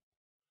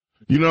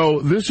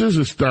 This is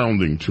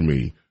astounding to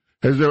me.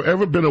 Has there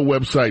ever been a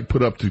website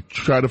put up to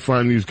try to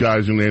find these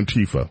guys in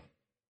Antifa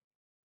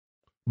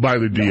by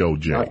the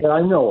DOJ? Not that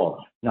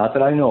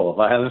I know of.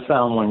 I haven't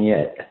found one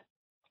yet.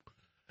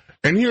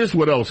 And here's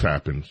what else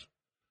happens.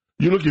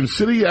 You look in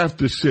city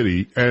after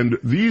city, and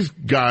these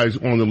guys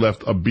on the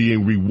left are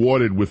being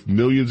rewarded with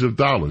millions of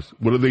dollars.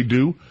 What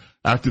do?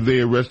 After they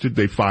arrested,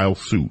 they file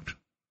suit,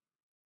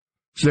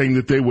 saying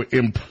that they were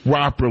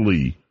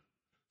improperly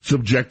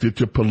subjected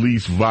to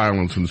police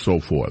violence and so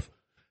forth.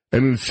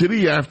 And in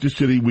city after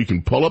city, we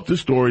can pull up the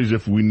stories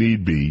if we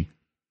need be.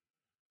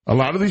 A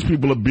lot of these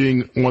people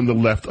on the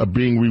left are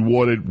being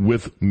rewarded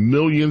with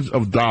millions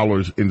of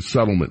dollars in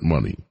settlement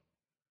money.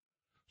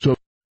 So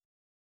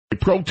they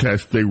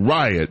protest, they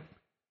riot.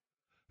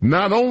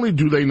 Not only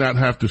do they not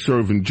have to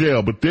serve in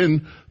jail, but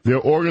then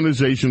their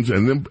organizations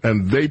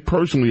and they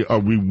personally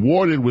are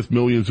rewarded with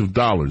millions of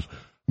dollars.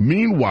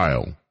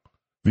 Meanwhile,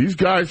 these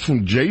guys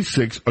from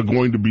J6 are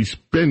going to be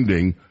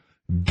spending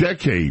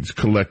decades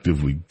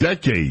collectively,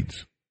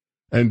 decades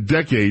and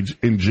decades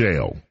in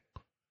jail.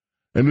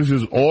 And this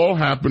is all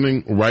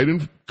happening right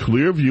in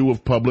clear view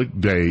of public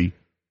day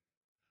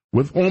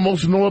with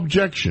almost no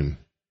objection.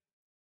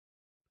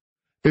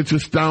 It's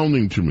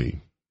astounding to me.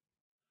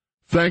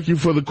 Thank you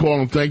for the call,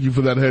 and thank you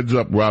for that heads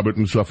up, Robert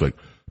in Suffolk.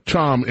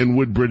 Tom in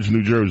Woodbridge,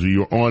 New Jersey.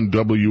 You're on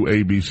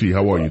WABC.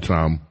 How are you,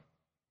 Tom?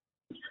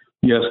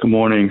 Yes, good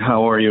morning.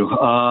 How are you?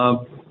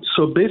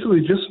 So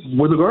basically, just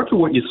with regard to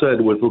what you said,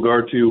 with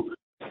regard to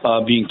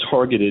being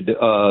targeted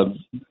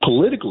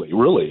politically,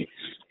 really,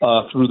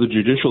 through the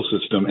judicial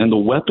system and the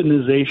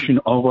weaponization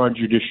of our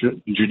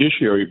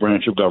judiciary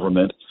branch of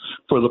government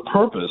for the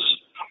purpose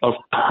of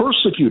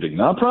persecuting,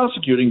 not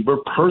prosecuting, but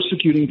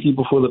persecuting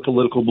people for their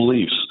political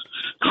beliefs.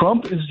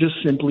 Trump is just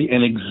simply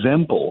an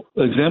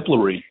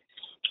exemplary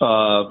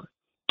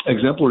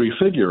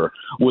figure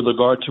with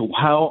regard to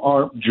how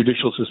our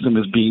judicial system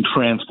is being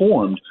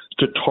transformed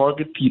to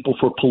target people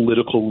for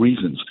political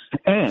reasons.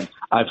 And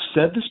I've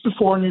said this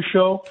before on your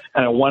show,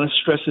 and I want to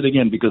stress it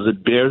again because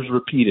it bears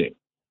repeating.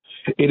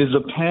 It is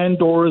a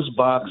Pandora's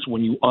box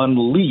when you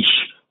unleash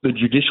the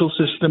judicial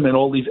system and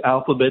all these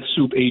alphabet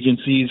soup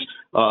agencies,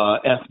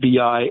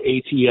 FBI,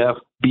 ATF,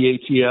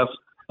 BATF,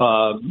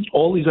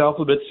 all these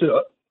alphabet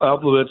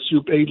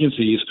soup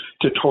agencies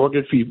to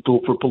target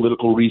people for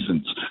political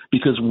reasons.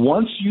 Because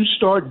once you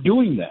start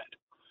doing that,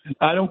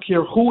 I don't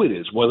care who it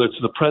is, whether it's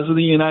the President of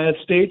the United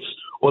States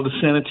or the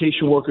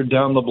sanitation worker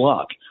down the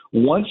block,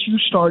 once you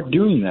start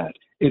doing that,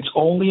 it's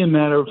only a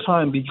matter of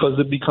time before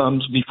it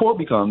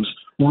becomes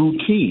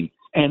routine,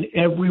 and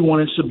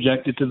everyone is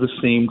subjected to the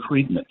same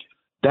treatment.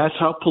 That's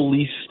how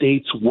police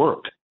states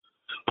work.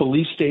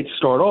 Police states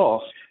start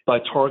off by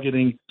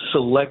targeting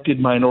selected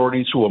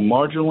minorities who are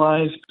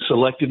marginalized,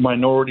 selected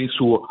minorities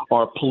who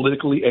are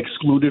politically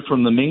excluded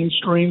from the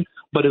mainstream,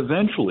 but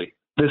eventually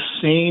the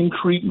same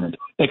treatment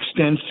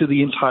extends to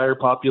the entire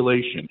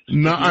population.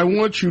 Now, I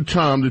want you,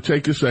 Tom, to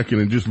take a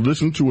second and just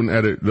listen to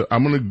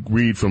I'm going to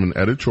read from an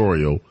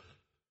editorial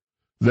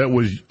that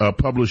was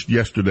published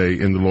yesterday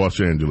in the Los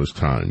Angeles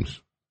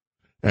Times.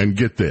 And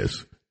get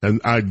this, and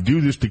I do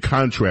this to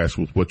contrast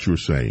with what you're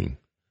saying.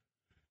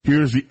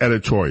 Here's the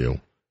editorial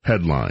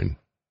headline.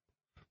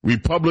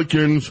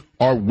 Republicans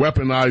are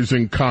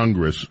weaponizing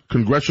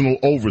congressional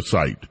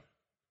oversight.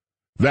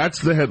 That's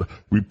the head.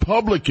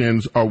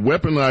 Republicans are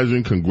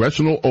weaponizing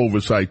congressional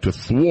oversight to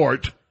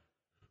thwart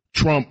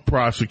Trump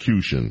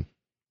prosecution.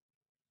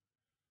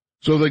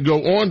 So they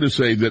go on to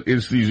say that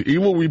it's these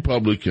evil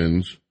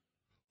Republicans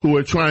who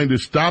are trying to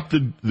stop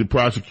the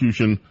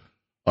prosecution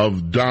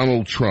of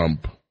Donald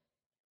Trump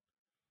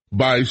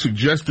by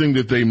suggesting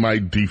that they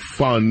might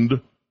defund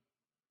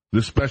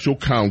the special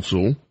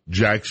counsel,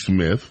 Jack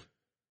Smith.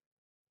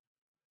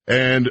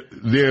 And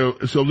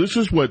so this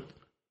is what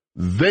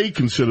they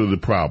consider the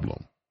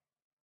problem.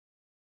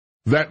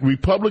 That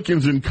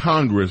Republicans in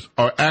Congress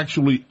are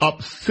actually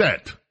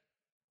upset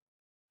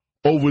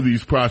over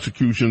these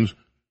prosecutions.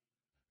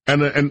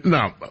 And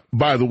now,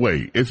 by the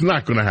way, it's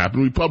not going to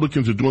happen.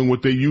 Republicans are doing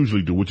what they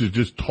usually do, which is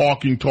just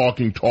talking.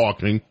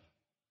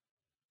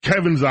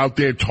 Kevin's out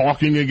there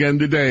talking again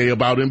today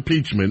about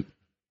impeachment,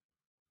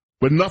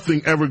 but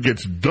nothing ever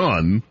gets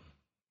done.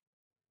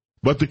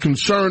 But the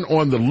concern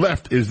on the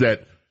left is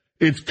that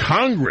it's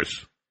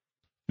Congress,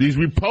 these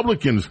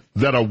Republicans,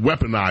 that are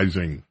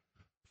weaponizing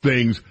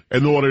things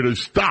in order to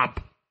stop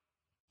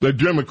the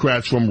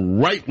Democrats from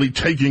rightly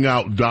taking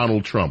out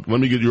Donald Trump. Let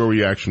me get your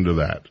reaction to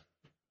that.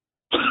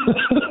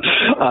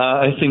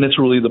 I think that's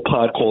really the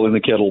pot calling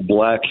the kettle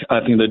black. I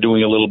think they're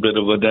doing a little bit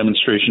of a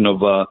demonstration of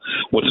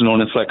what's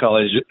known in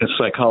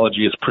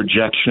psychology as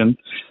projection.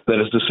 That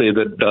is to say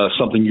that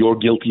something you're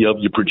guilty of,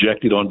 you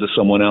project it onto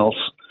someone else.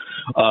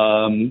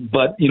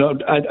 But you know,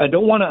 I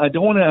don't want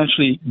to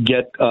actually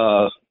get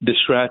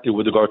distracted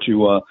with regard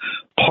to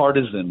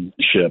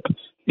partisanship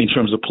in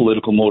terms of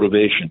political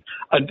motivation.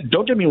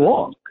 Don't get me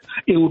wrong.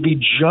 It would be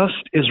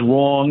just as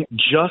wrong,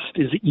 just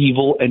as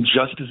evil, and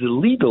just as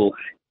illegal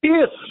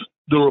if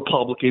the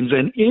Republicans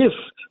and if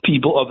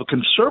people of a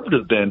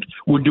conservative bent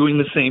were doing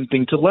the same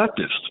thing to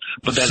leftists.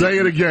 But say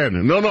it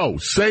again. No.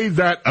 Say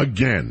that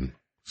again.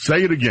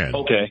 Say it again.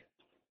 Okay.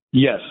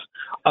 Yes.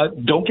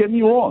 Don't get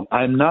me wrong.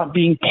 I'm not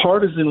being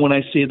partisan when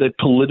I say that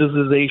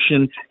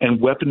politicization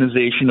and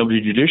weaponization of the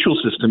judicial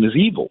system is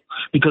evil,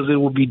 because it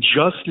would be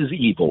just as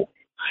evil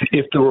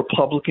if the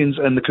Republicans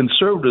and the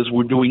conservatives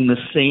were doing the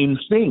same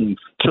thing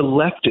to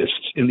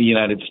leftists in the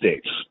United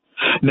States.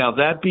 Now,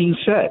 that being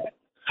said,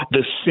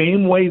 the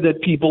same way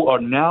that people are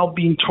now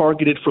being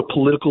targeted for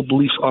political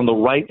beliefs on the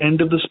right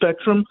end of the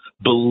spectrum,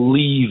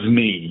 believe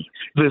me,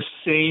 the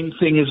same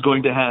thing is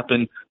going to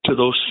happen to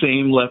those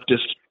same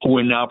leftists who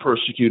are now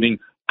persecuting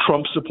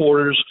Trump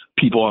supporters,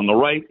 people on the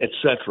right,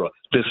 etc.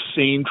 The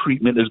same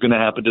treatment is going to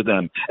happen to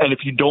them. And if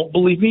you don't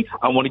believe me,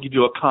 I want to give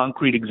you a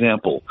concrete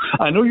example.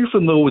 I know you're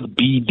familiar with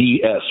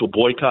BDS, or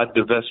Boycott,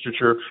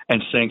 Divestiture,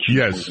 and Sanctions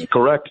Movement,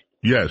 correct?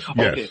 Yes.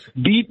 Okay.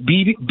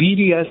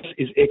 BDS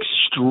is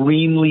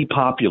extremely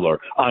popular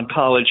on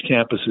college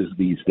campuses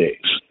these days.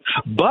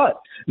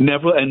 But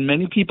and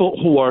many people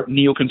who are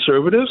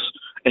neoconservatives,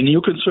 and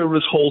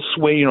neoconservatives hold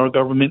sway in our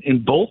government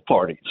in both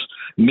parties.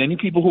 Many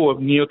people who have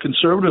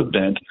neoconservative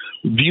bent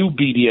view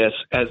BDS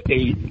as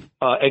a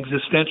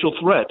existential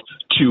threat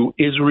to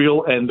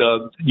Israel and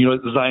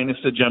Zionist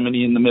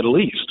hegemony in the Middle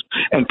East.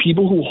 And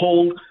people who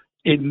hold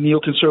in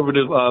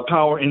neoconservative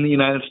power in the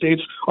United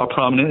States are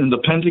prominent in the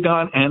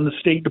Pentagon and the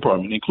State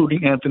Department,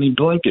 including Anthony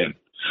Blinken.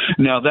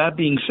 Now, that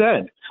being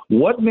said,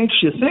 what makes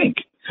you think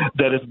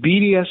that if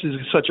BDS is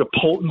such a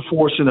potent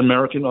force in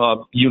American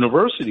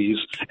universities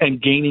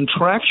and gaining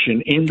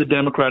traction in the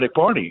Democratic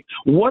Party,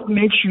 what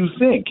makes you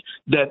think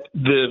that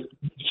the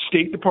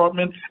State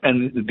Department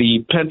and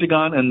the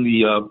Pentagon and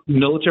the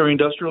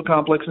military-industrial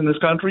complex in this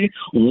country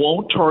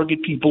won't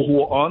target people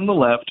who are on the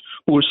left,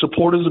 who are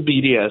supporters of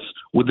BDS,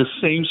 with the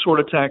same sort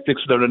of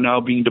tactics that are now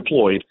being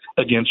deployed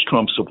against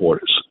Trump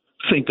supporters?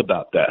 Think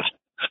about that.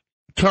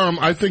 Tom,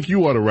 I think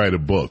you ought to write a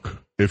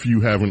book, if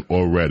you haven't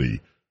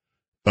already.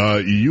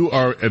 You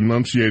are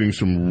enunciating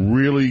some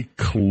really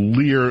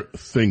clear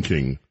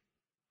thinking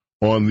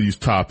on these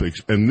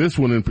topics, and this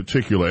one in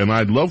particular. And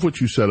I love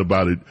what you said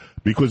about it,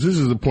 because this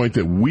is the point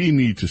that we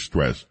need to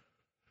stress.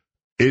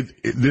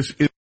 This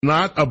is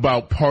not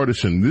about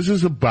partisan. This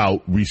is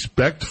about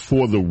respect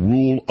for the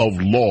rule of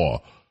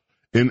law.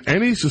 In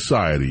any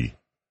society,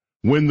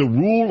 when the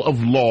rule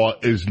of law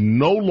is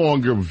no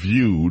longer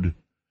viewed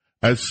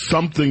as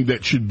something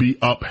that should be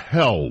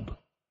upheld,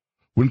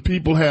 when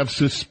people have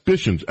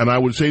suspicions, and I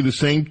would say the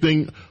same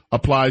thing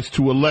applies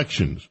to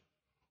elections,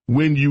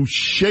 when you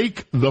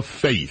shake the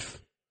faith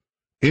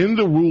in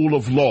the rule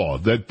of law,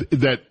 that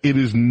it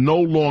is no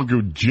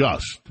longer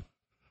just,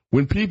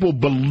 when people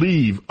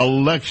believe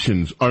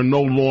elections are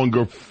no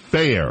longer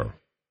fair,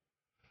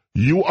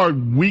 you are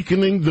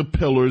weakening the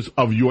pillars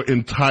of your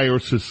entire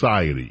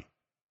society.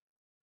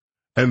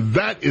 And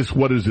that is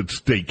what is at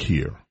stake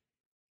here.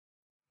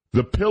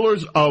 The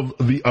pillars of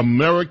the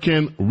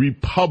American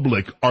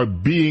Republic are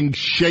being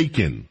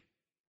shaken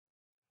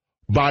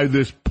by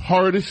this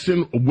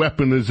partisan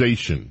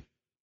weaponization.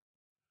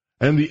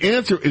 And the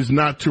answer is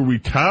not to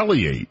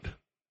retaliate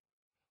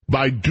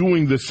by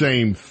doing the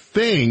same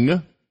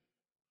thing.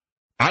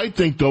 I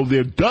think, though,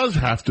 there does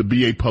have to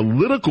be a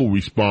political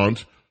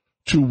response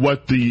to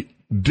what the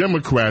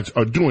Democrats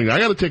are doing. I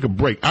got to take a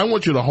break. I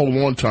want you to hold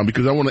on, Tom,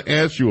 because I want to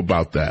ask you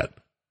about that.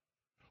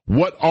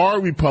 What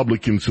are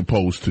Republicans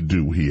supposed to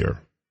do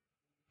here?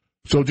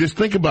 So just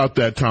think about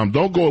that, Tom.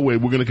 Don't go away.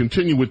 We're going to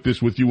continue with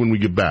this with you when we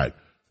get back.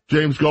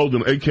 James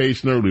Golden, a.k.a.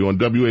 Snerdley, on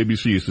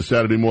WABC. It's the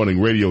Saturday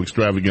morning radio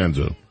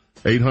extravaganza.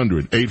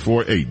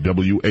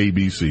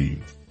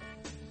 800-848-WABC.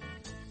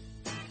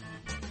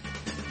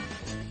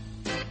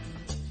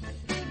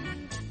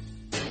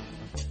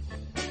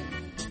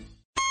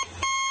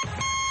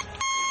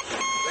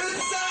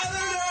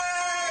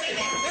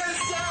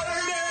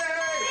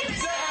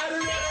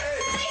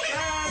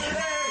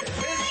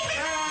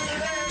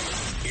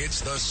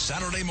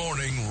 Saturday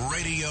morning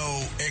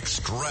radio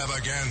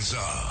extravaganza.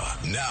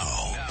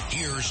 Now,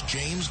 here's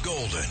James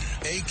Golden,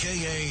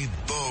 a.k.a.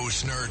 Bo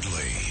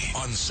Snerdley,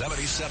 on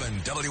 77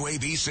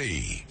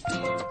 WABC.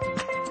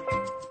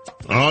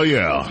 Oh,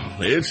 yeah.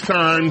 It's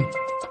time.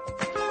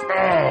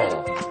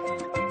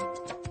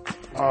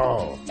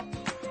 Oh,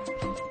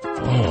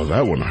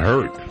 that one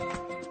hurt.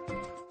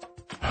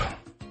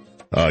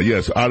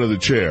 Yes, out of the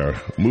chair,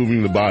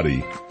 moving the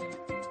body.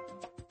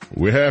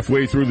 We're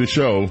halfway through the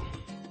show.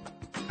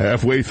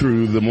 Halfway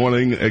through the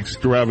morning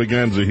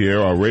extravaganza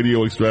here, our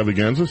radio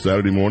extravaganza,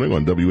 Saturday morning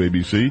on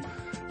WABC,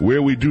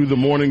 where we do the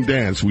morning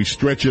dance. We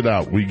stretch it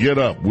out. We get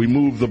up. We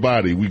move the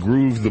body. We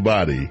groove the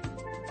body.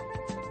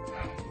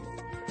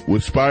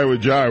 With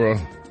Spyra Gyra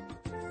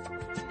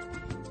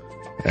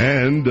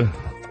and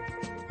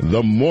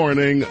the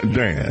morning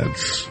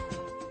dance.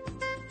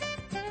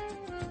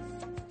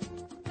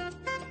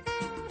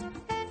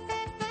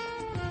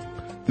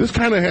 This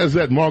kind of has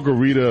that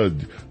margarita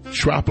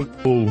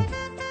tropical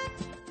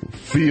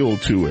feel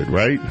to it,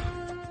 right?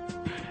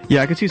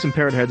 Yeah, I can see some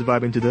parrot heads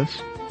vibing to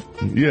this.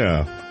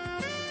 Yeah.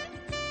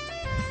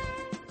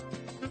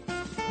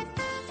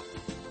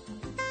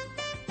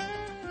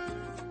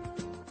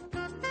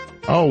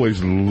 I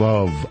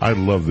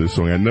love this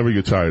song. I never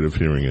get tired of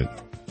hearing it.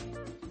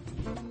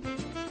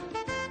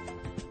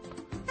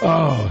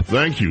 Oh,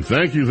 thank you.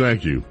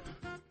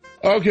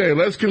 Okay,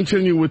 let's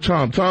continue with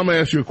Tom. Tom, I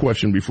asked you a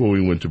question before we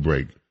went to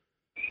break.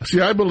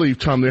 See, I believe,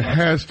 Tom, there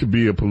has to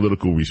be a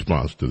political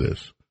response to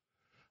this.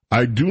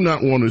 I do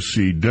not want to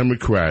see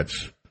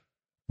Democrats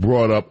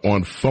brought up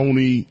on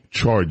phony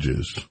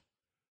charges,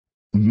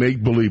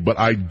 make believe, but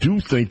I do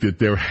think that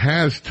there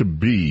has to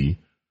be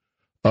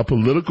a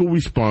political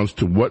response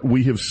to what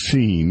we have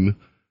seen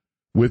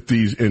with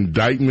these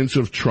indictments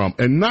of Trump,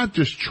 and not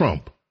just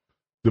Trump.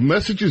 The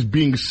message is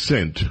being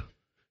sent.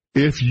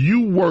 If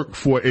you work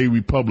for a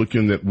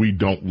Republican that we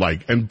don't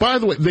like, and by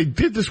the way, they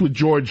did this with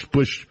George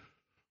Bush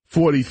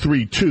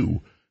 43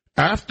 too.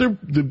 After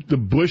the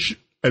Bush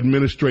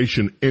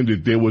administration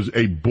ended, there was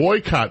a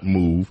boycott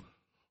move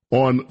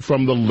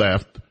from the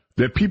left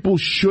that people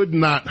should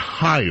not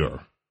hire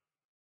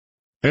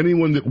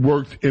anyone that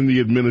worked in the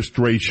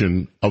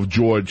administration of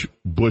George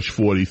Bush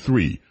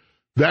 43.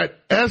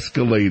 That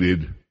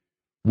escalated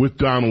with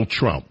Donald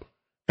Trump.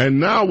 And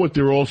now what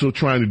they're also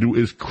trying to do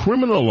is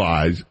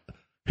criminalize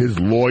his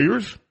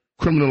lawyers,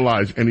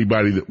 criminalize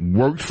anybody that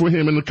worked for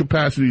him in the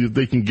capacity that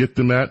they can get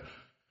them at.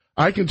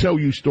 I can tell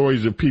you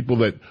stories of people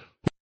that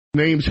whose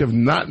names have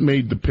not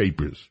made the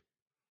papers,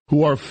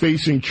 who are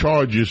facing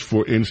charges,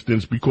 for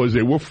instance, because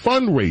they were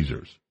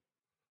fundraisers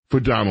for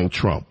Donald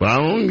Trump. But I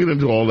don't get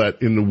into all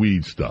that in the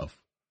weed stuff.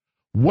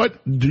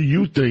 What do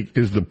you think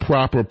is the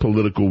proper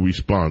political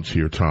response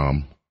here,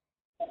 Tom?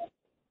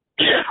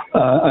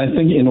 I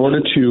think in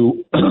order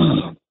to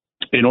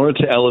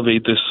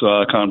elevate this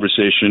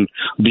conversation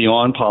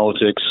beyond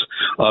politics,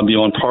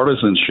 beyond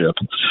partisanship,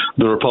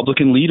 the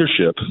Republican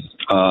leadership,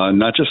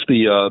 not just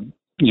the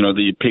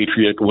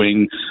Patriot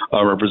wing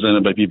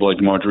represented by people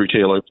like Marjorie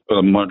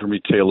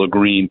Taylor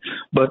Greene,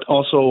 but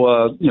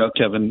also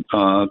Kevin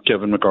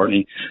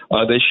McCarthy,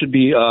 they should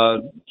be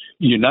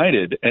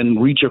united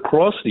and reach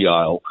across the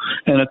aisle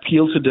and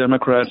appeal to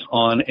Democrats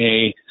on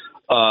a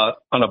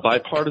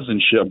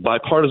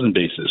bipartisan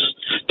basis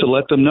to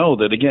let them know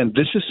that, again,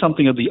 this is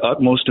something of the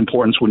utmost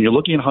importance when you're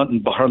looking at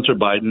Hunter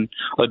Biden,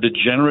 a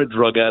degenerate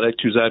drug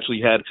addict who's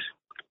actually had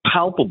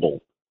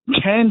palpable,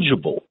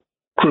 tangible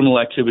criminal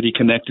activity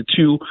connected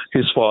to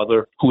his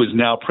father, who is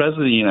now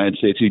president of the United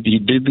States. He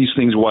did these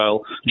things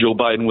while Joe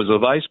Biden was a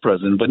vice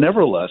president, but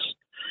nevertheless,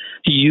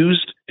 he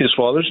used his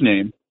father's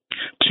name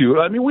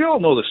we all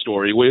know the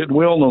story. We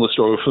all know the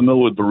story. We're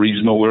familiar with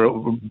Burisma. We're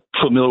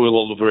familiar with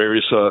all the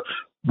various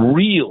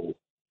real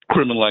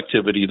criminal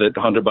activity that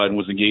Hunter Biden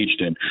was engaged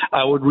in.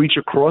 I would reach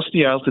across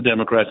the aisle to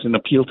Democrats and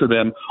appeal to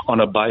them on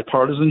a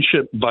bipartisan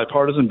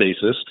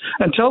basis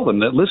and tell them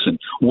that, listen,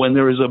 when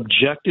there is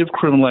objective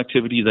criminal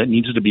activity that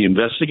needs to be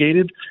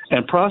investigated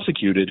and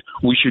prosecuted,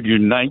 we should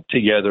unite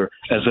together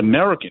as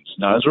Americans,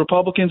 not as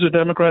Republicans or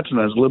Democrats and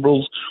as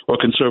liberals or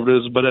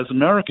conservatives, but as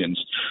Americans,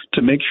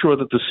 to make sure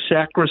that the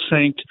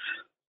sacrosanct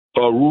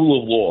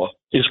rule of law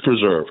is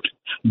preserved.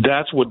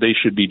 That's what they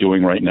should be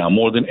doing right now,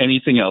 more than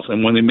anything else.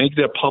 And when they make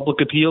their public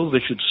appeals,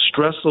 they should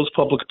stress those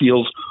public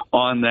appeals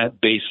on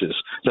that basis,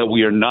 that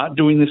we are not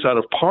doing this out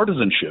of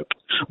partisanship,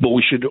 but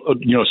we should,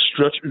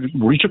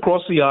 reach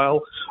across the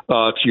aisle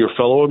to your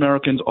fellow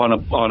Americans on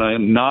a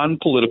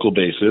non-political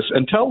basis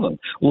and tell them,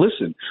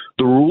 listen,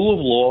 the rule of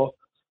law,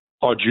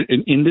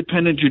 an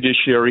independent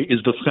judiciary is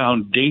the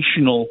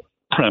foundational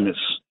premise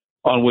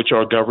on which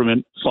our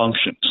government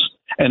functions.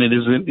 And it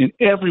is in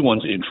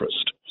everyone's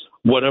interest,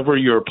 whatever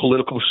your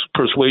political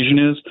persuasion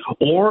is,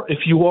 or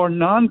if you are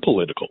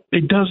non-political.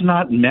 It does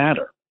not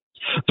matter.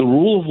 The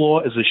rule of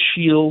law is a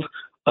shield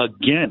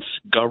against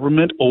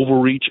government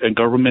overreach and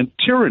government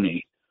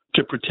tyranny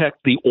to protect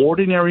the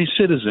ordinary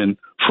citizen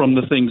from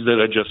the things that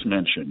I just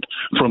mentioned,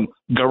 from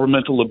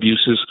governmental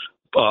abuses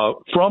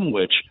from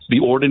which the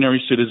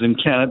ordinary citizen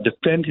cannot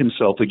defend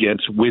himself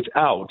against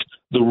without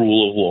the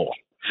rule of law.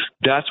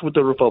 That's what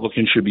the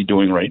Republicans should be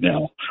doing right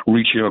now,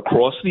 reaching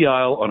across the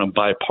aisle on a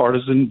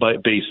bipartisan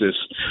basis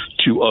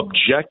to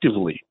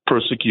objectively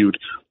persecute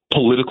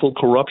political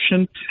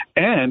corruption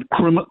and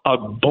a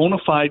bona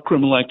fide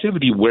criminal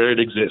activity where it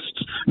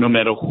exists, no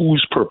matter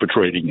who's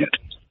perpetrating it.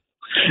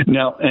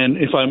 Now, and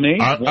if I may,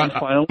 one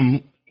final...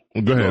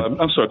 Go ahead.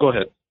 I'm sorry, go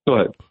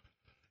ahead.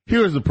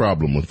 Here's the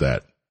problem with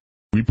that.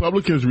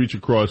 Republicans reach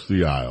across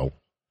the aisle,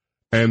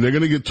 and they're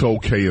going to get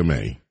told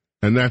KMA.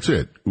 And that's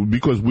it,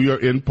 because we are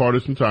in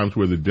partisan times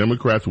where the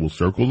Democrats will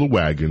circle the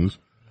wagons,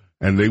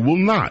 and they will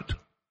not.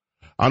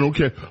 I don't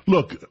care.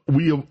 Look,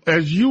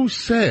 as you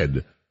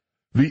said,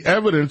 the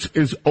evidence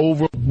is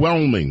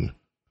overwhelming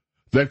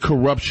that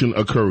corruption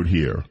occurred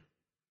here.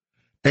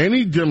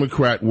 Any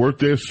Democrat worth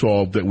their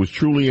salt that was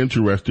truly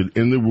interested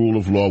in the rule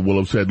of law will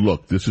have said,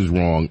 look, this is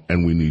wrong,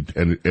 and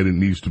it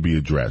needs to be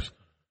addressed.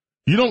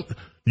 You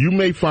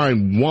may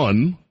find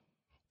one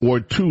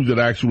or two that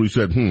actually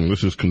said,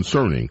 this is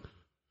concerning.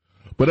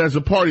 But as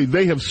a party,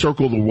 they have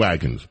circled the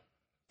wagons.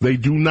 They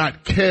do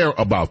not care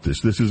about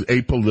this. This is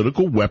a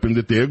political weapon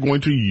that they're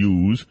going to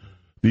use,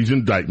 these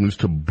indictments,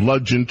 to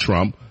bludgeon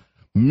Trump.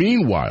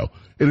 Meanwhile,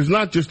 it is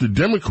not just the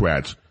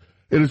Democrats.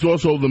 It is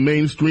also the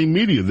mainstream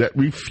media that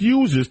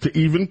refuses to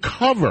even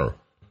cover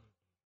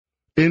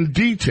in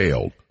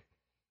detail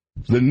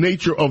the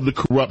nature of the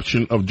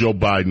corruption of Joe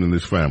Biden and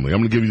his family. I'm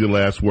going to give you the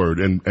last word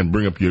and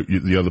bring up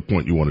the other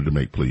point you wanted to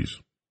make, please.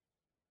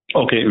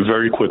 Okay,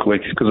 very quickly,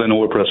 because I know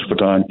we're pressed for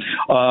time.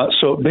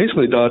 So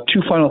basically, two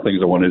final things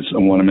I want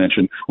to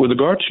mention. With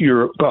regard to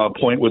your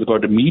point with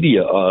regard to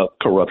media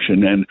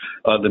corruption and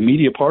the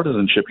media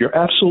partisanship, you're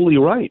absolutely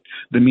right.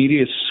 The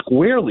media is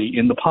squarely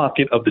in the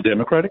pocket of the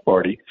Democratic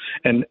Party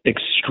and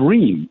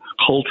extreme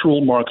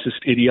cultural Marxist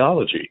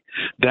ideology.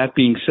 That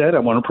being said, I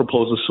want to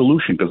propose a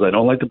solution, because I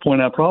don't like to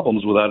point out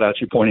problems without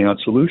actually pointing out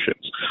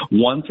solutions.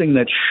 One thing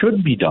that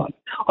should be done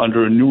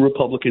under a new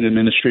Republican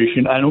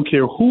administration, I don't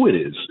care who it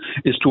is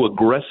to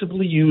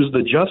aggressively use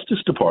the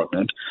Justice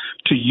Department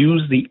to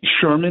use the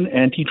Sherman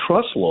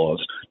antitrust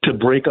laws to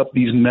break up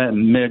these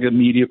mega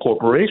media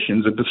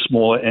corporations into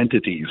smaller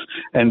entities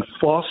and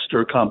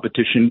foster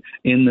competition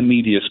in the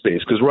media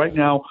space. Because right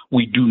now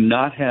we do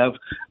not have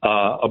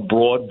a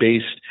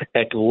broad-based,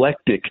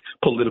 eclectic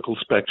political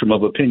spectrum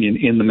of opinion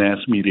in the mass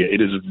media.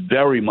 It is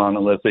very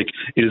monolithic.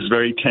 It is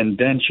very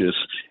tendentious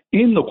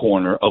in the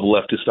corner of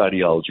leftist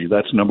ideology.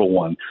 That's number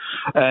one.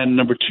 And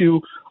number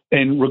two,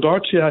 In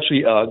regard to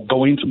actually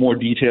going into more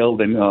detail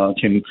than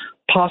can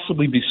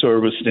possibly be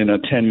serviced in a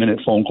 10-minute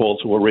phone call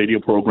to a radio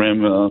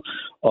program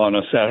on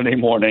a Saturday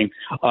morning,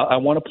 I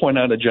want to point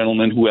out a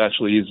gentleman who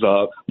actually is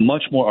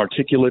much more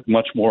articulate,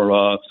 much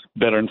more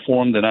better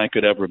informed than I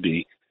could ever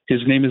be.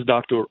 His name is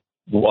Dr.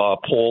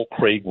 Paul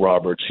Craig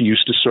Roberts. He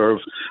used to serve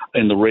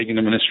in the Reagan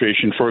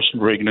administration, first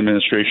Reagan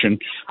administration,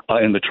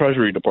 in the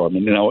Treasury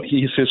Department. Now,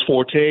 his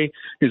forte,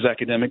 his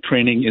academic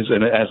training is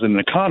as an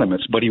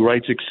economist, but he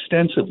writes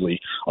extensively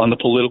on the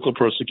political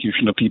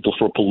persecution of people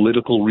for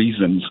political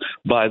reasons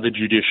by the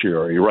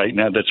judiciary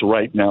that's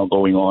right now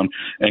going on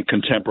and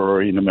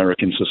contemporary in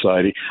American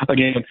society.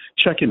 Again,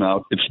 check him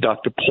out. It's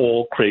Dr.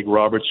 Paul Craig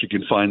Roberts. You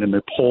can find him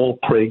at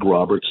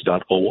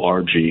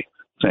paulcraigroberts.org.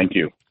 Thank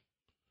you.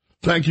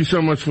 Thank you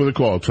so much for the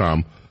call,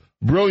 Tom.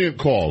 Brilliant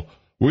call.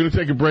 We're going to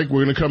take a break.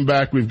 We're going to come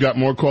back. We've got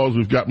more calls.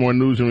 We've got more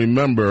news. And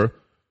remember,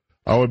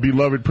 our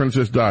beloved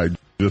princess died.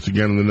 This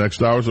again in the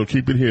next hour, so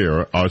keep it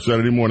here. Our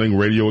Saturday morning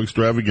radio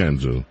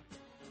extravaganza.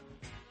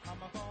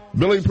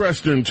 Billy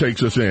Preston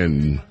takes us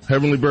in.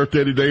 Heavenly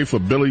birthday today for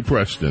Billy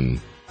Preston.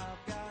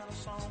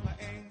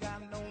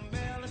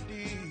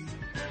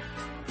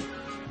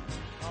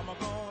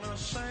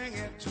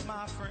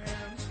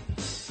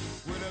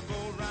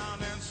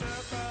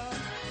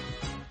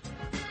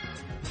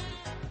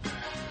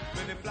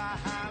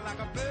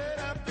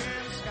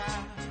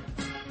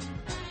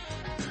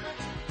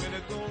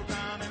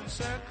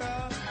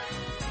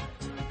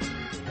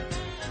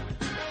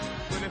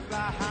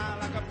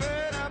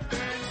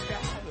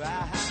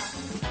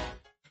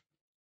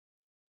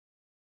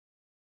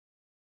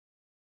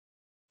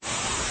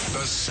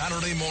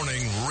 Saturday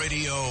morning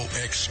radio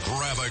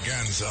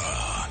extravaganza.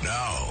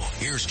 Now,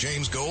 here's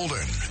James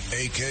Golden,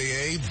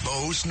 a.k.a.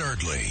 Bo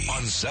Snerdley,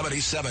 on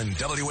 77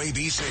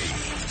 WABC.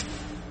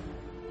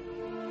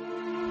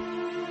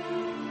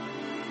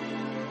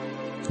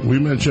 We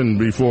mentioned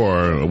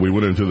before we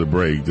went into the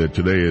break that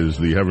today is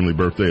the heavenly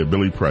birthday of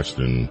Billy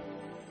Preston.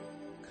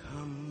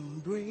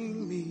 Come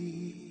bring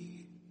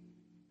me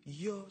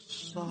your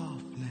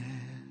softness.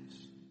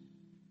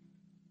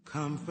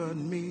 Comfort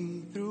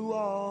me through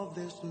all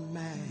this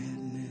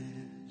madness.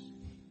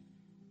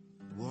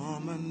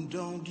 Woman,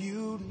 don't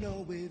you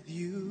know with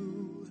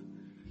you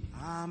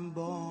I'm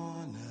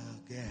born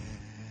again.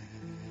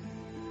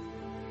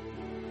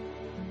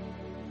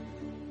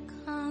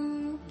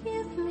 Come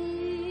give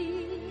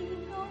me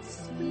your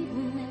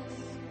sweetness.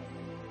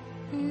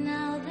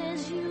 Now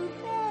there's you,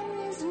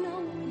 there is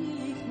no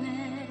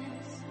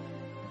weakness.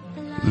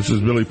 This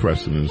is Billy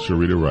Preston and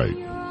Sarita Wright.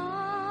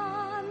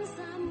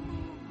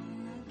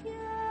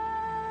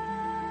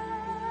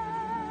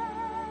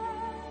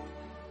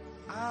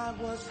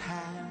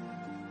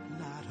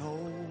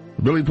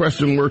 Billy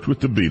Preston worked with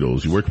the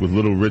Beatles. He worked with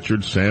Little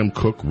Richard, Sam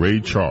Cooke,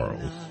 Ray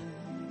Charles.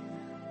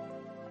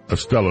 A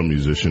stellar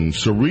musician.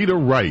 Sarita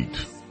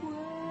Wright,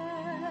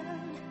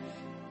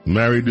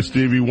 married to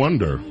Stevie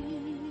Wonder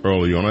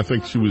early on. I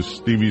think she was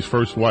Stevie's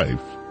first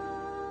wife.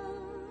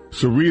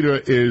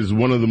 Sarita is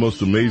one of the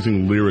most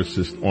amazing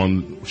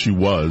lyricists she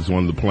was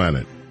on the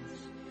planet.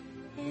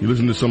 You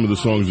listen to some of the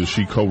songs that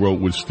she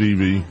co-wrote with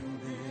Stevie,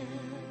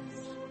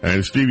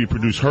 and Stevie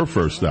produced her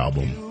first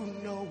album.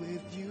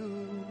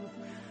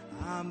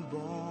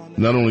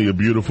 Not only a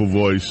beautiful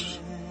voice,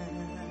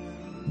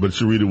 but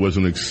Sarita was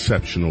an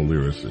exceptional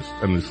lyricist,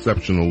 an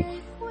exceptional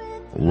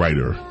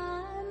writer.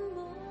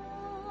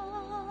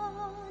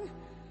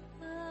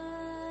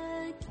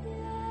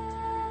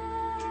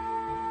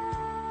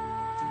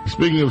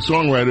 Speaking of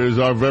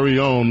songwriters, our very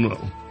own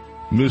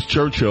Miss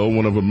Churchill,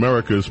 one of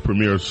America's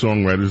premier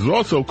songwriters, is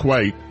also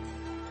quite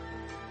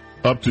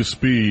up to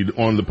speed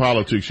on the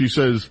politics. She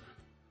says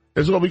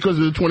it's all because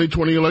the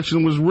 2020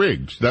 election was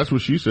rigged. That's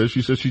what she says.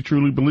 She says she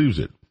truly believes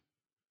it.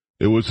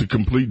 It was a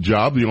complete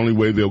job. The only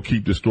way they'll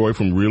keep the story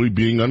from really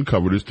being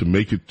uncovered is to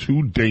make it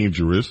too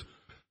dangerous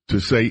to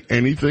say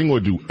anything or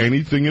do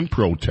anything in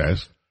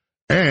protest,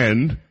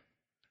 and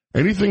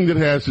anything that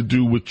has to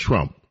do with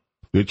Trump.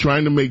 They're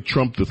trying to make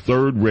Trump the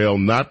third rail,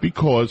 not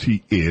because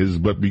he is,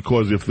 but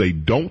because if they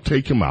don't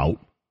take him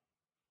out,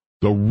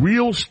 the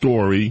real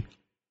story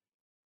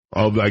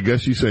of, I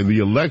guess you say, the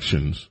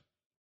elections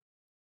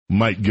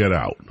might get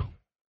out.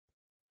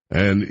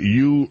 And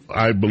you,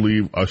 I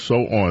believe, are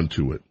so on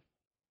to it.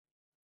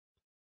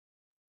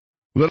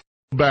 Let's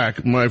go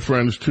back, my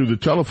friends, to the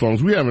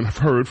telephones. We haven't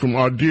heard from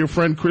our dear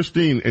friend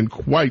Christine in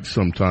quite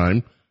some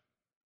time.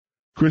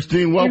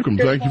 Christine, welcome.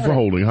 Thank you for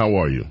holding. How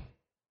are you?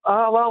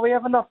 Well, we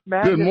have enough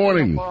madness. Good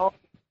morning.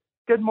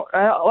 Good morning.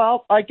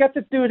 Well, I get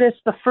to do this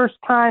the first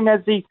time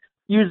as the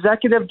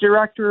Executive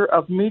Director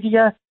of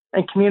Media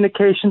and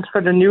Communications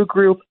for the new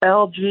group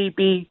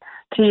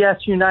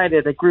LGBTS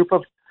United, a group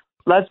of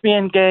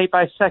lesbian, gay,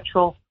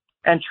 bisexual,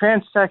 and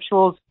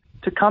transsexuals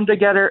to come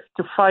together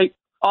to fight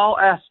all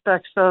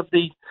aspects of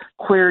the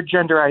queer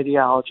gender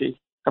ideology.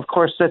 Of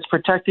course, that's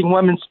protecting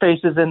women's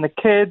spaces and the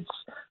kids.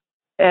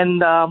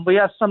 And we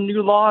have some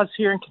new laws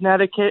here in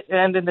Connecticut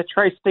and in the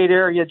tri-state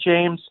area,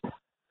 James.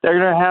 They're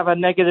going to have a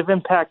negative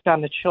impact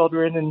on the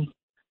children. And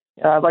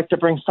I'd like to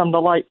bring some to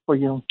light for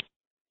you.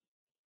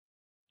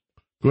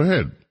 Go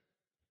ahead.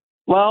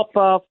 Well,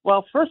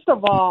 first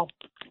of all,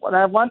 when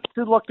I went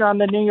to look on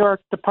the New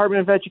York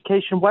Department of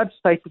Education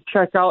website to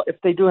check out if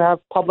they do have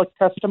public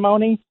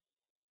testimony,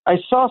 I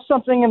saw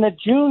something in the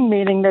June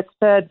meeting that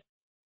said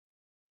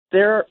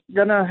they're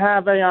going to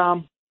have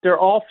they're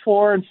all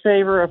for in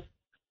favor of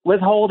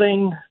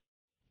withholding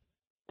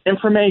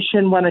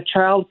information when a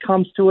child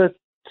comes to a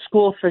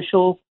school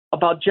official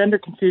about gender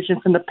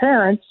confusion from the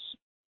parents.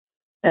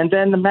 And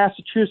then the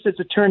Massachusetts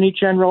Attorney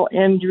General,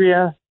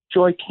 Andrea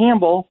Joy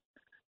Campbell,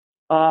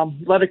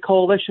 led a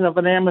coalition of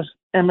an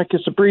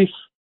amicus brief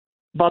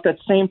about that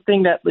same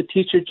thing that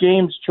Letitia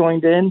James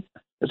joined in,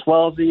 as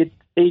well as the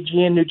AG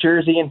in New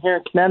Jersey and here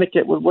in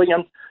Connecticut with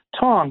William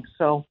Tong.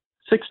 So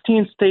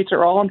 16 states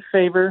are all in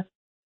favor.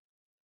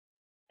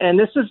 And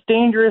this is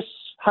dangerous,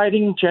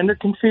 hiding gender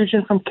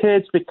confusion from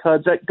kids, because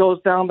that goes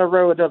down the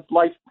road of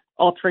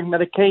life-altering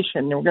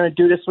medication. And we're going to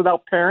do this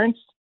without parents.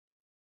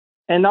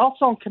 And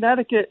also in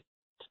Connecticut,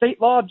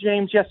 state law,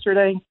 James,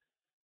 yesterday,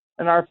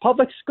 in our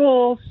public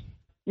schools,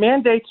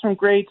 mandates from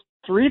grades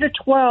 3 to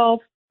 12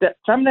 that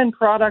feminine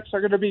products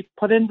are going to be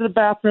put into the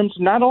bathrooms,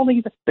 not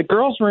only the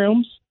girls'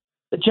 rooms,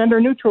 the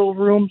gender-neutral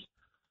rooms,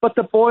 but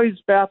the boys'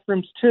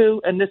 bathrooms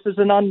too. And this is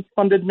an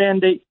unfunded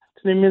mandate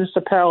to the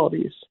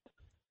municipalities.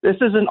 This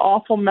is an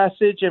awful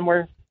message, and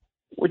we're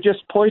just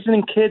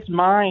poisoning kids'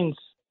 minds.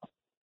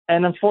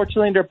 And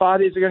unfortunately, their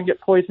bodies are going to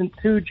get poisoned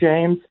too,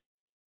 James.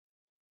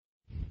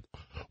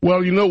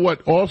 Well, you know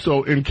what?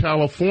 Also, in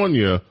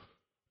California,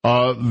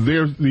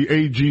 there's the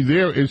AG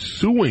there is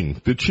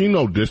suing the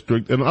Chino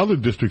district and other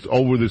districts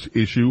over this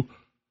issue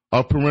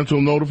of parental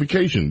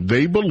notification.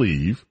 They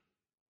believe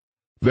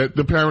that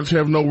the parents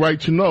have no right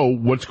to know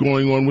what's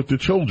going on with the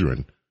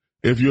children.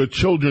 If your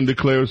children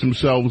declares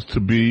themselves to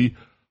be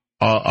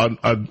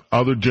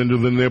other gender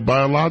than their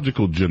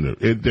biological gender,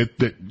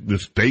 the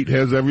state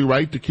has every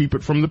right to keep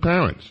it from the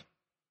parents.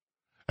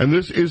 And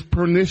this is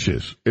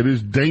pernicious. It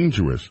is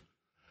dangerous.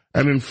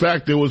 And in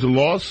fact, there was a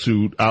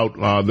lawsuit out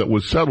that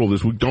was settled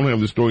this week. Don't have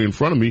the story in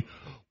front of me,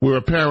 where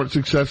a parent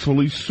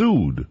successfully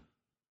sued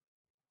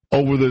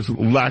over this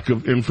lack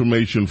of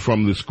information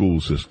from the school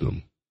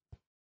system.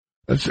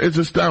 It's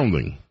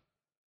astounding.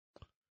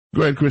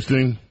 Go ahead,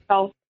 Christine.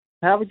 Well,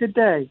 have a good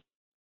day.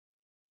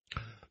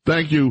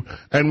 Thank you.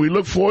 And we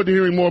look forward to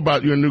hearing more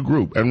about your new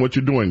group and what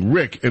you're doing.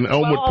 Rick in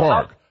Elmwood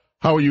Park.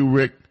 How are you,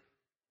 Rick?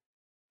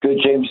 Good,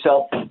 James.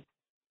 Self.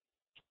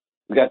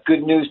 We got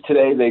good news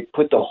today. They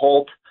put the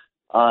halt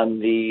on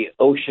the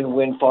Ocean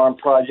Wind Farm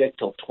project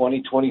till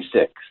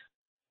 2026.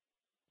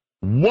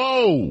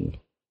 Whoa.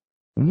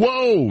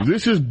 Whoa.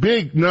 This is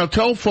big. Now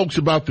tell folks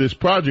about this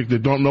project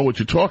that don't know what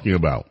you're talking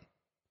about.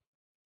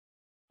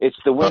 It's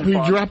the wind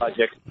farm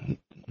project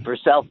for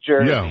South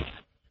Jersey. Yeah.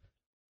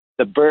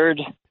 The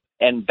bird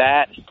and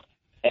bat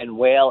and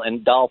whale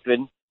and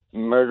dolphin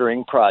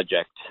murdering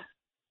project.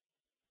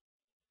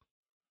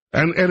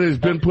 And it has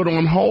been put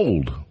on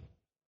hold.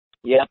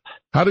 Yep.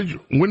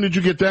 When did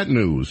you get that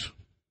news?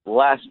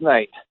 Last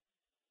night.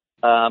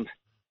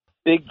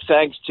 Big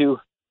thanks to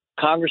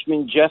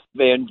Congressman Jeff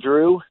Van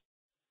Drew,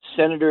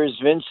 Senators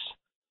Vince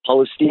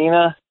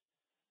Palestina,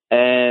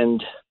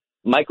 and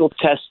Michael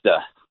Testa,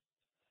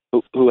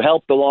 who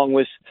helped along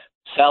with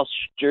South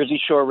Jersey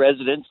Shore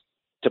residents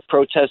to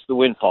protest the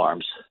wind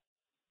farms.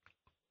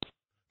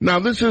 Now,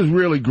 this is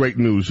really great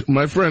news.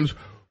 My friends,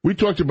 we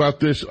talked about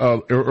this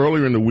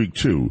earlier in the week,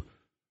 too.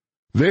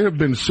 There have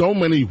been so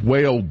many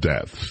whale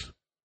deaths,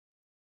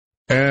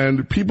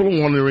 and people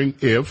are wondering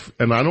if,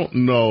 and I don't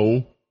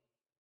know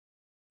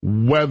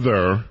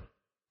whether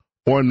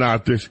or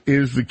not this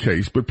is the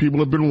case, but people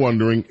have been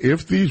wondering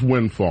if these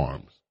wind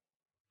farms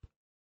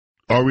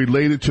are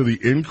related to the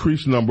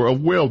increased number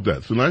of whale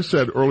deaths. And I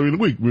said earlier in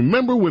the week,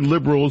 remember when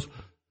liberals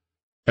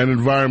and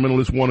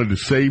environmentalists wanted to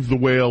save the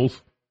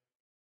whales?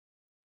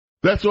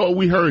 That's all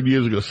we heard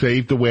years ago.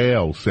 Save the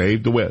whales,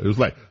 save the whales. It was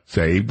like,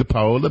 save the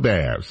polar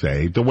bear,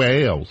 save the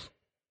whales.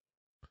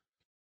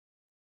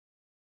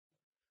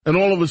 And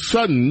all of a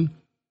sudden,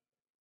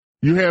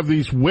 you have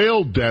these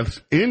whale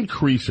deaths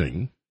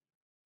increasing,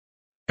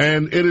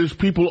 and it is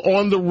people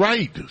on the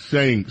right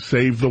saying,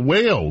 save the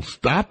whales,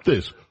 stop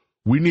this.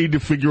 We need to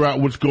figure out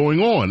what's going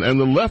on. And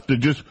the left are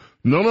just,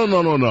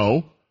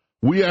 no.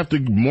 We have to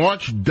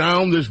march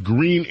down this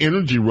green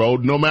energy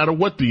road no matter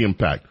what the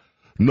impact.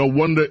 No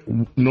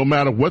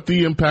matter what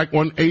the impact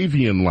on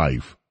avian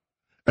life.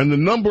 And the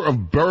number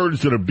of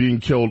birds that are being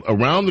killed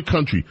around the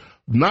country,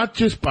 not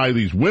just by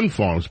these wind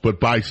farms, but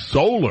by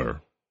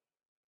solar.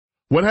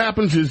 What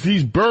happens is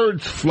these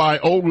birds fly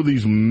over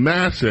these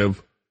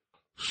massive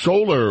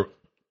solar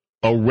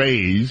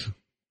arrays,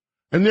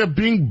 and they're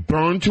being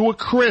burned to a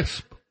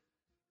crisp.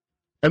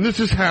 And this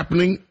is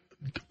happening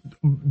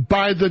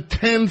by the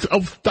tens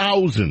of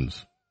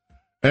thousands.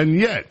 And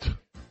yet,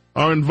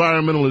 our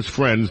environmentalist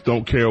friends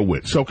don't care a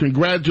whit. So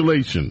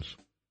congratulations.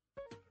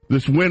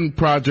 This wind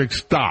project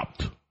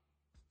stopped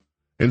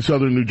in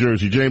southern New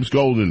Jersey. James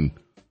Golden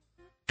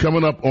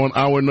coming up on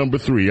hour number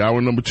 3, hour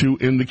number 2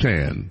 in the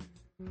can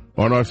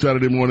on our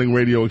Saturday morning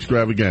radio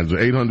extravaganza,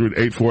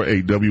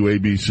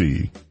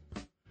 800-848-WABC.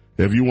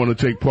 If you want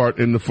to take part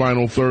in the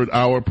final third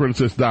hour,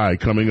 Princess Di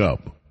coming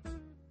up.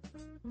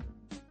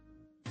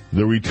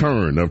 The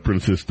return of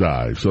Princess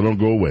Di. So don't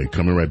go away.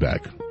 Coming right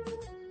back.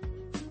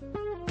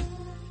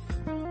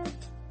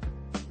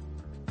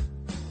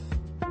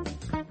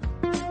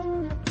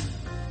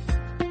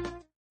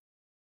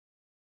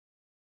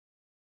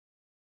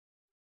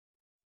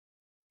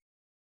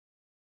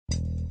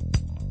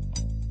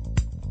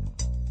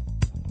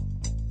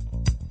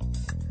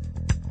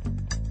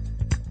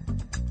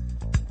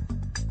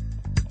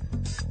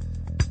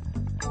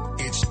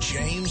 It's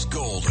James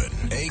Golden,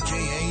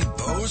 a.k.a.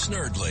 Bo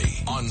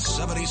Snerdley, on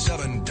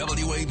 77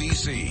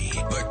 WABC,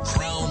 the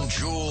crown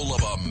jewel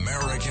of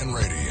American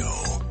radio.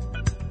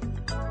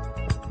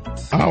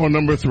 Hour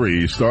number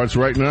 3 starts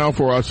right now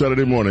for our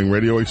Saturday morning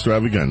radio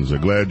extravaganza.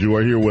 Glad you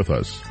are here with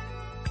us.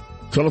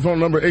 Telephone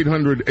number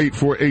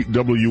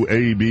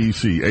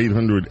 800-848-WABC,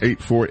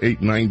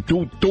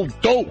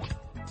 800-848-9222.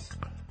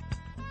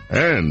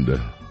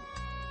 And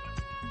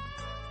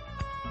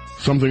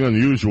something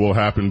unusual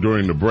happened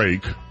during the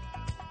break.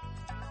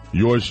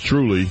 Yours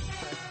truly,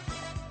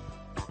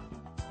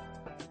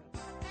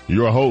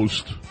 your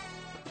host,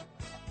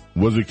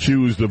 was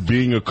accused of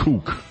being a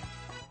kook.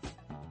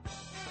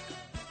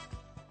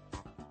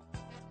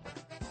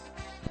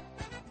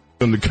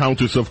 And the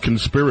Countess of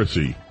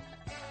Conspiracy.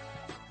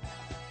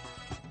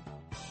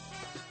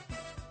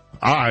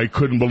 I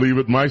couldn't believe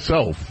it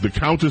myself. The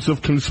Countess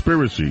of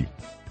Conspiracy,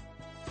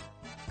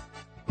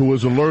 who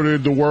has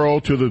alerted the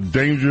world to the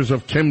dangers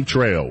of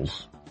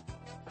chemtrails,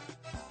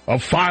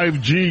 of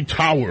 5G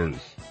towers,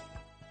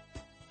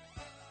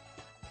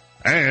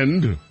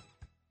 and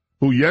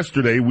who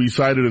yesterday we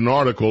cited an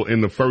article in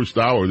the first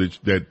hour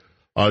that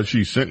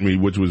she sent me,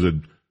 which was a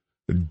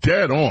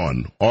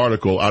dead-on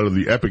article out of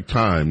the Epic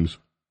Times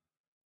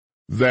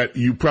that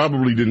you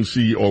probably didn't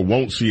see or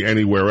won't see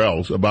anywhere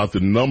else, about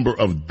the number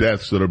of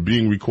deaths that are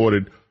being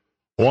recorded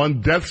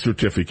on death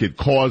certificate,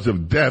 cause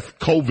of death,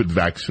 COVID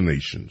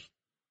vaccinations.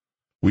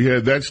 We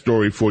had that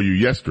story for you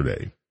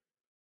yesterday,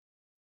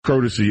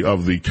 courtesy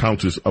of the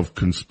Countess of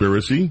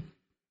Conspiracy,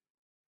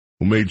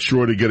 who made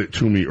sure to get it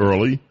to me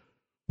early.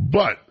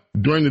 But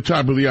during the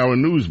top of the hour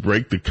news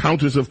break, the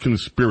Countess of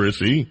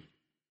Conspiracy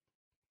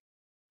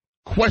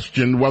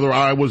questioned whether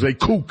I was a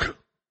kook.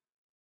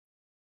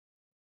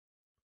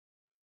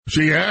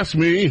 She asked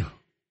me,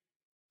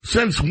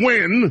 since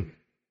when,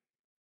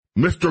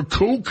 Mr.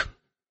 Kook,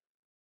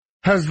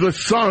 has the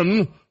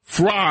sun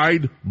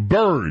fried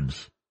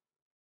birds?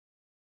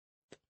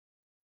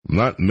 I'm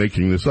not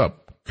making this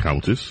up,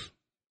 Countess.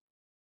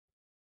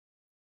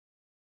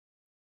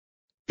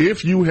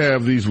 If you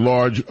have these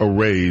large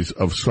arrays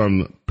of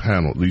sun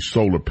panel, these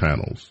solar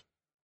panels,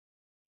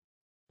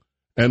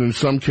 and in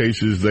some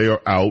cases they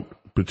are out,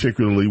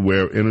 particularly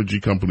where energy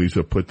companies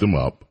have put them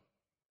up,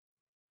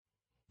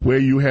 where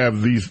you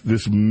have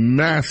this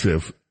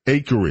massive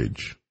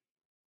acreage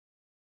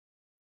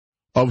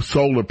of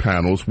solar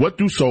panels, what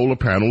do solar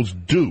panels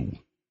do?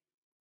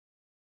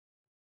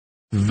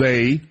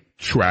 They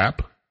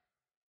trap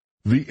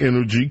the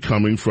energy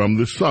coming from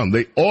the sun.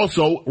 They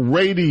also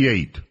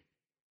radiate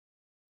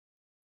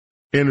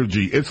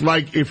energy. It's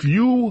like if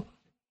you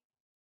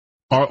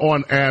are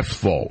on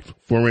asphalt,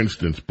 for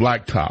instance,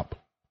 blacktop,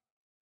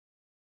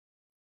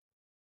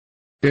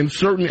 in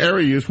certain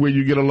areas where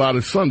you get a lot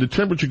of sun, the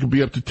temperature could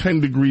be up to 10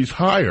 degrees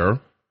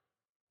higher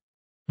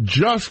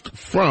just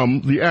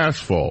from the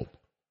asphalt.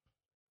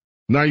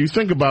 Now you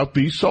think about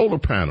these solar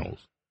panels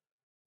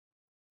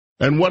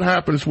and what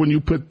happens when you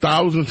put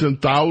thousands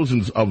and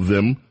thousands of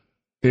them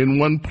in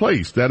one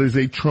place. That is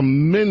a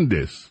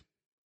tremendous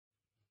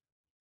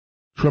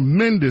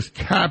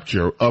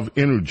capture of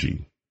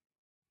energy,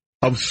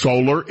 of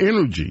solar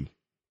energy.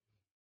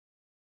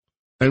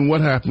 And what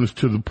happens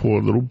to the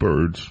poor little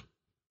birds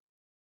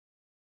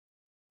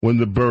when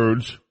the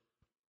birds,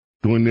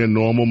 doing their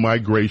normal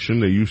migration,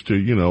 they used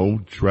to,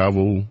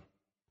 travel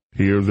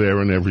here,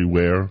 there, and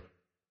everywhere,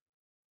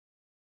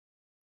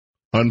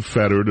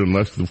 unfettered,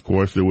 unless, of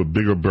course, there were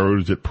bigger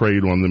birds that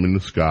preyed on them in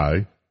the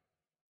sky.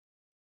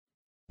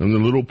 And the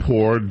little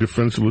poor,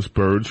 defenseless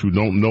birds who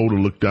don't know to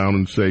look down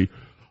and say,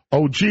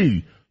 oh,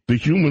 gee, the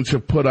humans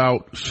have put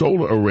out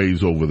solar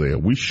arrays over there.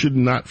 We should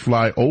not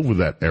fly over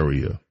that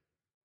area.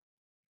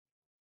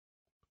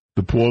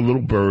 The poor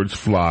little birds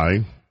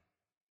fly,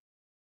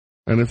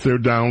 and if they're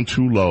down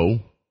too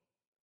low,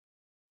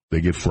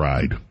 they get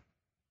fried.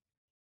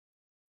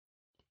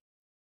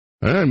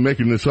 And I'm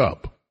making this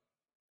up.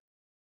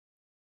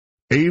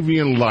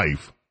 Avian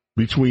life,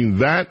 between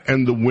that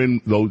and the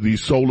wind,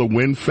 these solar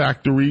wind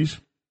factories,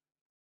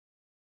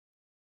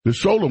 the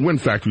solar wind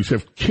factories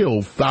have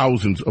killed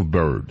thousands of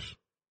birds.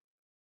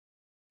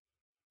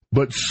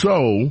 But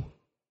so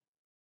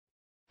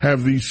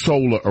have these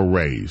solar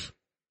arrays.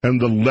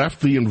 And the left,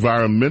 the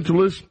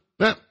environmentalists,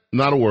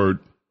 not a word,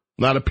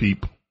 not a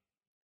peep.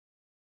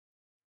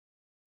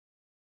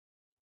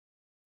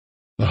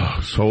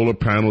 Solar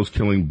panels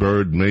killing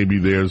bird, maybe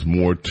there's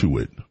more to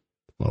it.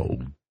 Oh,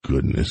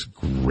 Goodness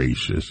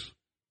gracious.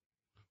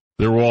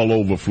 They're all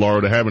over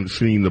Florida, haven't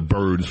seen the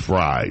birds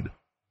fried.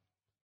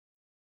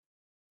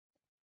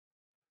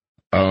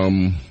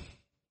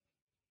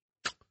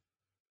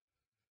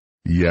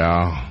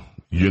 Yeah,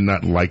 you're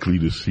not likely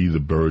to see the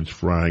birds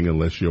frying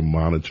unless you're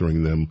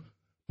monitoring them,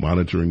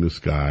 monitoring the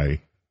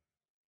sky.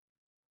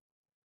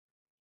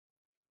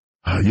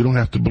 You don't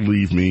have to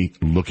believe me.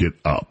 Look it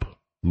up.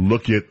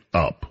 Look it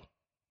up.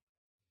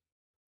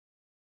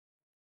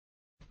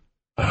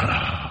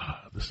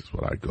 This is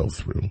what I go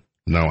through.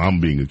 Now I'm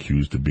being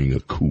accused of being a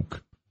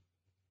kook.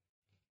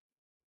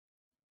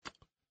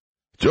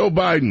 Joe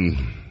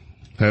Biden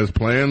has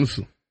plans.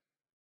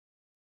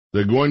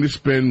 They're going to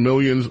spend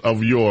millions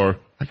of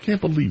I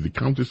can't believe the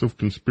Countess of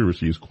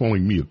Conspiracy is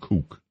calling me a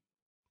kook.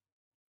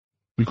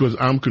 Because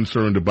I'm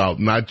concerned about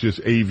not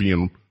just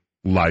avian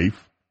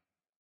life,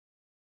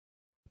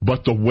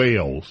 but the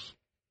whales.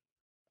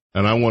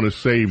 And I want to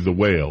save the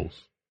whales.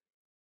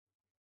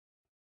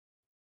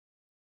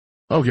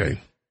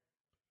 Okay.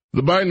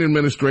 The Biden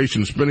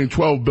administration is spending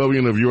 $12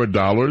 billion of your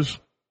dollars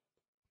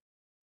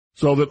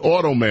so that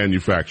auto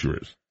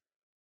manufacturers,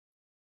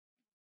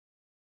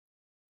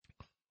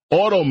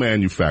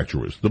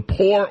 the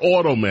poor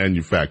auto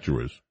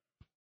manufacturers,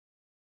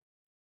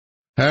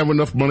 have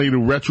enough money to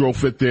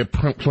retrofit their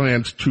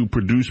plants to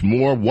produce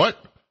more what?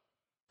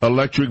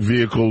 Electric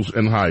vehicles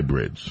and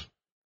hybrids.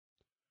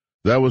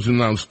 That was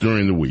announced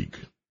during the week.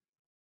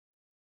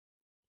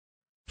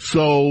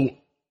 So,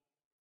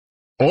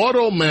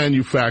 auto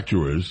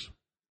manufacturers,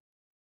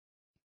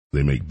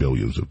 they make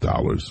billions of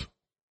dollars,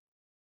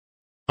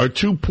 are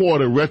too poor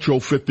to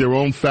retrofit their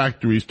own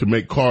factories to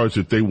make cars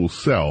that they will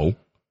sell.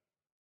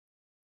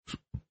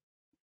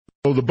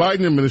 So the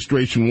Biden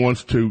administration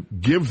wants to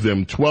give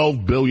them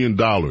 $12 billion.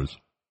 $12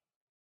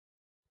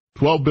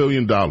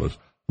 billion.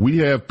 We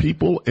have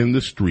people in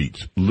the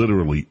streets,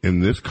 literally,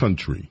 in this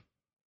country.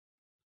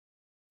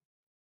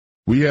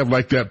 We have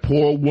like that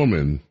poor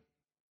woman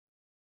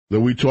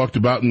that we talked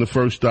about in the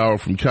first hour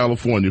from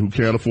California who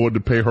can't afford to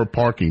pay her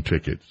parking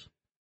tickets.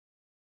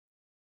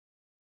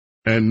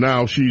 And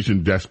now she's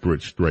in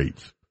desperate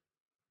straits.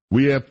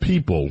 We have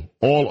people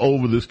all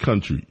over this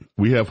country.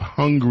 We have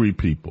hungry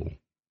people.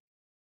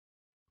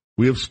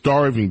 We have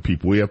starving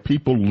people. We have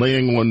people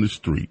laying on the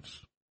streets.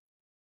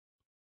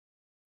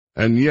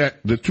 And yet,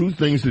 the two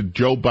things that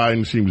Joe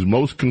Biden seems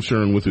most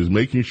concerned with is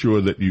making sure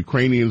that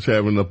Ukrainians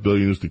have enough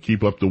billions to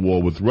keep up the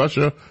war with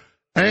Russia,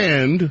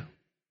 and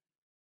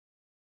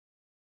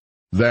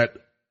that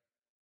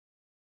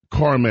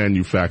car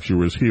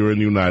manufacturers here in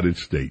the United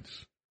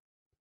States,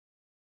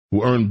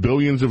 who earn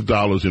billions of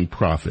dollars in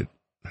profit,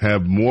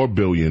 have more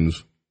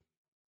billions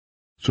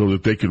so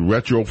that they can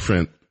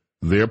retrofit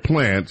their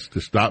plants to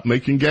stop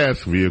making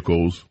gas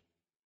vehicles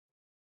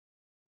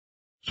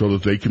so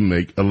that they can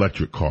make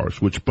electric cars,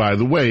 which, by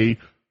the way,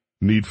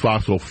 need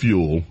fossil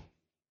fuel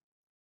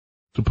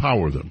to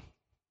power them.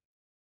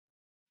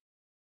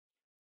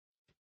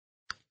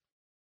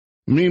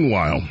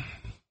 Meanwhile,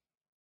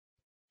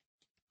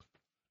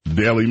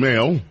 Daily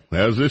Mail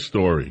has this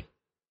story.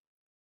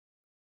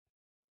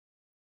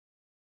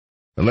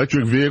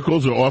 Electric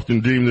vehicles are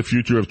often deemed the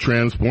future of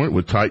transport,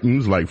 with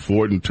titans like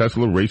Ford and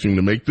Tesla racing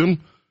to make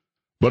them.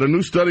 But a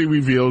new study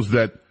reveals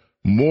that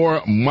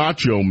more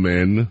macho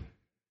men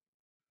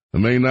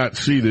may not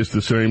see this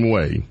the same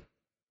way.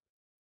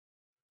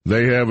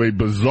 They have a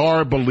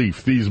bizarre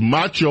belief. These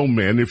macho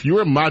men, if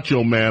you're a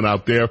macho man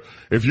out there,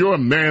 if you're a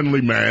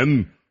manly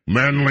man,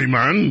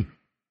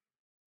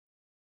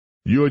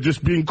 you are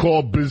just being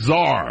called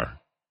bizarre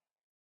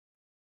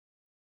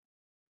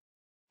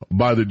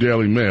by the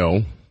Daily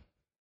Mail.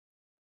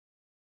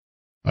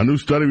 A new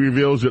study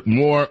reveals that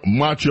more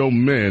macho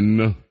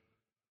men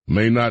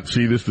may not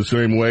see this the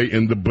same way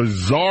in the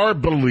bizarre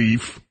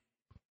belief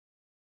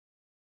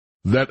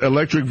that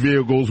electric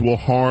vehicles will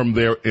harm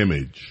their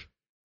image.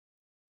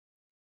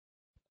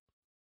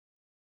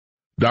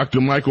 Dr.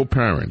 Michael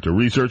Parent, a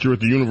researcher at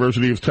the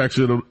University of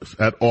Texas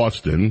at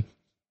Austin,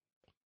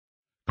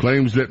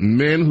 claims that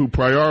men who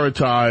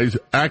prioritize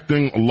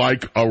acting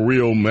like a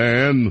real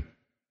man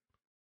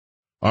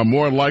are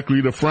more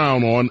likely to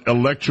frown on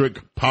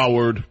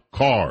electric-powered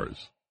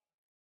cars.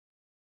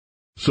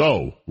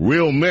 So,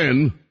 real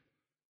men,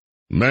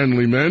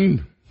 manly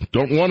men,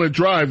 don't want to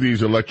drive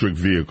these electric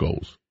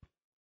vehicles.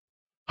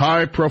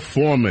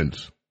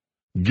 High-performance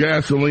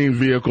gasoline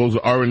vehicles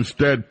are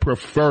instead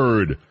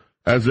preferred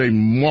as a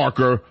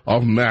marker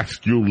of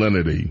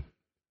masculinity,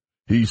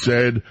 he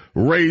said,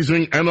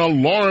 raising an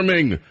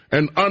alarming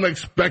and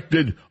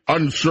unexpected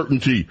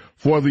uncertainty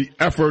for the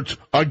efforts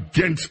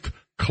against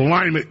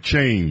climate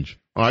change.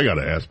 Oh, I got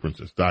to ask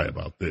Princess Di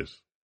about this.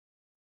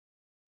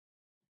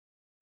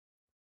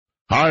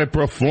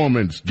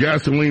 High-performance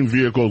gasoline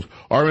vehicles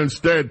are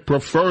instead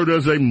preferred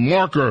as a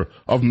marker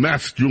of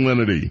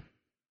masculinity.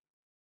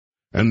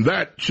 And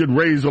that should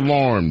raise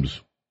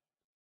alarms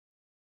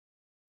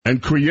and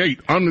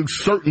create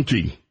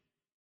uncertainty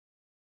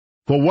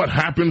for what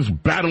happens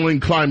battling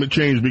climate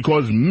change,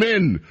 because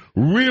men,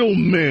 real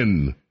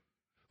men,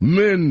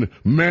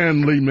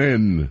 manly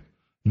men,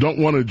 don't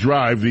want to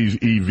drive these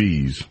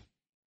EVs.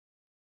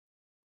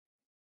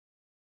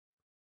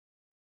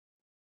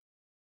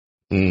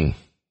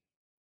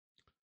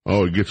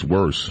 Oh, it gets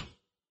worse.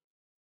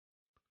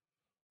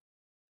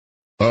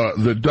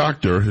 The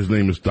doctor, his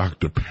name is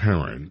Dr.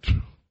 Parent.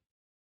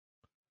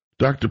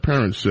 Dr.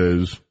 Parent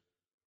says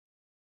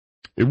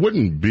it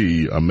wouldn't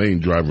be a main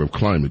driver of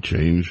climate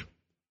change,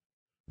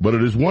 but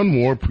it is one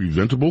more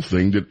preventable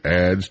thing that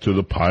adds to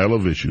the pile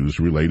of issues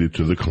related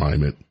to the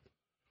climate.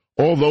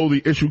 Although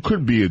the issue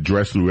could be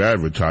addressed through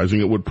advertising,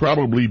 it would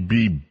probably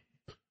be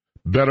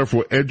better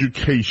for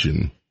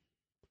education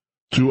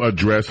to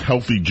address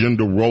healthy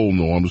gender role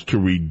norms to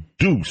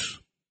reduce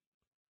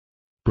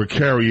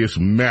precarious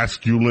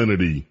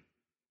masculinity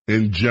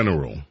in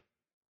general.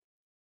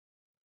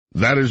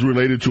 That is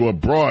related to a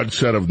broad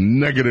set of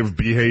negative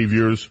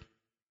behaviors,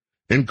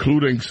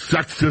 including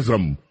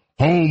sexism,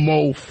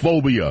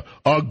 homophobia,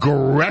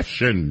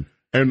 aggression,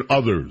 and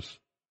others.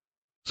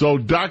 So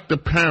Dr.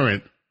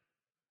 Parent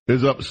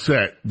is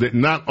upset that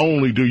not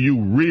only do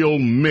you real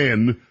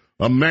men,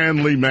 a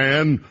manly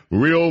man,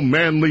 real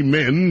manly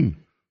men,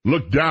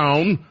 look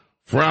down,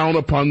 frown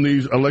upon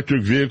these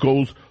electric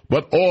vehicles,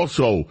 but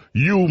also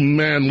you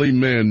manly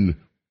men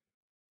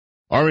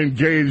are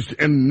engaged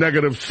in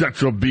negative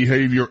sets of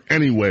behavior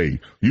anyway.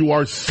 You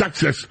are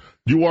sexist,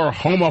 you are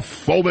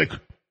homophobic,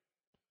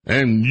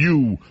 and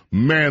you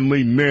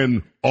manly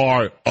men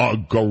are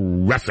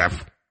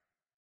aggressive.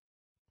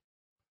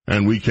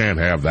 And we can't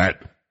have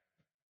that.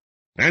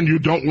 And you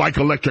don't like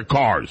electric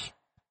cars.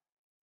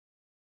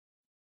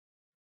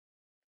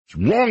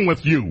 What's wrong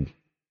with you?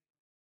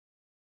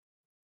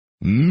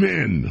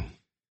 Men.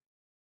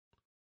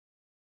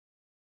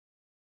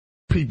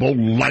 People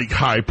like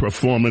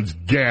high-performance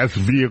gas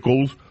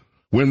vehicles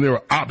when there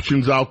are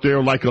options out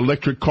there like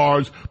electric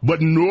cars.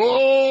 But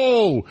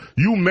no,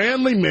 you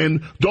manly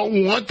men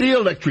don't want the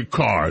electric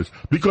cars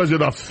because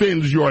it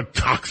offends your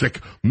toxic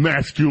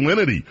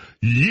masculinity.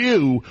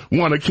 You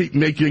want to keep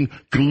making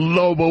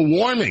global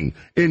warming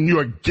in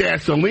your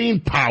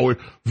gasoline-powered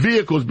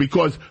vehicles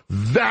because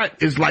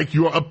that is like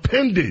your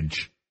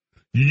appendage.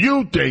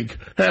 You think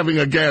having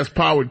a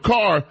gas-powered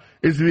car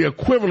is the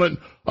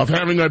equivalent of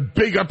having a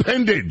big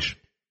appendage.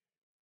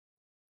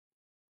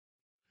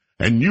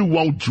 And you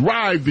won't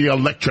drive the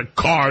electric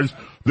cars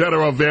that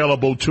are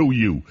available to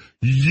you.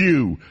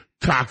 You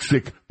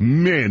toxic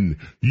men.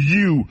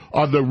 You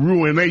are the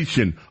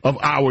ruination of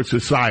our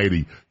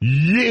society.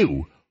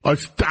 You are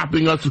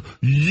stopping us.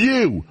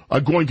 You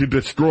are going to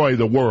destroy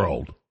the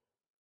world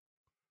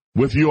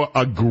with your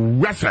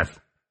aggressive,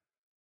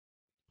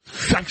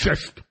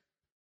 sexist,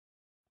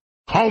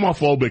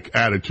 homophobic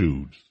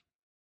attitudes.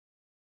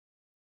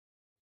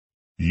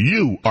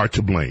 You are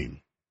to blame.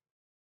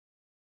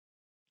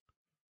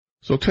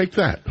 So take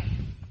that.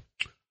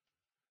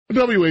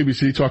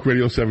 WABC Talk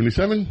Radio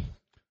 77.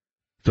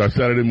 It's our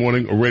Saturday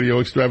morning radio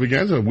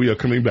extravaganza. We are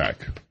coming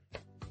back.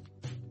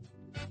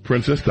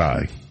 Princess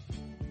Di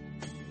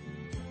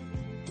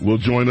will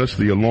join us,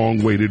 the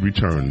long-awaited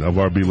return of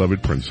our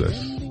beloved princess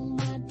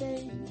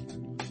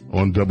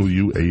on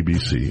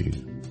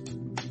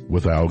WABC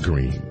with Al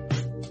Green.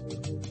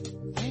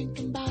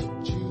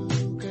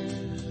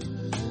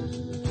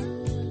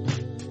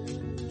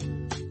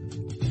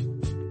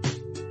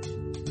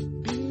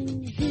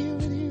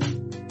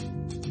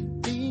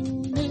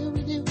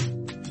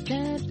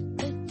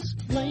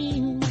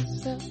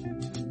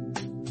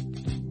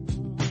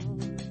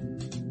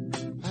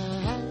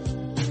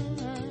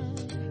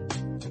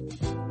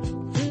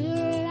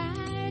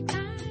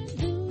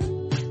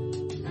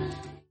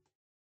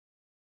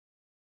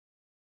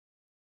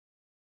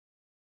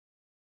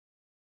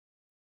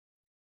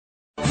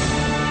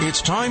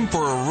 It's time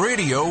for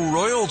Radio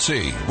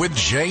Royalty with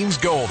James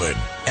Golden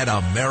and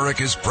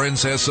America's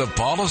Princess of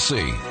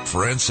Policy,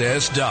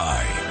 Princess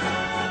Di.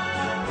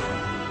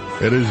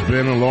 It has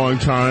been a long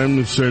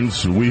time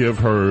since we have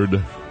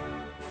heard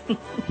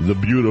the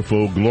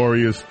beautiful,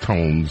 glorious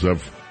tones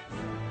of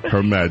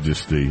Her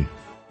Majesty,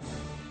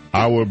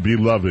 our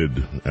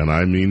beloved, and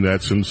I mean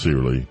that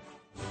sincerely,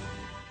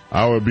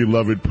 our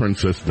beloved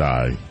Princess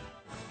Di.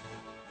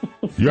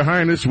 Your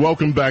Highness,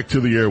 welcome back to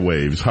the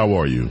airwaves. How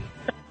are you?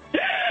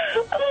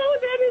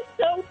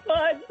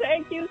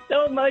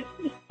 So much,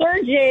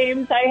 Sir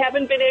James. I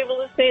haven't been able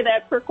to say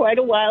that for quite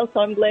a while, so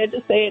I'm glad to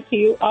say it to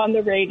you on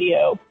the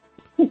radio.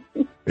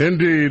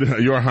 Indeed,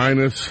 Your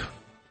Highness.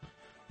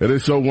 It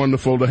is so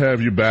wonderful to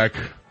have you back.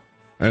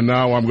 And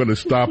now I'm going to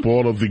stop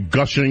all of the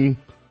gushing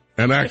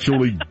and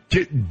actually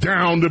get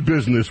down to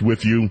business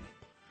with you,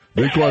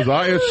 because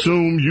I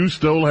assume you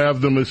still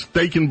have the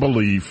mistaken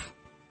belief,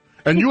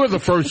 and you are the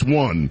first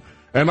one.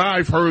 And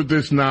I've heard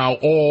this now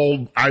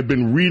I've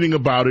been reading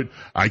about it.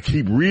 I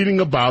keep reading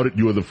about it.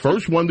 You are the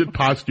first one that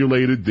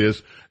postulated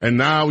this. And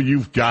now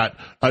you've got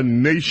a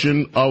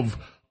nation of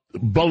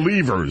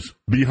believers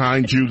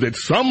behind you that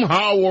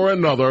somehow or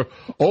another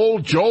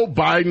old Joe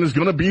Biden is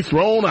going to be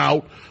thrown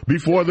out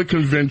before the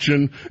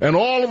convention, and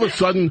all of a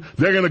sudden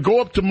they're going to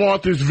go up to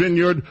Martha's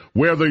Vineyard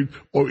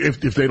or if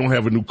they don't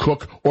have a new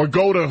cook, or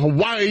go to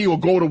Hawaii or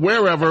go to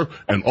wherever,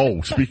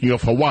 and speaking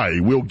of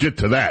Hawaii, we'll get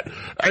to that,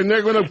 and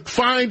they're going to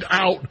find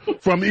out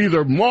from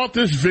either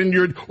Martha's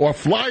Vineyard or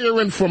flyer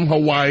in from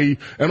Hawaii,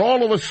 and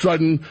all of a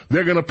sudden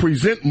they're going to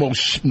present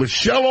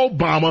Michelle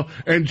Obama,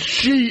 and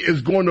she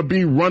is going to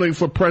be running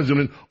for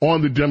president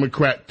on the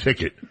Democrat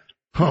ticket.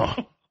 Huh.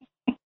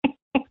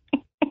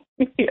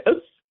 Yes.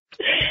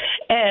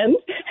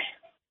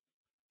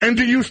 And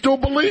do you still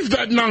believe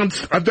that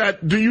nonsense?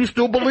 Do you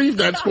still believe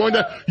that's going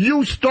to?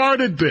 You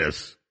started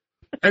this,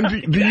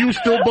 and do you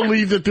still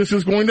believe that this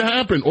is going to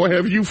happen, or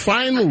have you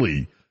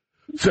finally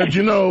said,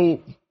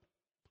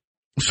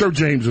 Sir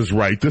James is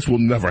right, this will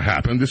never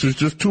happen. This is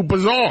just too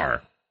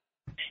bizarre.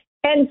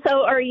 And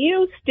so, are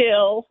you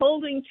still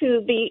holding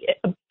to the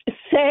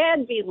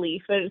sad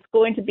belief that it's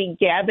going to be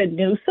Gavin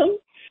Newsom?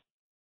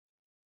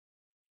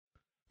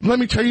 Let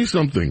me tell you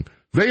something.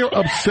 They are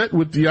upset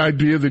with the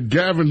idea that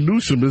Gavin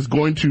Newsom is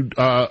going to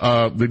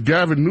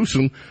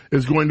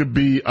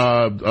be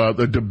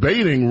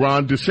debating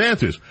Ron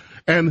DeSantis.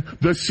 And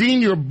the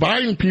senior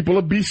Biden people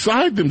are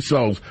beside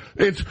themselves.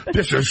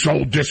 This is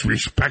so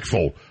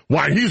disrespectful.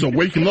 Why, he's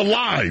awake and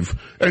alive.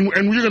 And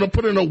you're going to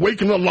put an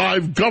awake and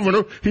alive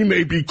governor. He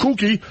may be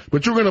kooky,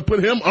 but you're going to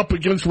put him up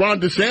against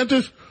Ron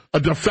DeSantis? A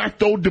de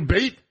facto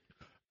debate?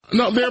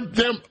 No,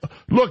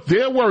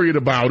 they're worried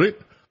about it.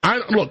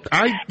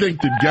 I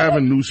think that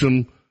Gavin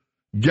Newsom,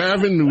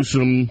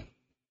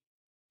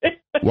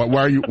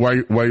 why are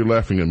you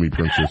laughing at me,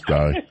 Princess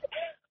Di?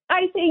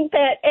 I think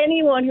that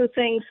anyone who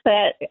thinks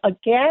that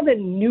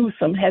Gavin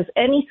Newsom has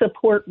any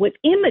support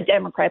within the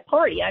Democrat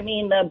Party, I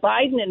mean, the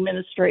Biden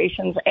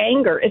administration's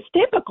anger is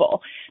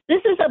typical.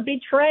 This is a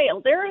betrayal.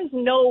 There is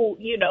no,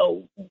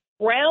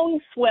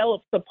 groundswell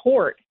of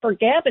support for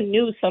Gavin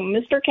Newsom,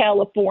 Mr.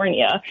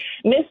 California,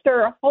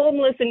 Mr.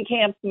 Homeless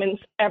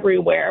encampments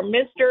everywhere,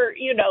 Mr.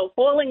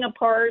 Falling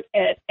apart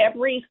at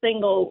every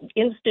single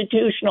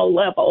institutional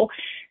level.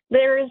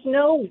 There is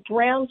no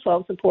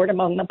groundswell support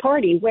among the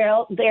party.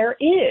 Well, there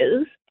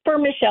is for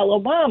Michelle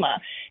Obama.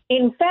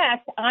 In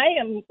fact, I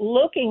am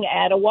looking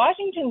at a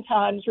Washington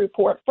Times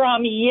report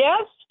from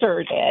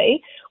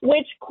yesterday,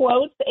 which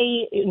quotes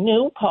a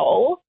new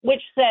poll,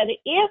 which said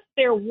if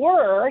there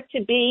were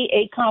to be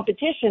a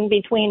competition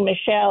between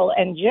Michelle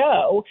and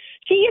Joe,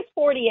 she gets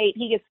 48,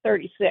 he gets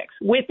 36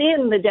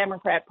 within the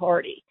Democrat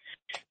Party.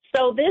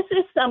 So this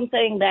is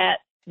something that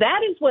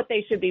is what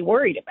they should be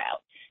worried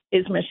about,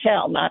 is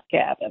Michelle, not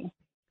Gavin.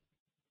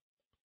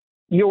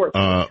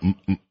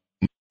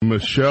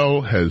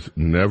 Michelle has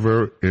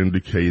never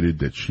indicated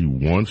that she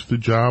wants the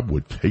job,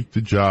 would take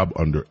the job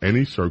under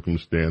any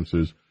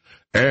circumstances,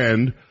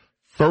 and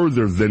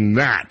further than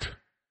that,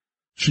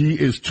 she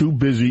is too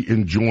busy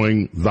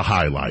enjoying the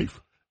high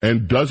life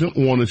and doesn't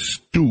want to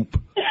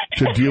stoop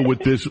to deal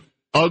with this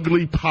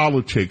ugly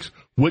politics,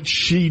 which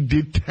she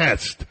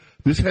detests.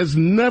 This has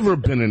never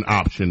been an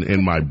option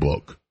in my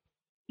book.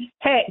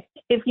 Hey,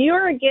 if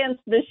you're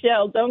against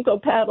Michelle, don't go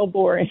paddle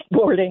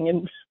boarding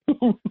and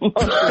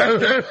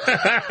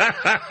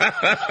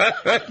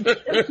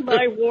that's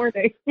my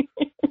warning.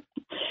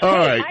 All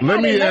right, let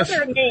me ask.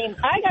 I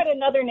got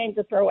another name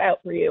to throw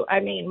out for you. I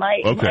mean,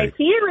 my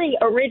theory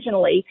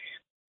originally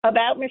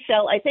about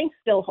Michelle, I think,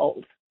 still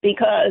holds,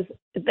 because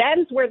that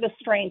is where the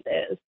strength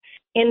is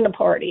in the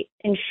party,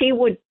 and she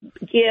would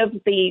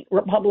give the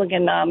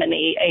Republican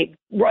nominee a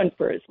run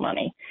for his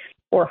money,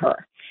 or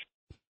her.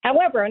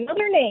 However,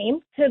 another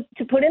name to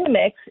put in the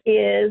mix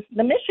is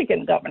the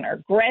Michigan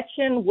governor,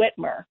 Gretchen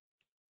Whitmer.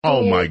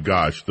 Oh, my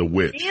gosh, the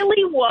witch.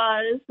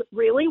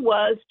 Really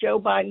was Joe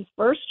Biden's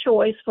first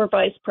choice for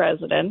vice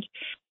president.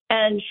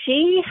 And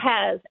she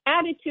has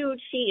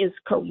attitude. She is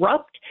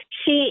corrupt.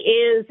 She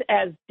is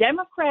as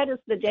Democrat as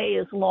the day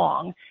is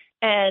long.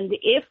 And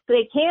if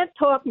they can't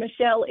talk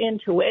Michelle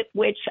into it,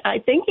 which I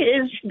think it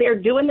is, they're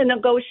doing the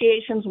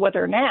negotiations with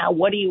her now.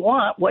 What do you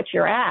want? What's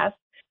your ask?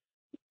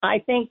 I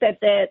think that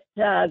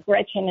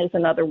Gretchen is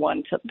another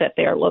one that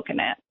they're looking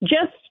at.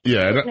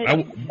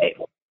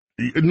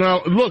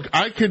 Now, look,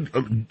 I could,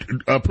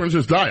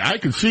 Princess Di, I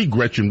could see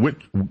Gretchen,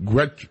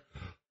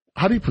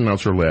 how do you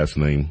pronounce her last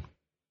name?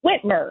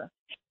 Whitmer.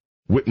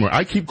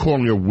 I keep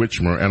calling her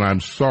Whitmer, and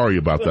I'm sorry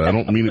about that. I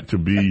don't mean it to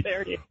be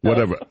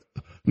whatever.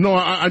 No,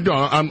 I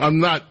don't. I'm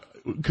not,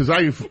 because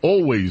I've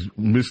always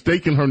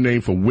mistaken her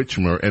name for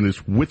Whitmer, and it's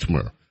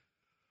Whitmer.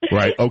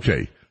 Right?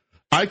 Okay.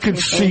 I could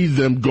see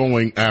them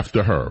going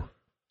after her.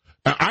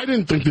 I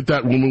didn't think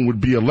that woman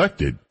would be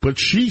elected, but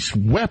she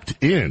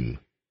swept in.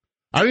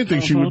 I didn't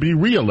think she would be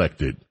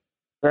reelected.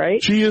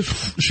 Right.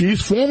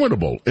 She's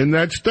formidable in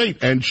that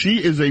state, and she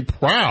is a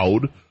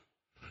proud.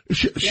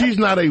 She's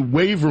not a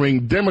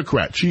wavering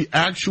Democrat. She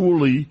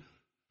actually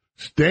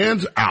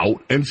stands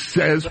out and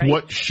says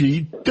what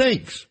she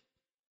thinks,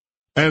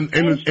 and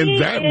in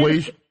that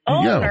way,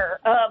 owner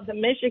of the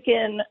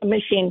Michigan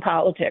Machine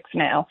Politics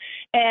now.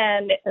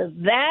 And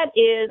that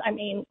is, I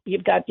mean,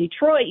 you've got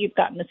Detroit, you've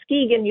got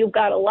Muskegon, you've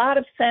got a lot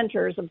of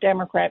centers of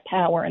Democrat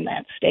power in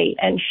that state.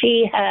 And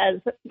she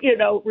has,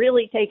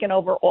 really taken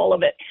over all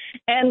of it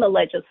and the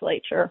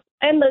legislature.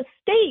 And the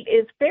state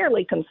is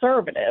fairly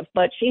conservative,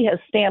 but she has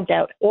stamped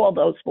out all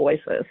those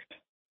voices.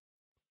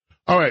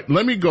 All right,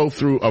 let me go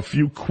through a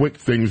few quick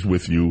things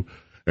with you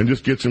and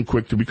just get some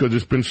because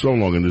it's been so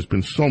long and there's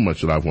been so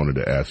much that I've wanted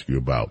to ask you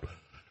about.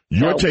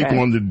 Your take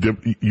on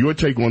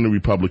the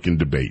Republican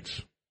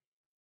debates.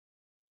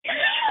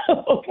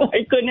 Oh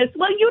my goodness!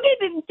 Well, you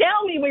didn't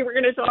tell me we were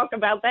going to talk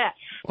about that.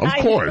 Of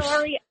course. I'm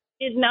sorry, I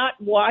did not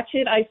watch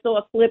it. I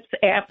saw clips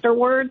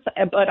afterwards,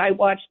 but I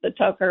watched the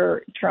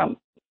Tucker Trump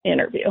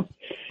interview.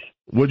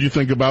 What do you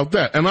think about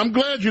that? And I'm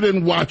glad you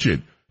didn't watch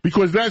it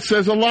because that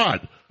says a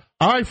lot.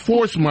 I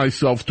forced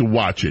myself to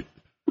watch it,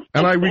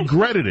 and I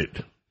regretted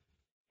it.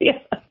 Yeah.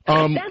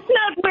 That's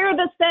not where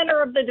the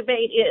center of the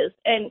debate is.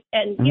 And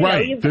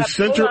right. You've the got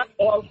center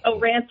also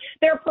rants.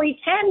 They're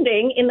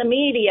pretending in the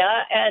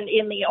media and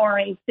in the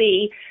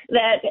RNC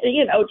that,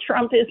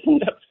 Trump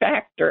isn't a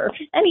factor.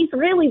 And he's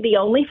really the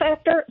only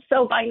factor.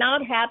 So by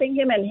not having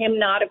him and him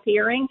not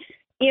appearing,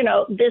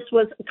 this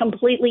was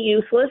completely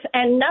useless.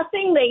 And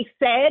nothing they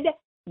said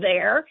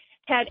there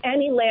had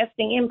any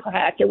lasting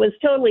impact. It was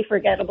totally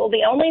forgettable.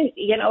 The only,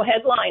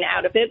 headline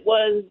out of it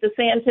was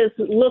DeSantis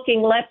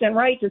looking left and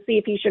right to see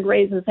if he should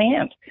raise his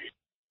hand.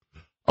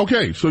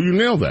 Okay, so you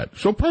nailed that.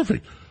 So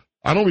perfect.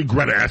 I don't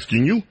regret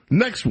asking you.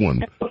 Next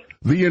one.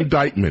 The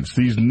indictments,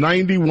 these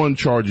 91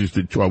 charges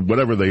that,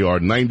 whatever they are,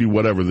 90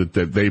 whatever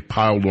that they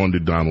piled on to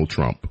Donald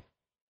Trump.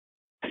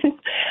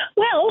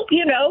 Well,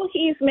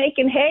 he's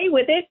making hay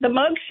with it. The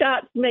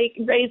mugshots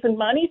raising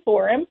money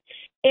for him.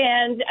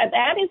 And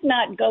that is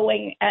not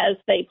going as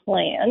they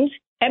planned.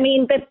 I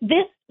mean, but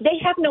they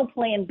have no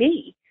plan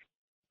B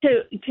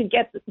to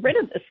get rid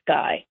of this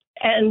guy.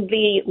 And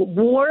the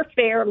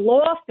lawfare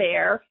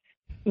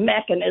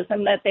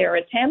mechanism that they're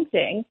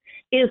attempting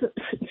is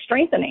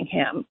strengthening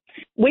him,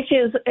 which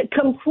is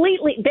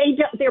completely,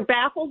 they're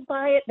baffled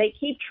by it. They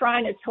keep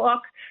trying to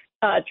talk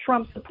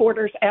Trump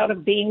supporters out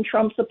of being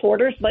Trump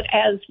supporters. But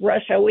as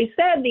Rush always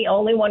said, the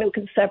only one who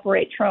can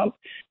separate Trump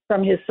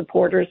from his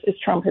supporters is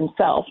Trump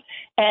himself.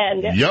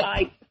 And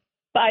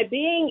by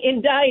being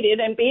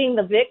indicted and being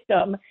the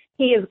victim,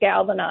 he has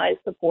galvanized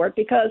support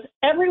because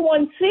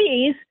everyone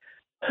sees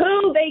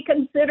who they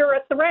consider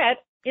a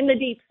threat in the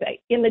deep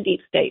state.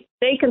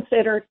 They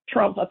consider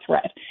Trump a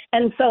threat.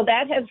 And so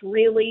that has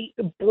really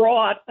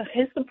brought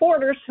his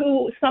supporters,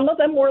 who some of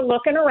them were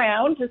looking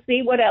around to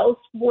see what else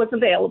was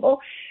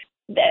available.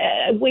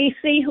 We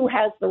see who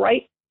has the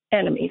right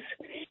enemies,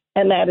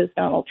 and that is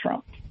Donald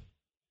Trump.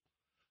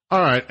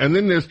 All right, and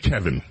then there's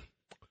Kevin.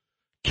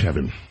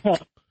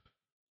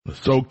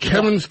 So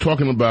Kevin's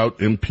talking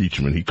about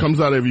impeachment. He comes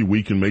out every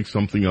week and makes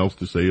something else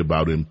to say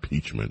about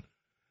impeachment.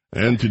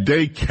 And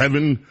today,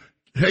 Kevin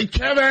says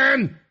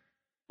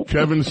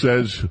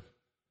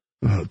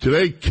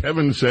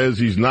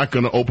he's not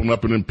going to open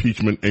up an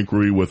impeachment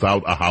inquiry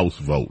without a House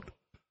vote.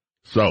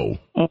 So.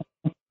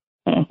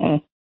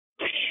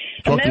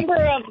 A member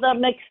of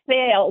the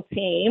McPhail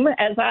team,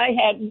 as I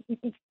had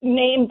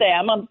named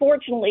them,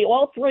 unfortunately,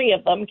 all three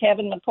of them,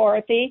 Kevin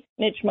McCarthy,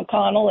 Mitch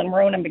McConnell, and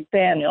Ronna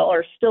McDaniel,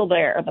 are still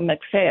there, the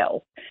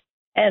McPhails.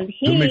 And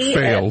he, the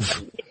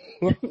McPhails.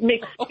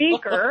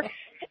 McSpeaker,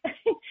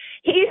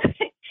 he's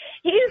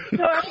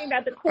talking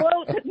about the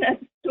quote in that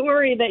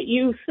story that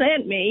you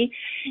sent me.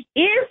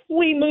 If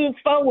we move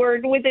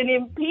forward with an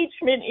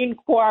impeachment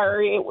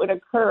inquiry, it would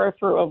occur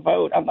through a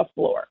vote on the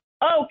floor.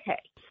 Okay.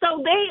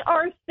 So they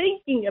are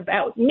thinking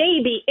about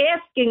maybe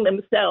asking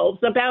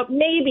themselves about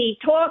maybe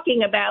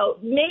talking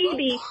about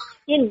maybe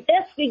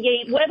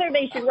investigate whether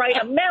they should write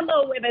a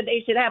memo, whether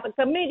they should have a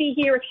committee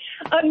here,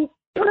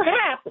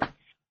 perhaps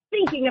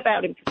thinking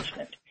about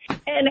impeachment.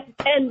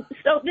 And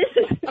so this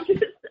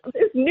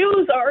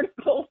news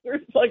article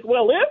is like,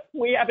 well, if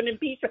we have an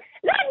impeachment,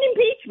 not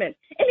an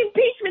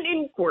impeachment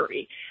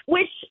inquiry,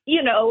 which,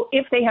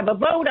 if they have a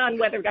vote on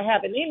whether to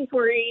have an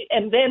inquiry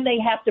and then they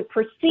have to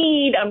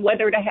proceed on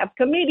whether to have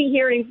committee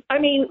hearings. I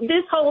mean,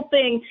 this whole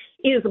thing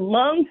is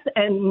months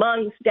and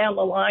months down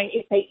the line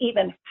if they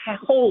even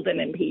hold an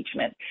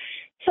impeachment.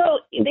 So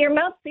they're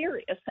not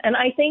serious. And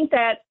I think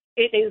that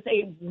it is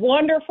a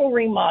wonderful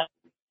reminder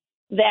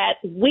that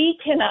we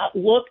cannot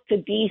look to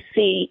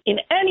D.C. in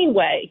any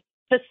way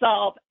to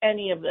solve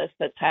any of this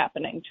that's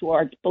happening to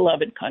our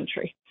beloved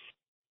country.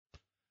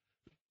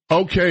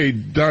 Okay,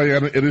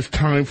 Diana, it is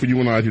time for you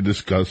and I to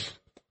discuss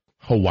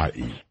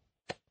Hawaii.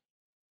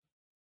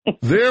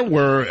 There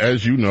were,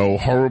 as you know,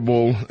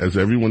 horrible, as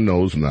everyone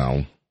knows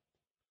now,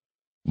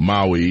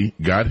 Maui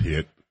got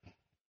hit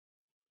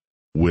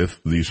with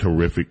these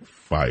horrific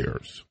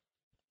fires.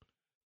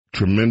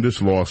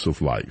 Tremendous loss of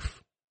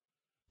life.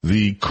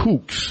 The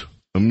kooks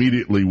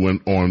immediately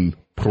went on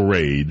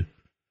parade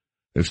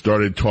and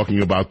started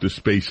talking about the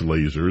space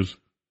lasers.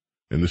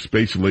 And the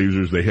space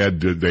lasers,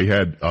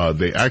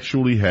 they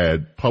actually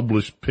had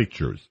published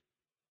pictures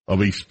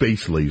of a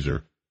space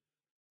laser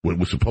what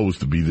was supposed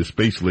to be the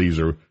space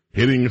laser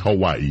hitting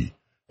Hawaii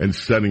and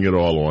setting it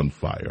all on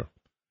fire.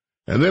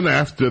 And then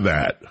after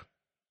that,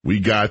 we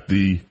got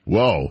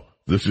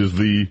this is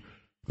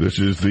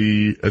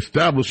the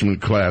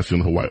establishment class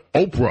in Hawaii.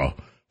 Oprah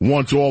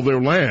wants all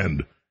their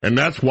land. And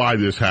that's why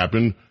this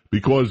happened,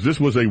 because this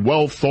was a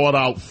well thought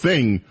out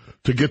thing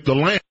to get the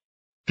land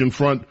in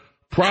front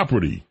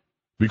property,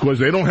 because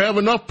they don't have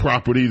enough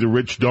property. The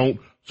rich don't.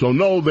 So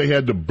no, they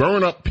had to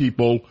burn up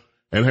people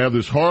and have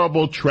this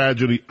horrible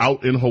tragedy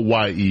out in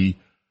Hawaii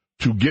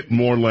to get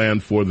more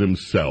land for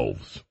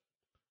themselves.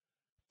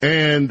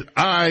 And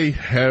I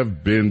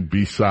have been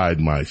beside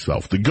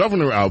myself. The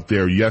governor out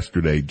there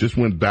yesterday just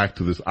went back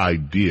to this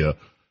idea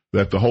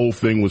that the whole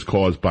thing was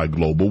caused by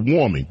global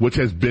warming, which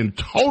has been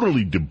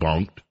totally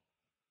debunked.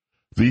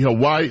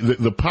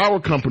 The power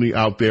company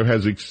out there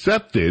has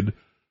accepted,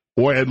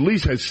 or at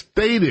least has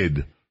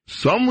stated,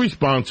 some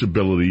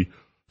responsibility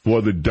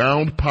for the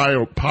downed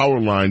power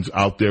lines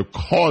out there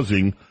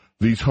causing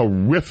these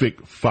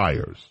horrific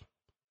fires.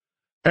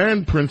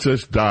 And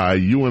Princess Di,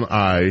 you and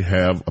I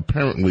have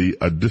apparently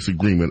a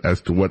disagreement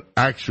as to what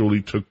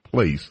actually took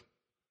place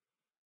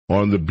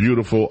on the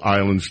beautiful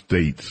island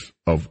states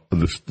of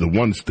the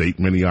one state,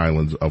 many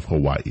islands of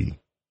Hawaii.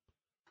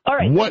 All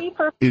right. What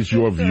is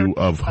your view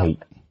of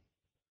hope?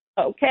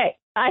 Okay.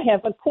 I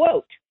have a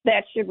quote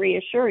that should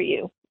reassure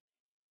you.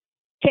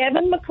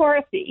 Kevin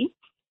McCarthy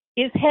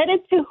is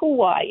headed to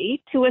Hawaii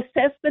to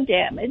assess the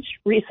damage,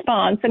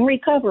 response, and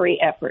recovery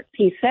efforts.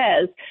 He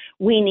says,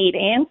 we need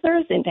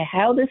answers into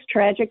how this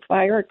tragic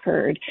fire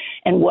occurred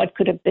and what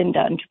could have been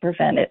done to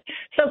prevent it.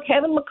 So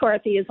Kevin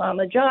McCarthy is on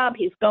the job.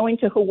 He's going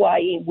to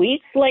Hawaii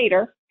weeks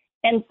later.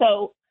 And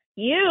so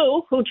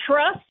you, who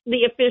trust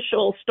the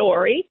official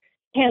story,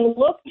 can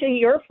look to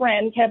your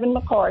friend Kevin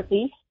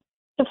McCarthy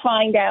to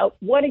find out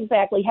what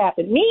exactly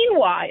happened.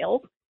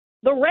 Meanwhile,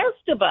 the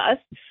rest of us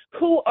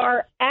who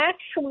are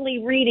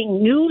actually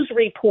reading news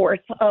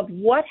reports of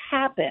what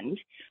happened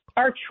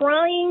are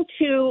trying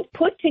to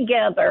put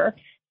together,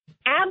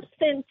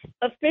 absent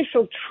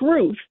official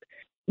truth,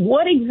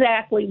 what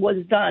exactly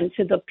was done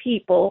to the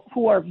people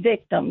who are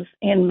victims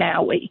in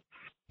Maui.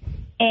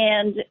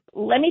 And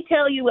let me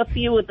tell you a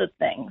few of the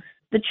things.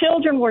 The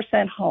children were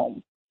sent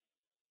home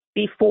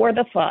before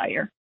the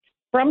fire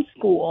from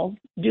school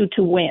due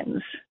to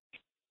winds.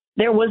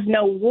 There was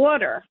no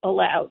water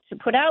allowed to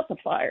put out the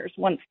fires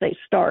once they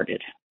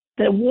started.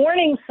 The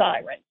warning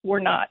sirens were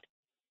not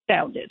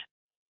sounded.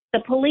 The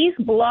police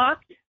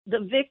blocked the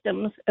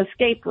victims'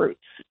 escape routes.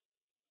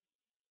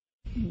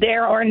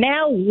 There are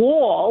now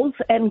walls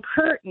and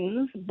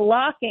curtains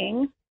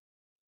blocking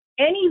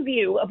any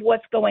view of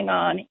what's going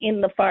on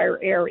in the fire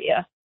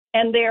area.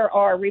 And there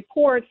are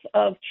reports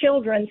of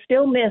children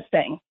still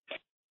missing.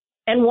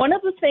 And one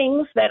of the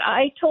things that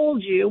I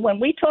told you when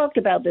we talked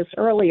about this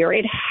earlier,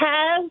 it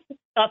has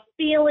a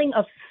feeling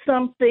of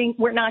something,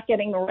 we're not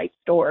getting the right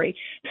story.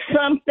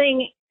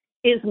 Something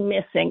is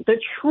missing. The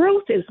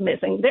truth is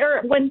missing.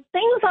 When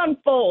things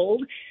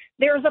unfold,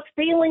 there's a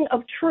feeling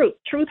of truth.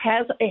 Truth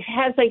has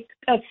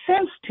a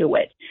sense to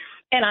it.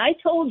 And I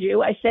told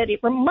you, I said it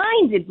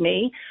reminded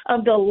me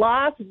of the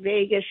Las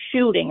Vegas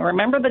shooting.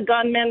 Remember the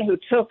gunman who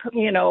took,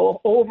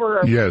 over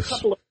a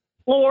couple of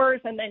floors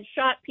and then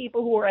shot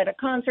people who were at a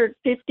concert?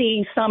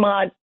 50 some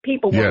odd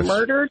people were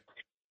murdered.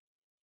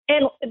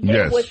 And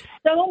there was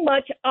so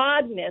much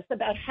oddness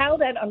about how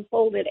that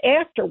unfolded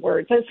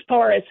afterwards as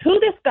far as who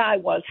this guy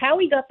was, how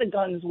he got the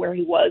guns where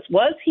he was.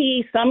 Was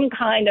he some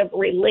kind of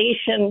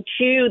relation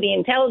to the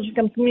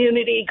intelligence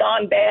community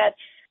gone bad?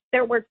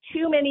 There were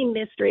too many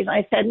mysteries.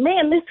 I said,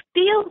 man, this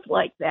feels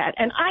like that.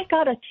 And I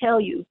got to tell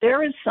you,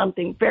 there is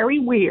something very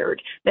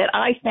weird that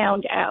I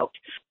found out.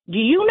 Do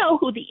you know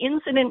who the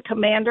incident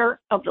commander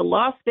of the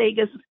Las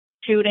Vegas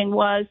shooting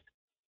was?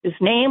 His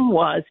name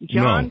was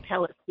John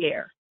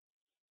Pelletier.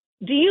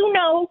 Do you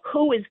know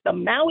who is the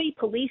Maui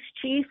police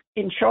chief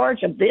in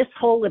charge of this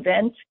whole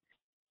event?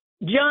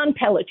 John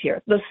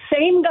Pelletier, the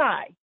same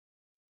guy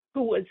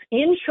who was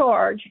in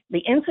charge, the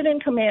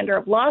incident commander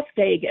of Las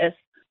Vegas,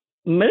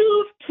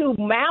 moved to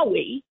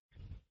Maui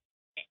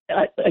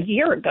a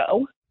year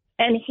ago,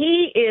 and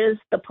he is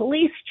the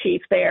police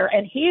chief there,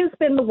 and he has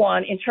been the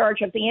one in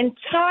charge of the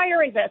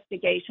entire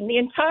investigation, the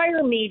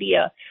entire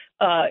media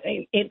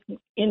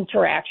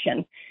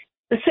interaction.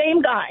 The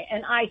same guy.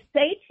 And I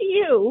say to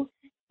you,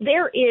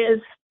 there is,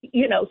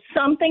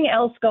 something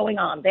else going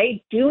on.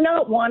 They do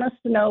not want us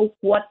to know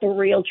what the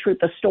real truth.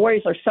 The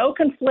stories are so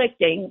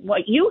conflicting.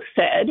 What you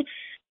said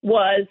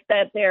was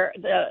that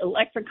the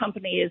electric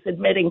company is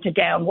admitting to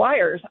down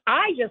wires.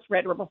 I just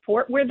read a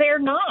report where they're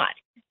not.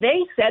 They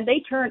said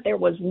there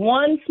was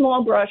one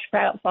small brush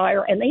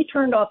fire and they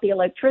turned off the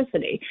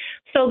electricity.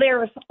 So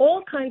there's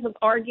all kinds of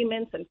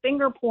arguments and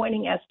finger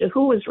pointing as to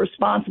who is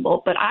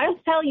responsible. But I'll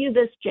tell you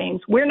this,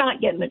 James, we're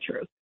not getting the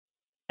truth.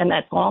 And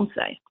that's all I'm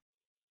saying.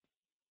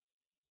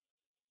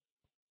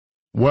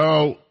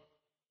 Well,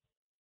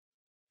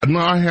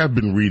 now I have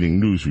been reading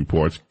news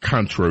reports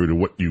contrary to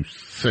what you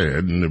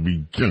said in the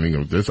beginning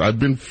of this. I've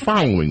been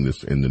following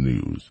this in the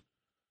news.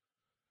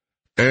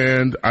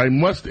 And I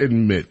must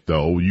admit,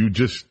 though, you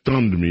just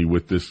stunned me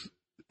with this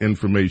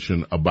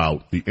information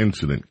about the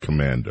incident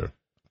commander.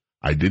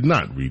 I did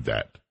not read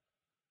that.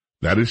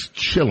 That is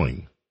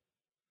chilling.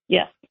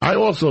 Yes. I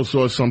also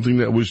saw something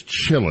that was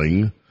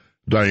chilling,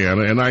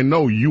 Diana, and I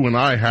know you and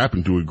I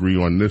happen to agree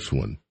on this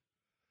one.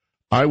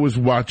 I was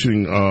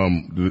watching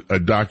a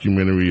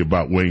documentary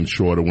about Wayne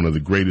Shorter, one of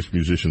the greatest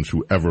musicians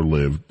who ever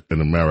lived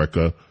in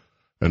America,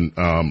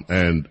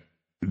 and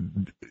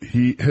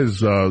his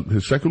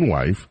second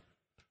wife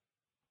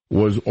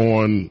was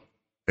on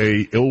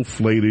an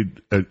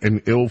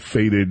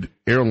ill-fated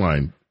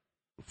airline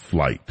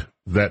flight.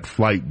 That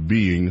flight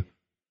being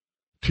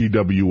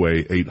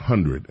TWA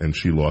 800, and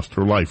she lost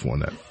her life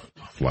on that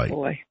flight.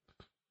 Boy.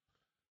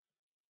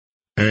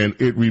 And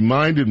it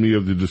reminded me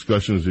of the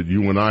discussions that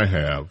you and I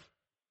have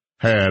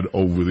had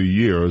over the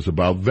years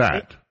about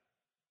that.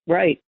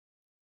 Right.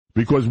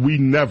 Because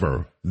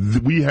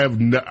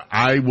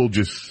I will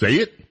just say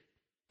it,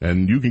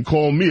 and you can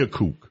call me a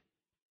kook.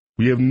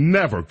 We have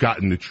never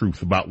gotten the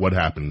truth about what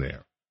happened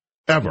there.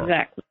 Ever.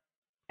 Exactly.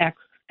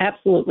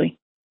 Absolutely.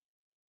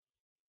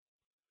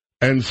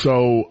 And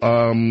so,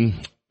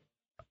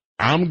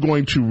 I'm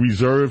going to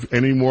reserve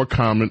any more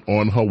comment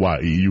on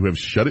Hawaii. You have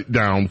shut it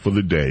down for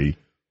the day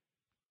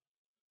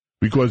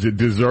because it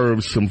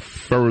deserves some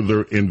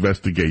further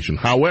investigation.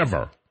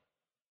 However,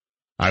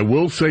 I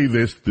will say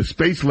this, the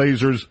space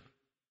lasers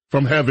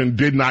from heaven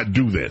did not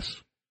do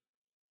this.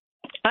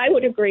 I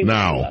would agree with you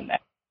on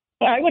that.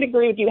 I would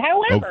agree with you.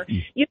 However,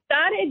 you've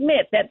got to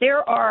admit that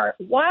there are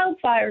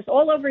wildfires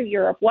all over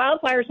Europe,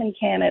 wildfires in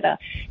Canada,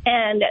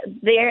 and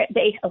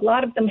a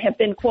lot of them have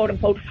been, quote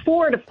unquote,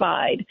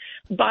 fortified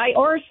by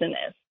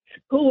arsonists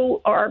who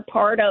are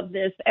part of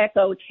this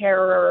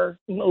eco-terror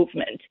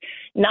movement.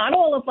 Not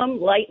all of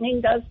them.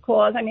 Lightning does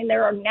cause. I mean,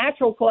 there are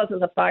natural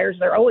causes of fires.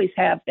 There always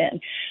have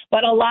been.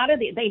 But a lot of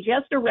they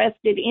just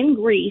arrested in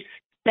Greece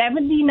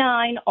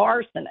 79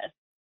 arsonists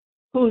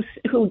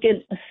who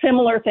did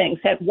similar things,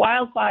 had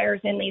wildfires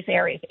in these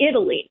areas.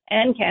 Italy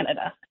and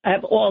Canada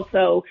have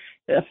also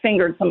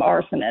fingered some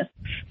arsonists.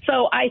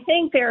 So I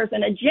think there's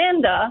an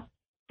agenda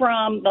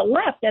from the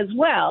left as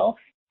well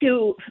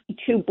to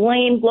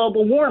blame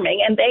global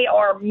warming, and they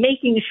are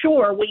making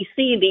sure we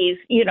see these,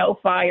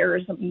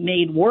 fires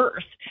made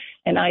worse.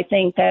 And I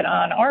think that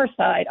on our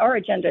side, our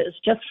agenda is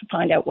just to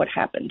find out what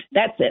happened.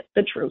 That's it,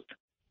 the truth.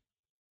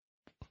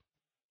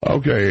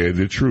 Okay,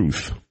 the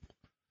truth.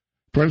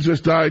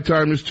 Princess Di,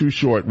 time is too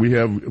short.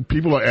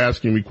 People are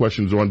asking me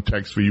questions on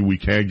text for you. We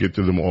can't get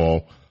to them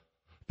all.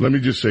 Let me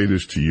just say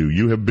this to you.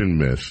 You have been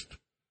missed.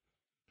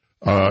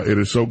 It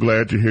is so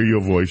glad to hear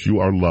your voice. You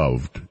are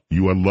loved.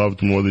 You are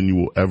loved more than you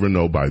will ever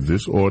know by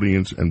this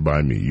audience and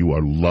by me. You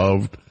are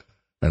loved,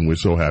 and we're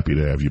so happy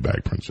to have you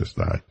back, Princess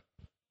Di.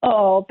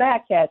 Oh,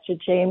 back at you,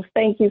 James.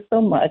 Thank you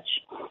so much.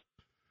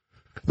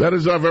 That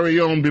is our very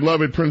own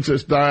beloved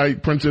Princess Di,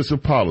 Princess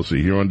of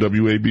Policy, here on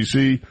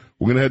WABC.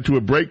 We're going to head to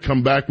a break,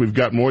 come back. We've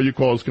got more of your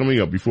calls coming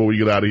up before we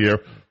get out of here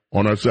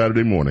on our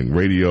Saturday morning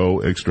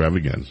radio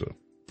extravaganza.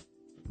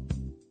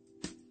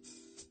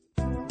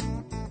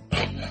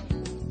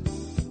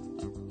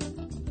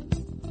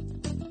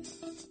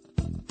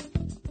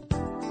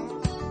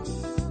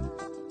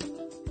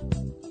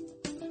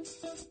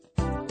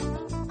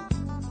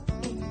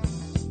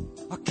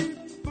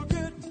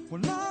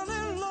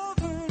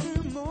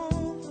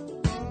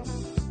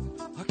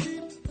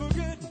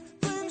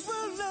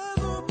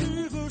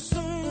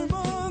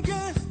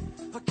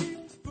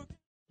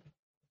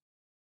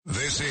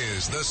 This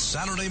is the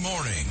Saturday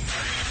morning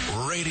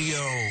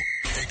radio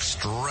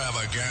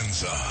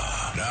extravaganza.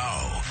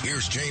 Now,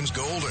 here's James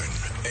Golden,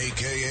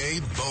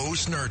 a.k.a. Bo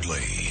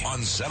Snerdley,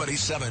 on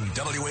 77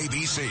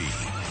 WABC.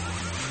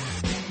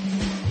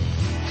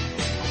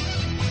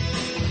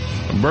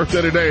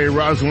 Birthday today,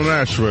 Rosalind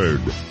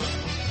Ashford,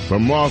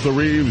 from Martha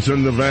Reeves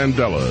and the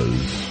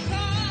Vandellas.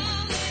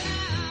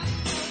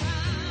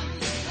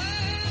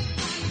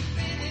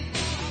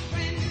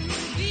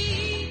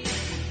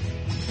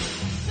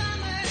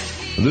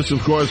 This,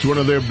 of course, one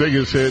of their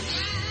biggest hits.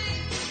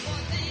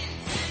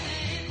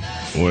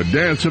 We're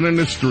dancing in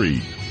the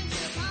street.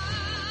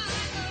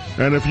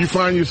 And if you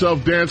find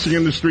yourself dancing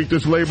in the street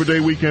this Labor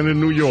Day weekend in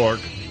New York,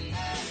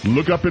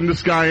 look up in the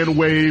sky and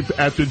wave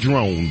at the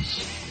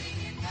drones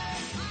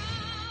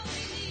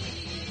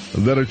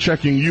that are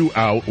checking you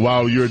out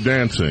while you're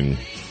dancing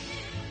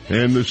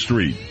in the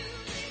street.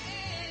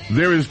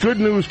 There is good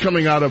news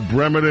coming out of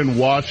Bremerton,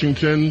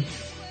 Washington.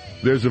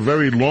 There's a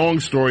very long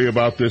story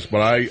about this,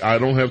 but I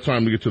don't have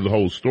time to get to the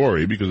whole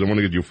story because I want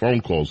to get your phone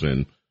calls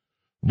in.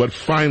 But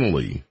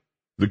finally,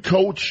 the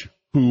coach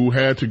who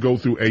had to go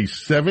through a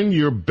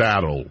 7-year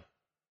battle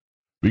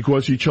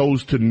because he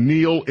chose to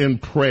kneel in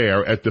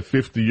prayer at the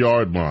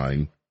 50-yard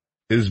line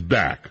is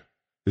back.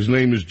 His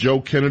name is Joe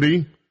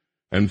Kennedy,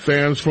 and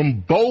fans from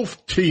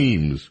both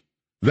teams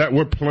that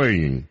were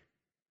playing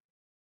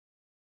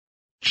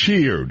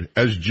cheered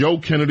as Joe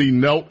Kennedy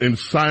knelt in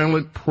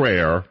silent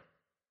prayer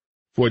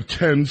for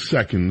 10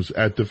 seconds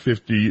at the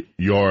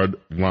 50-yard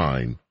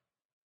line.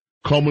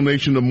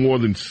 culmination of more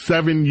than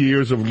 7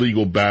 years of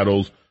legal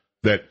battles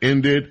that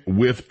ended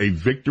with a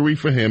victory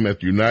for him at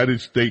the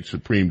United States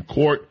Supreme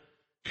Court.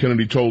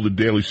 Kennedy told the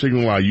Daily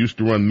Signal, I used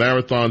to run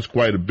marathons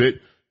quite a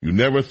bit. You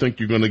never think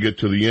you're going to get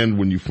to the end.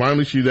 When you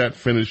finally see that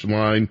finish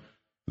line,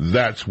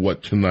 that's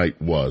what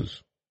tonight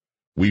was.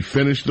 We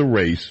finished the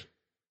race.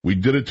 We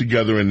did it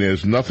together, and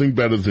there's nothing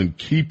better than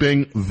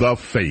keeping the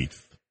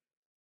faith.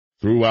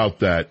 Throughout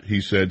that, he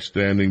said,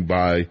 standing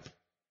by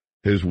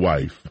his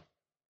wife.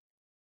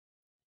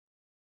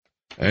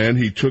 And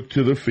he took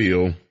to the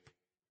field.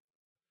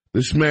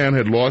 This man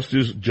had lost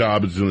his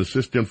job as an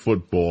assistant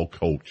football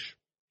coach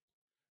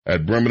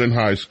at Bremerton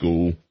High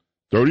School,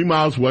 30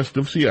 miles west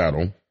of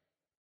Seattle,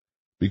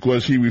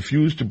 because he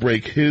refused to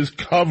break his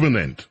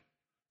covenant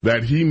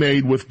that he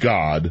made with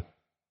God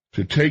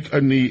to take a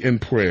knee in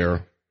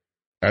prayer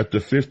at the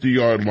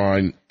 50-yard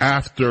line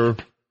after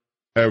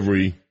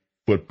every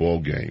football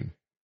game.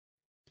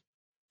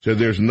 Said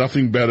there's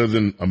nothing better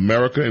than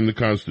America and the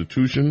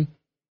Constitution.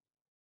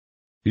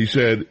 He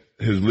said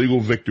his legal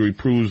victory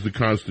proves the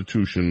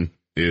Constitution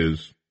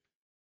is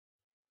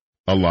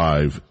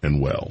alive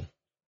and well.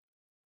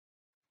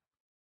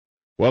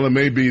 Well, it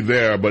may be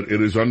there, but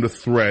it is under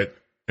threat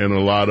in a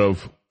lot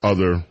of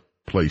other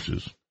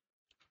places.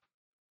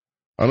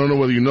 I don't know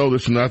whether you know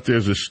this or not,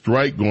 there's a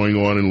strike going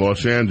on in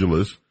Los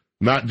Angeles,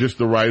 not just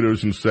the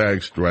writers and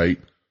SAG strike,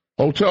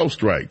 hotel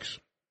strikes.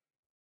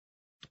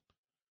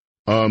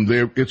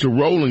 It's a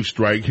rolling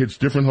strike, hits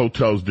different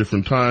hotels,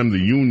 different time. The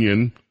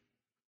union,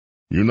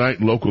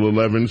 Unite Local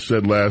 11,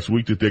 said last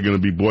week that they're going to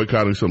be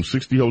boycotting some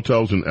 60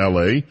 hotels in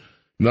L.A.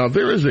 Now,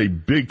 there is a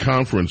big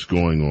conference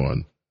going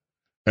on.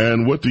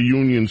 And what the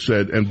union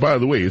said, and by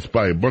the way, it's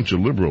by a bunch of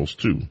liberals,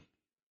 too.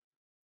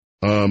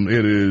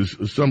 It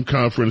is some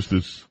conference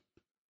that's,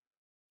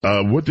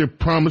 what they're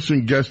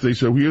promising guests, they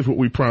said, here's what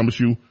we promise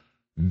you,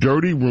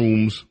 dirty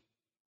rooms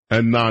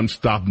and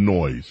nonstop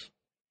noise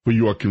for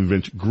your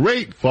convention.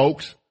 Great,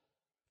 folks.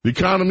 The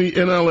economy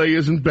in L.A.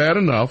 isn't bad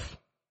enough.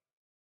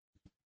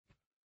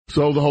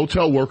 So the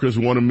hotel workers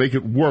want to make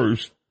it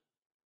worse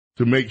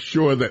to make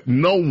sure that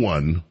no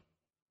one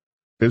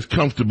is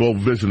comfortable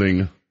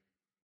visiting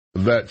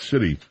that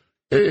city.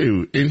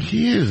 Oh, and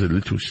here's a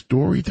little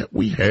story that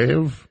we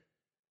have.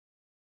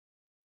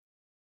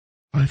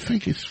 I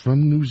think it's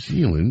from New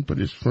Zealand, but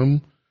it's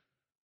from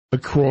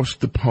across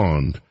the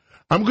pond.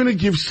 I'm going to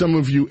give some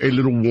of you a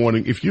little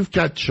warning. If you've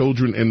got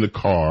children in the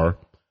car,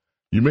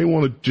 you may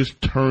want to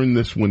just turn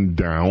this one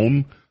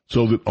down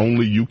so that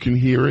only you can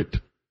hear it,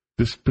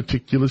 this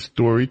particular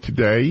story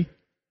today.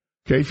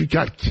 Okay, if you've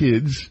got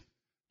kids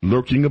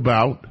lurking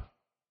about,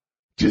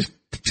 just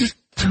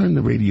turn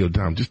the radio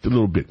down just a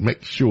little bit.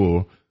 Make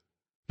sure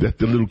that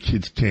the little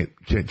kids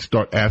can't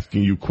start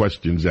asking you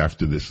questions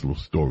after this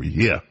little story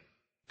here.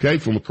 Okay,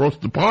 from across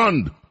the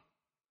pond.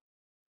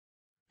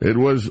 It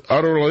was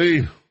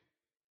utterly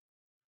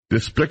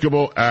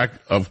despicable act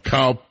of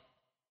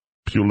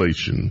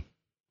cowpulation.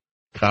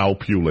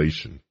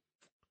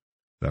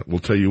 That will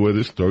tell you where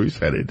this story's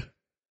headed.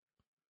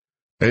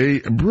 A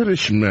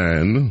British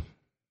man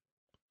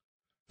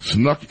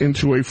snuck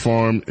into a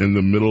farm in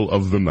the middle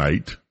of the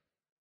night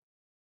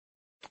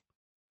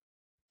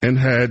and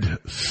had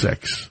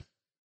sex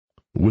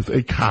with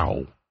a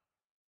cow,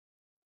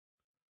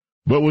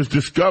 but was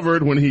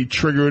discovered when he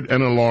triggered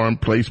an alarm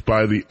placed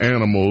by the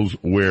animal's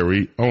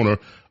wary owner.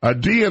 A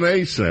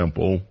DNA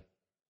sample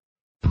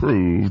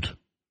proved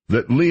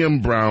that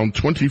Liam Brown,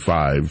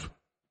 25,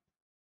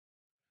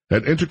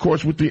 had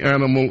intercourse with the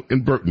animal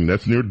in Burton,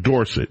 that's near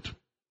Dorset.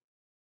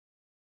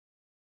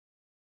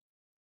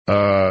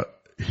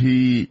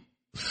 He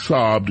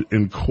sobbed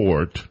in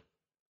court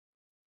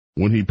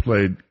when he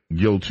pled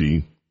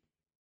guilty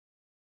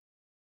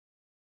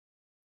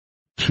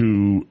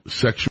to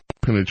sexual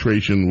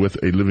penetration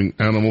with a living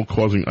animal,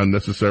 causing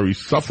unnecessary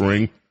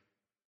suffering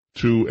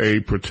to a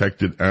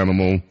protected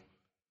animal.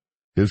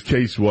 His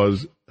case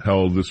was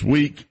held this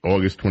week,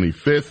 August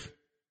 25th.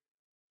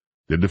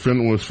 The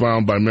defendant was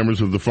found by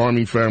members of the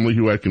farming family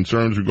who had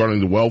concerns regarding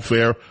the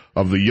welfare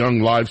of the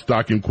young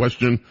livestock in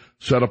question,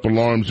 set up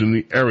alarms in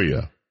the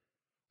area.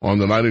 On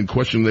the night in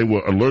question, they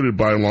were alerted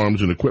by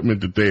alarms and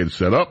equipment that they had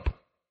set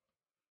up,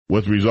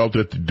 with the result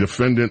that the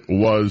defendant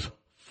was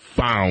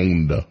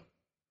found.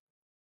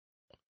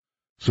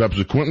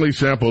 Subsequently,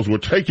 samples were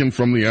taken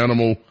from the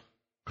animal,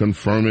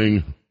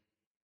 confirming,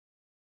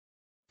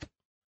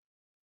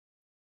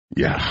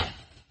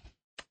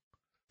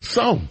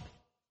 So,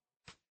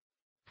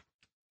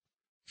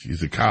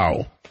 she's a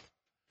cow.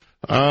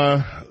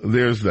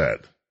 There's that.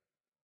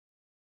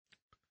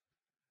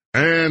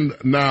 And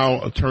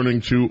now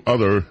turning to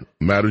other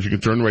matters, you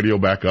can turn the radio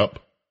back up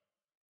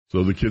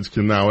so the kids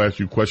can now ask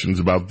you questions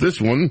about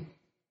this one.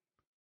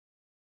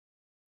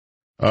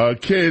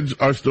 Kids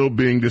are still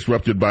being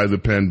disrupted by the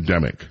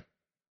pandemic.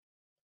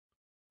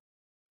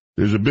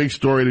 There's a big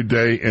story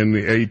today in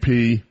the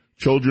AP.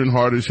 Children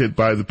hardest hit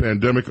by the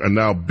pandemic are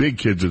now big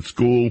kids at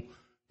school.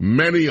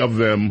 Many of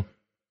them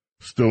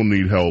still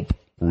need help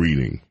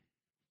reading.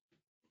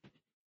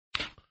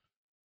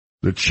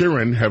 The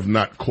children have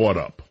not caught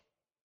up.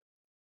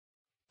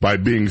 by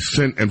being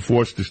sent and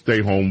forced to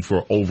stay home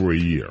for over a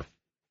year.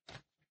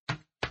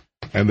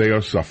 And they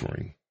are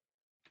suffering.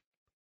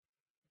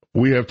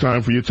 We have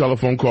time for your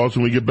telephone calls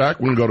when we get back.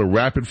 We're going to go to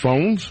Rapid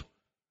Phones,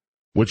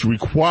 which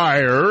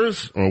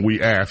requires, or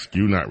we ask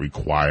you, not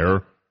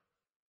require,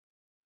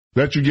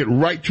 that you get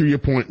right to your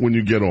point when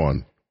you get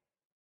on.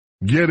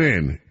 Get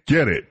in,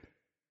 get it,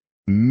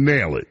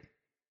 nail it.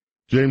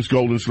 James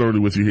Golden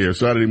Snerdley with you here.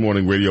 Saturday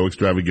morning radio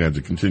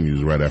extravaganza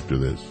continues right after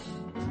this.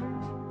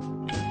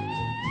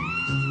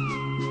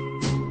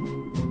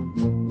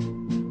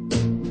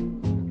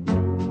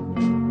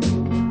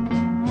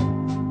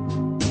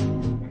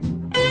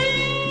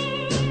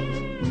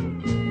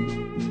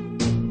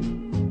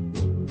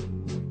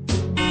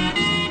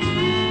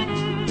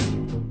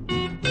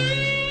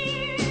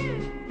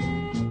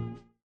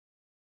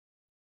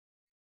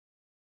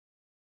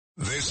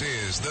 This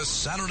is the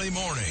Saturday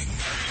morning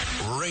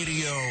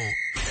radio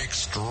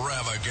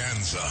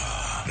extravaganza.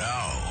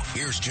 Now,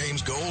 here's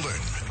James Golden,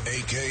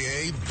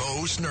 a.k.a.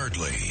 Bo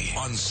Snerdley,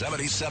 on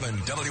 77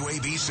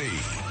 WABC.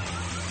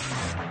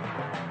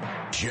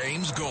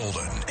 James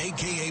Golden,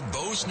 a.k.a.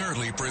 Bo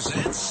Snerdley,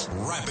 presents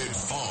Rapid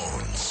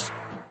Phones.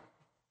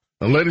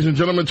 Ladies and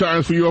gentlemen,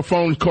 time for your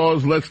phone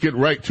calls. Let's get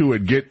right to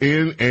it. Get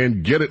in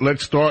and get it.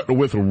 Let's start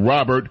with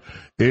Robert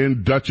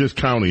in Dutchess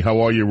County.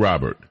 How are you,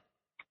 Robert?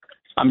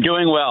 I'm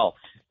doing well.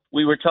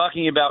 We were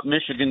talking about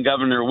Michigan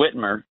Governor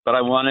Whitmer, but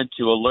I wanted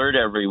to alert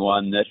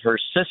everyone that her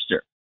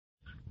sister,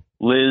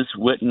 Liz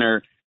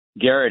Whitmer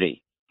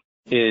Garrity,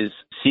 is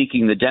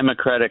seeking the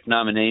Democratic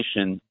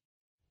nomination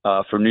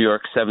for New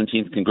York's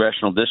 17th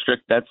Congressional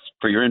District. That's,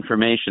 for your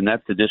information,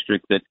 that's the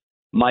district that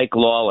Mike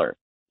Lawler,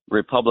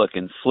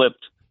 Republican,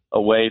 flipped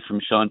away from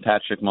Sean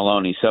Patrick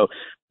Maloney. So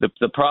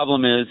the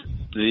problem is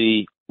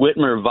the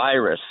Whitmer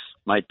virus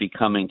might be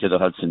coming to the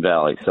Hudson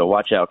Valley. So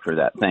watch out for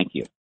that. Thank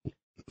you.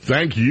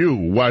 Thank you.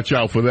 Watch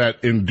out for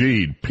that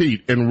indeed.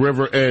 Pete in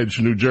River Edge,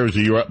 New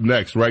Jersey, you're up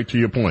next. Right to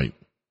your point.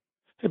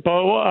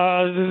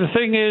 Bo, the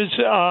thing is,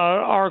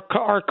 our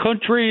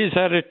country is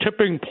at a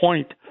tipping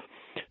point.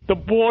 The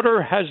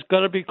border has got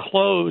to be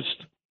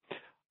closed.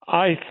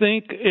 I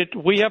think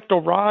we have to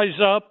rise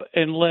up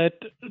and let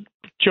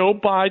Joe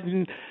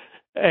Biden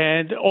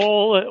and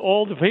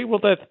all the people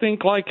that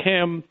think like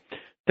him,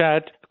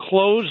 that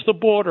close the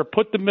border,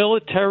 put the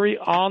military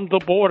on the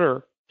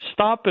border.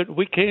 Stop it.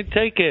 We can't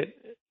take it.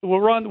 We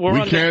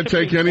can't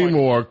take any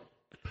more.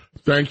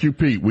 Thank you,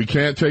 Pete. We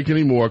can't take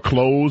any more.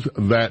 Close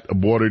that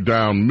border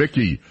down.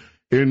 Mickey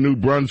in New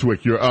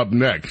Brunswick, you're up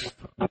next.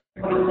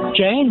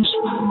 James,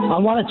 I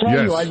want to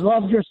tell you, I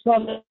love your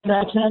Southern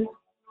accent.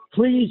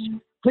 Please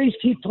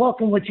keep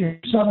talking with your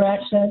Southern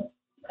accent.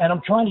 And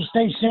I'm trying to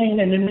stay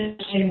sane in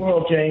the same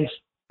world, James.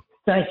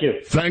 Thank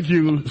you. Thank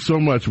you so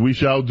much. We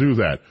shall do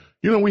that.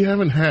 You know, we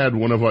haven't had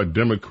one of our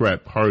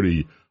Democrat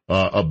Party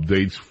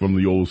updates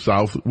from the Old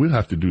South. We'll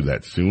have to do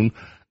that soon.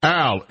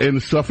 Al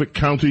in Suffolk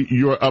County,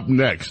 you're up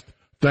next.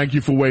 Thank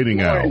you for waiting,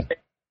 Al.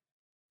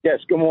 Yes,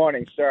 good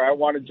morning, sir. I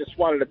wanted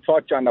to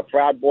touch on the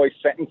Proud Boys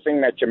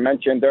sentencing that you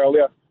mentioned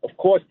earlier. Of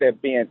course, they're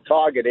being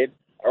targeted.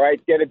 All right,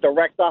 they're a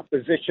direct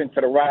opposition to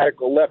the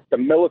radical left, the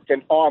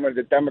militant arm of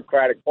the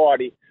Democratic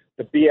Party,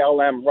 the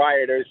BLM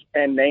rioters,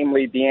 and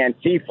namely the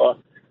Antifa.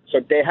 So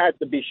they had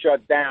to be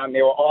shut down.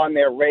 They were on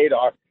their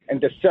radar. And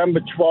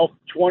December 12th,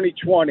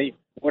 2020,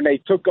 when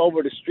they took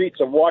over the streets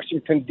of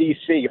Washington,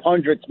 D.C.,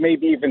 hundreds,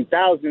 maybe even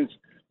thousands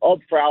of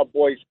Proud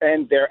Boys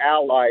and their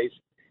allies,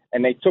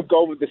 and they took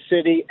over the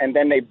city, and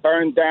then they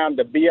burned down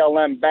the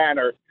BLM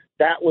banner.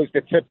 That was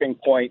the tipping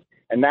point,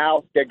 and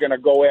now they're going to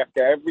go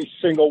after every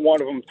single one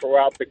of them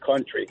throughout the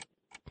country.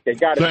 They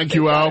got to. Thank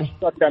you, Al.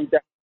 Shut them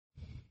down.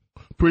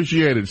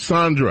 Appreciate it.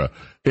 Sandra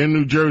in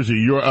New Jersey,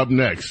 you're up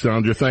next.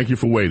 Sandra, thank you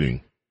for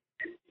waiting.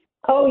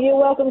 Oh, you're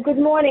welcome. Good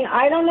morning.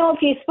 I don't know if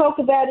he spoke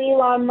about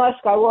Elon Musk.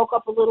 I woke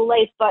up a little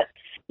late, but,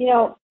 you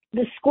know,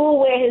 the school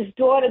where his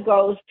daughter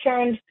goes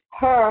turned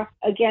her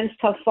against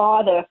her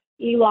father,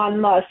 Elon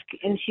Musk,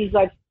 and she's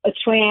like a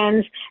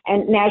trans,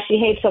 and now she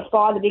hates her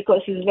father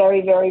because he's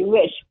very, very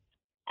rich.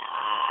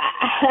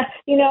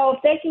 You know,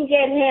 if they can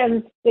get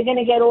him, they're going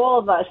to get all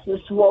of us, this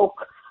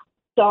woke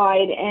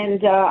side. And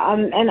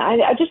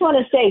I just want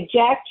to say,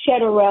 Jack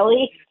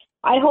Ciattarelli,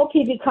 I hope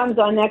he becomes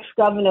our next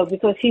governor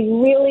because he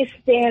really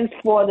stands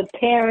for the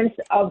parents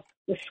of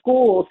the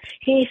schools.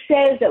 He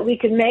says that we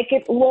can make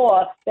it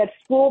law that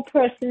school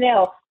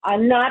personnel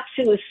are not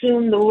to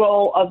assume the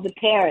role of the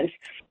parents.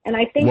 And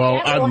I think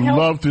I'd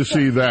love to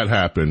see that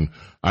happen.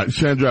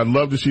 Sandra, I'd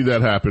love to see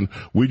that happen.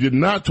 We did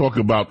not talk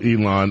about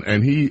Elon,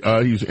 and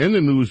he's in the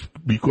news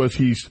because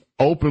he's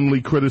openly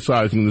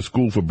criticizing the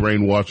school for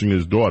brainwashing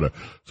his daughter.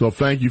 So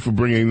thank you for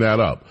bringing that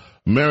up.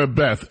 Mary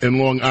Beth in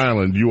Long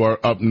Island, you are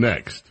up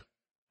next.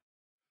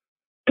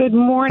 Good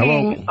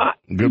morning. Hello.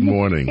 Good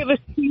morning. It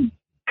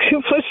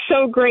was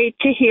so great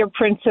to hear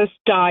Princess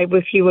Di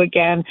with you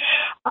again.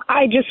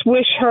 I just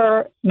wish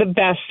her the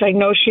best. I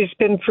know she's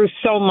been through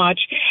so much.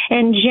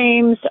 And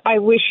James, I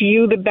wish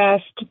you the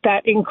best.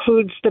 That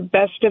includes the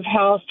best of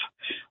health.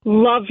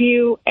 Love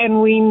you,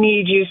 and we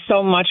need you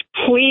so much.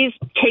 Please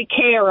take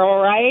care,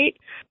 all right?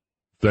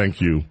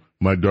 Thank you,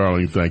 my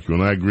darling, thank you.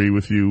 And I agree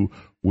with you.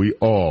 We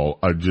all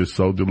are just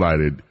so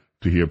delighted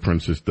to hear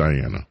Princess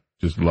Diana.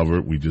 Just love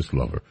her. We just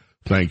love her.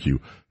 Thank you.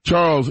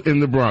 Charles in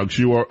the Bronx,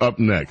 you are up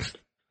next.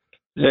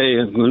 Hey,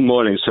 good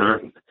morning,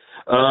 sir.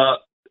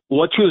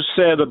 What you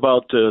said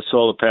about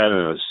solar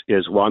panels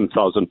is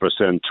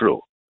 1,000%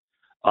 true.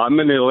 I'm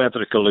an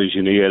electrical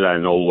engineer. I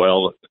know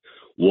well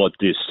what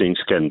these things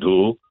can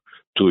do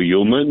to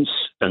humans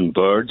and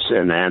birds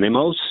and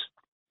animals.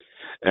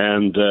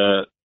 And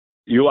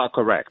you are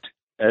correct.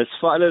 As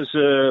far as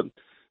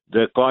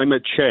the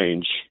climate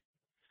change,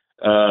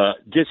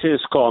 this is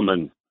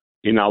common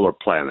in our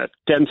planet.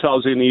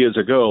 10,000 years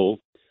ago,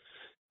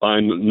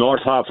 in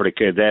North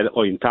Africa, that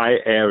entire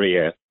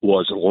area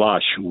was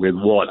lush with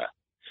water.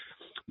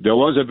 There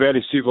was a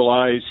very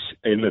civilized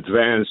and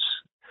advanced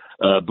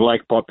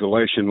black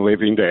population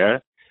living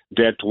there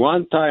that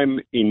one time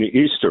in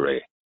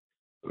history,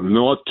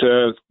 not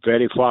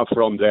very far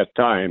from that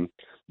time,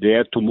 they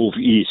had to move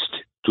east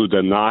to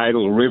the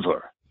Nile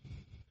River.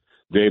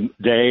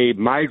 They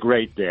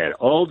migrate there.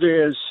 All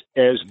this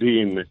has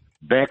been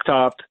backed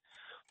up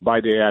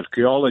by the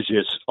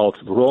archaeologists of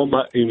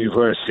Roma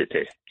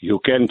University. You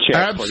can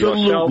check for yourself.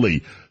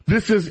 Absolutely.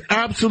 This is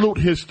absolute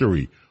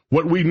history.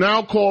 What we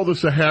now call the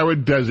Sahara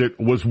Desert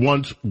was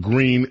once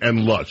green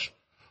and lush.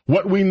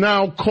 What we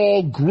now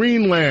call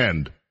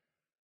Greenland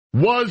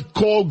was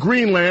called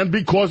Greenland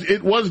because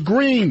it was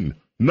green,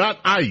 not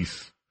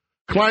ice.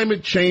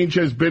 Climate change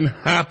has been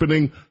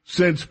happening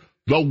since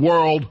the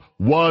world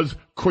was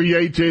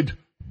created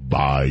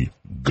by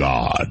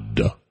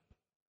God.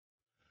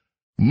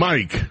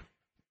 Mike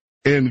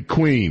in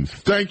Queens.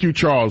 Thank you,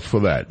 Charles,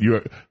 for that.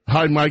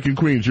 Hi, Mike in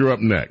Queens. You're up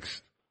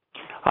next.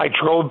 I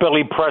drove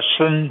Billy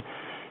Preston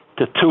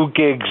to 2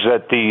 gigs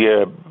at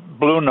the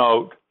Blue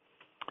Note.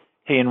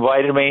 He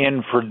invited me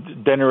in for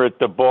dinner at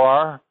the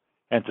bar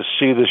and to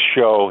see the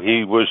show.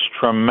 He was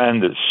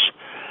tremendous.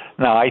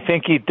 Now, I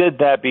think he did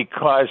that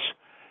because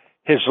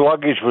his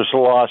luggage was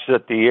lost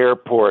at the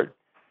airport.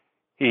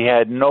 He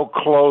had no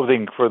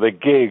clothing for the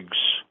gigs.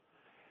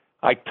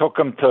 I took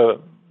him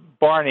to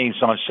Barney's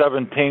on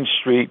 17th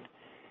Street.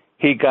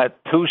 He got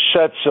 2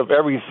 sets of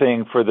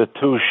everything for the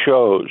 2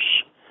 shows.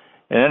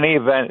 In any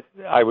event,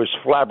 I was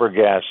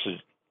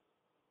flabbergasted.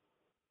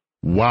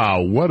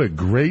 Wow, what a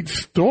great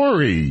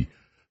story.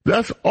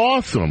 That's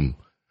awesome.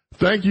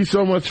 Thank you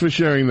so much for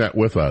sharing that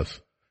with us.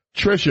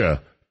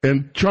 Tricia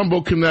in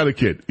Trumbull,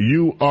 Connecticut,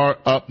 you are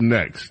up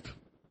next.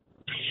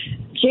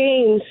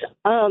 James,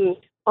 on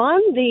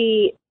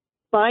the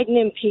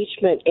Biden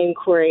impeachment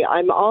inquiry,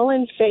 I'm all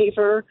in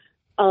favor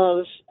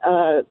of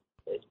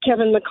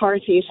Kevin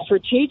McCarthy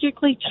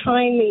strategically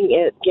timing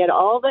it, get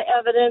all the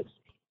evidence,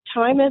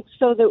 time it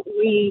so that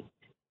we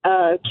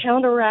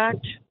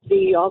counteract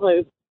all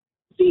the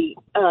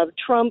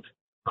Trump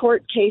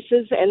court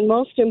cases, and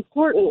most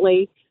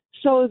importantly,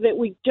 so that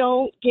we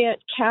don't get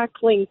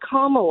cackling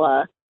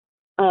Kamala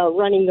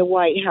running the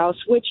White House,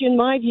 which in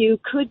my view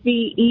could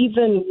be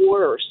even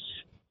worse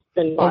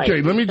than Biden.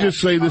 Okay, let me just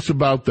say this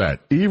about that.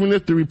 Even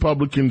if the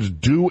Republicans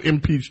do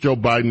impeach Joe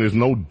Biden, there's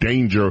no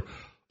danger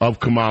of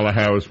Kamala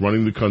Harris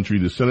running the country.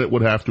 The Senate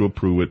would have to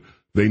approve it.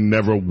 They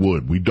never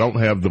would. We don't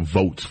have the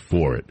votes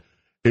for it.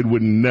 It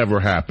would never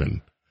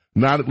happen.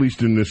 Not at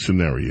least in this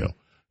scenario.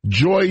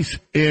 Joyce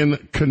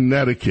in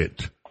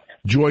Connecticut.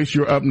 Joyce,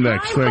 you're up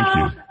next. Thank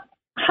you.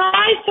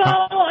 Hi,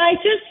 Bo. I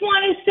just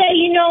want to say,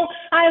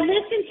 I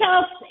listened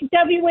to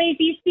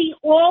WABC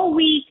all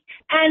week,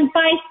 and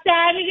by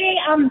Saturday,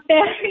 I'm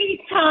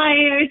very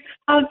tired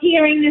of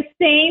hearing the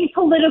same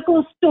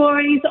political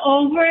stories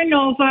over and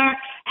over,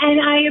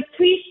 and I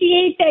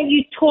appreciate that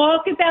you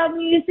talk about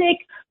music,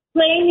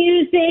 play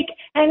music,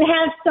 and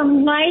have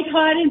some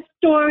lighthearted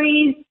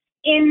stories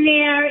in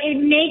there. It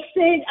makes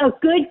it a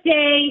good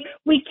day.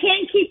 We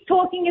can't keep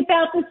talking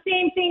about the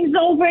same things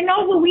over and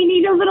over. We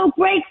need a little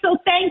break, so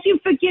thank you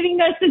for giving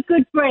us a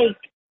good break.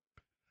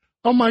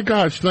 Oh, my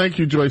gosh. Thank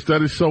you, Joyce.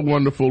 That is so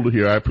wonderful to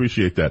hear. I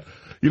appreciate that.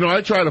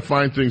 I try to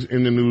find things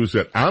in the news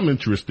that I'm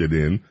interested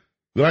in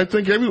that I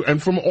think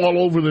and from all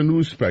over the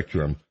news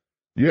spectrum.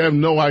 You have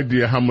no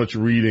idea how much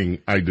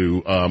reading I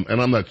do. And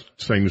I'm not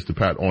saying this to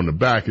pat on the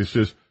back. It's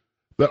just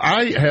that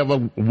I have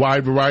a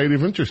wide variety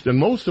of interests, and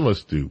most of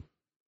us do.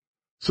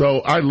 So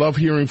I love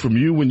hearing from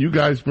you when you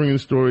guys bring in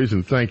stories,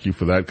 and thank you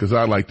for that, because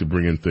I like to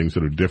bring in things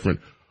that are different.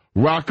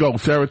 Rocco,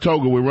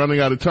 Saratoga, we're running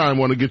out of time.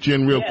 Want to get you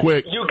in real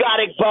quick. You got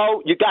it,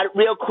 Bo. You got it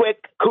real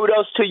quick.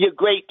 Kudos to your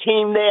great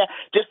team there.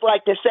 Just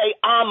like to say,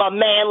 I'm a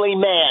manly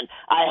man.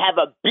 I have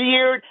a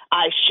beard.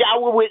 I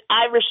shower with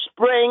Irish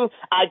Spring.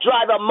 I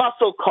drive a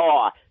muscle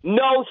car.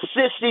 No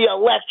sissy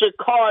electric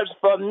cars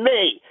for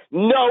me.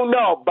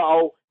 No,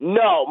 Bo.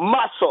 No,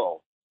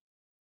 muscle.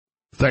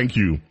 Thank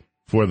you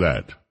for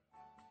that.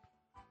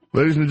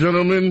 Ladies and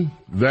gentlemen,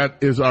 that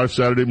is our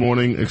Saturday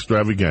morning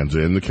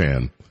extravaganza in the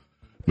can.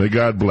 May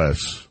God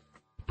bless,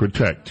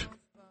 protect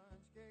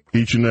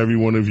each and every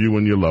one of you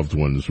and your loved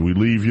ones. We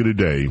leave you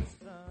today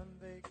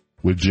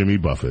with Jimmy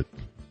Buffett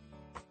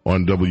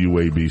on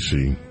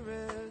WABC.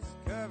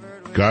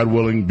 God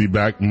willing, be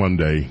back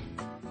Monday.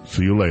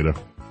 See you later.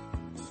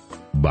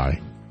 Bye.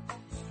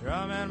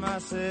 Strumming my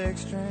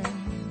six string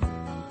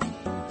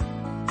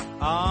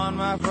on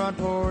my front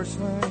porch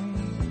swing.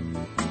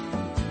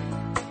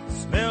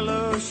 Smell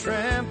those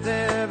shrimp,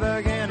 they're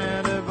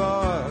beginning to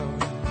boil.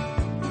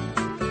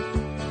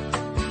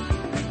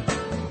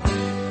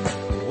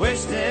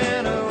 Wish they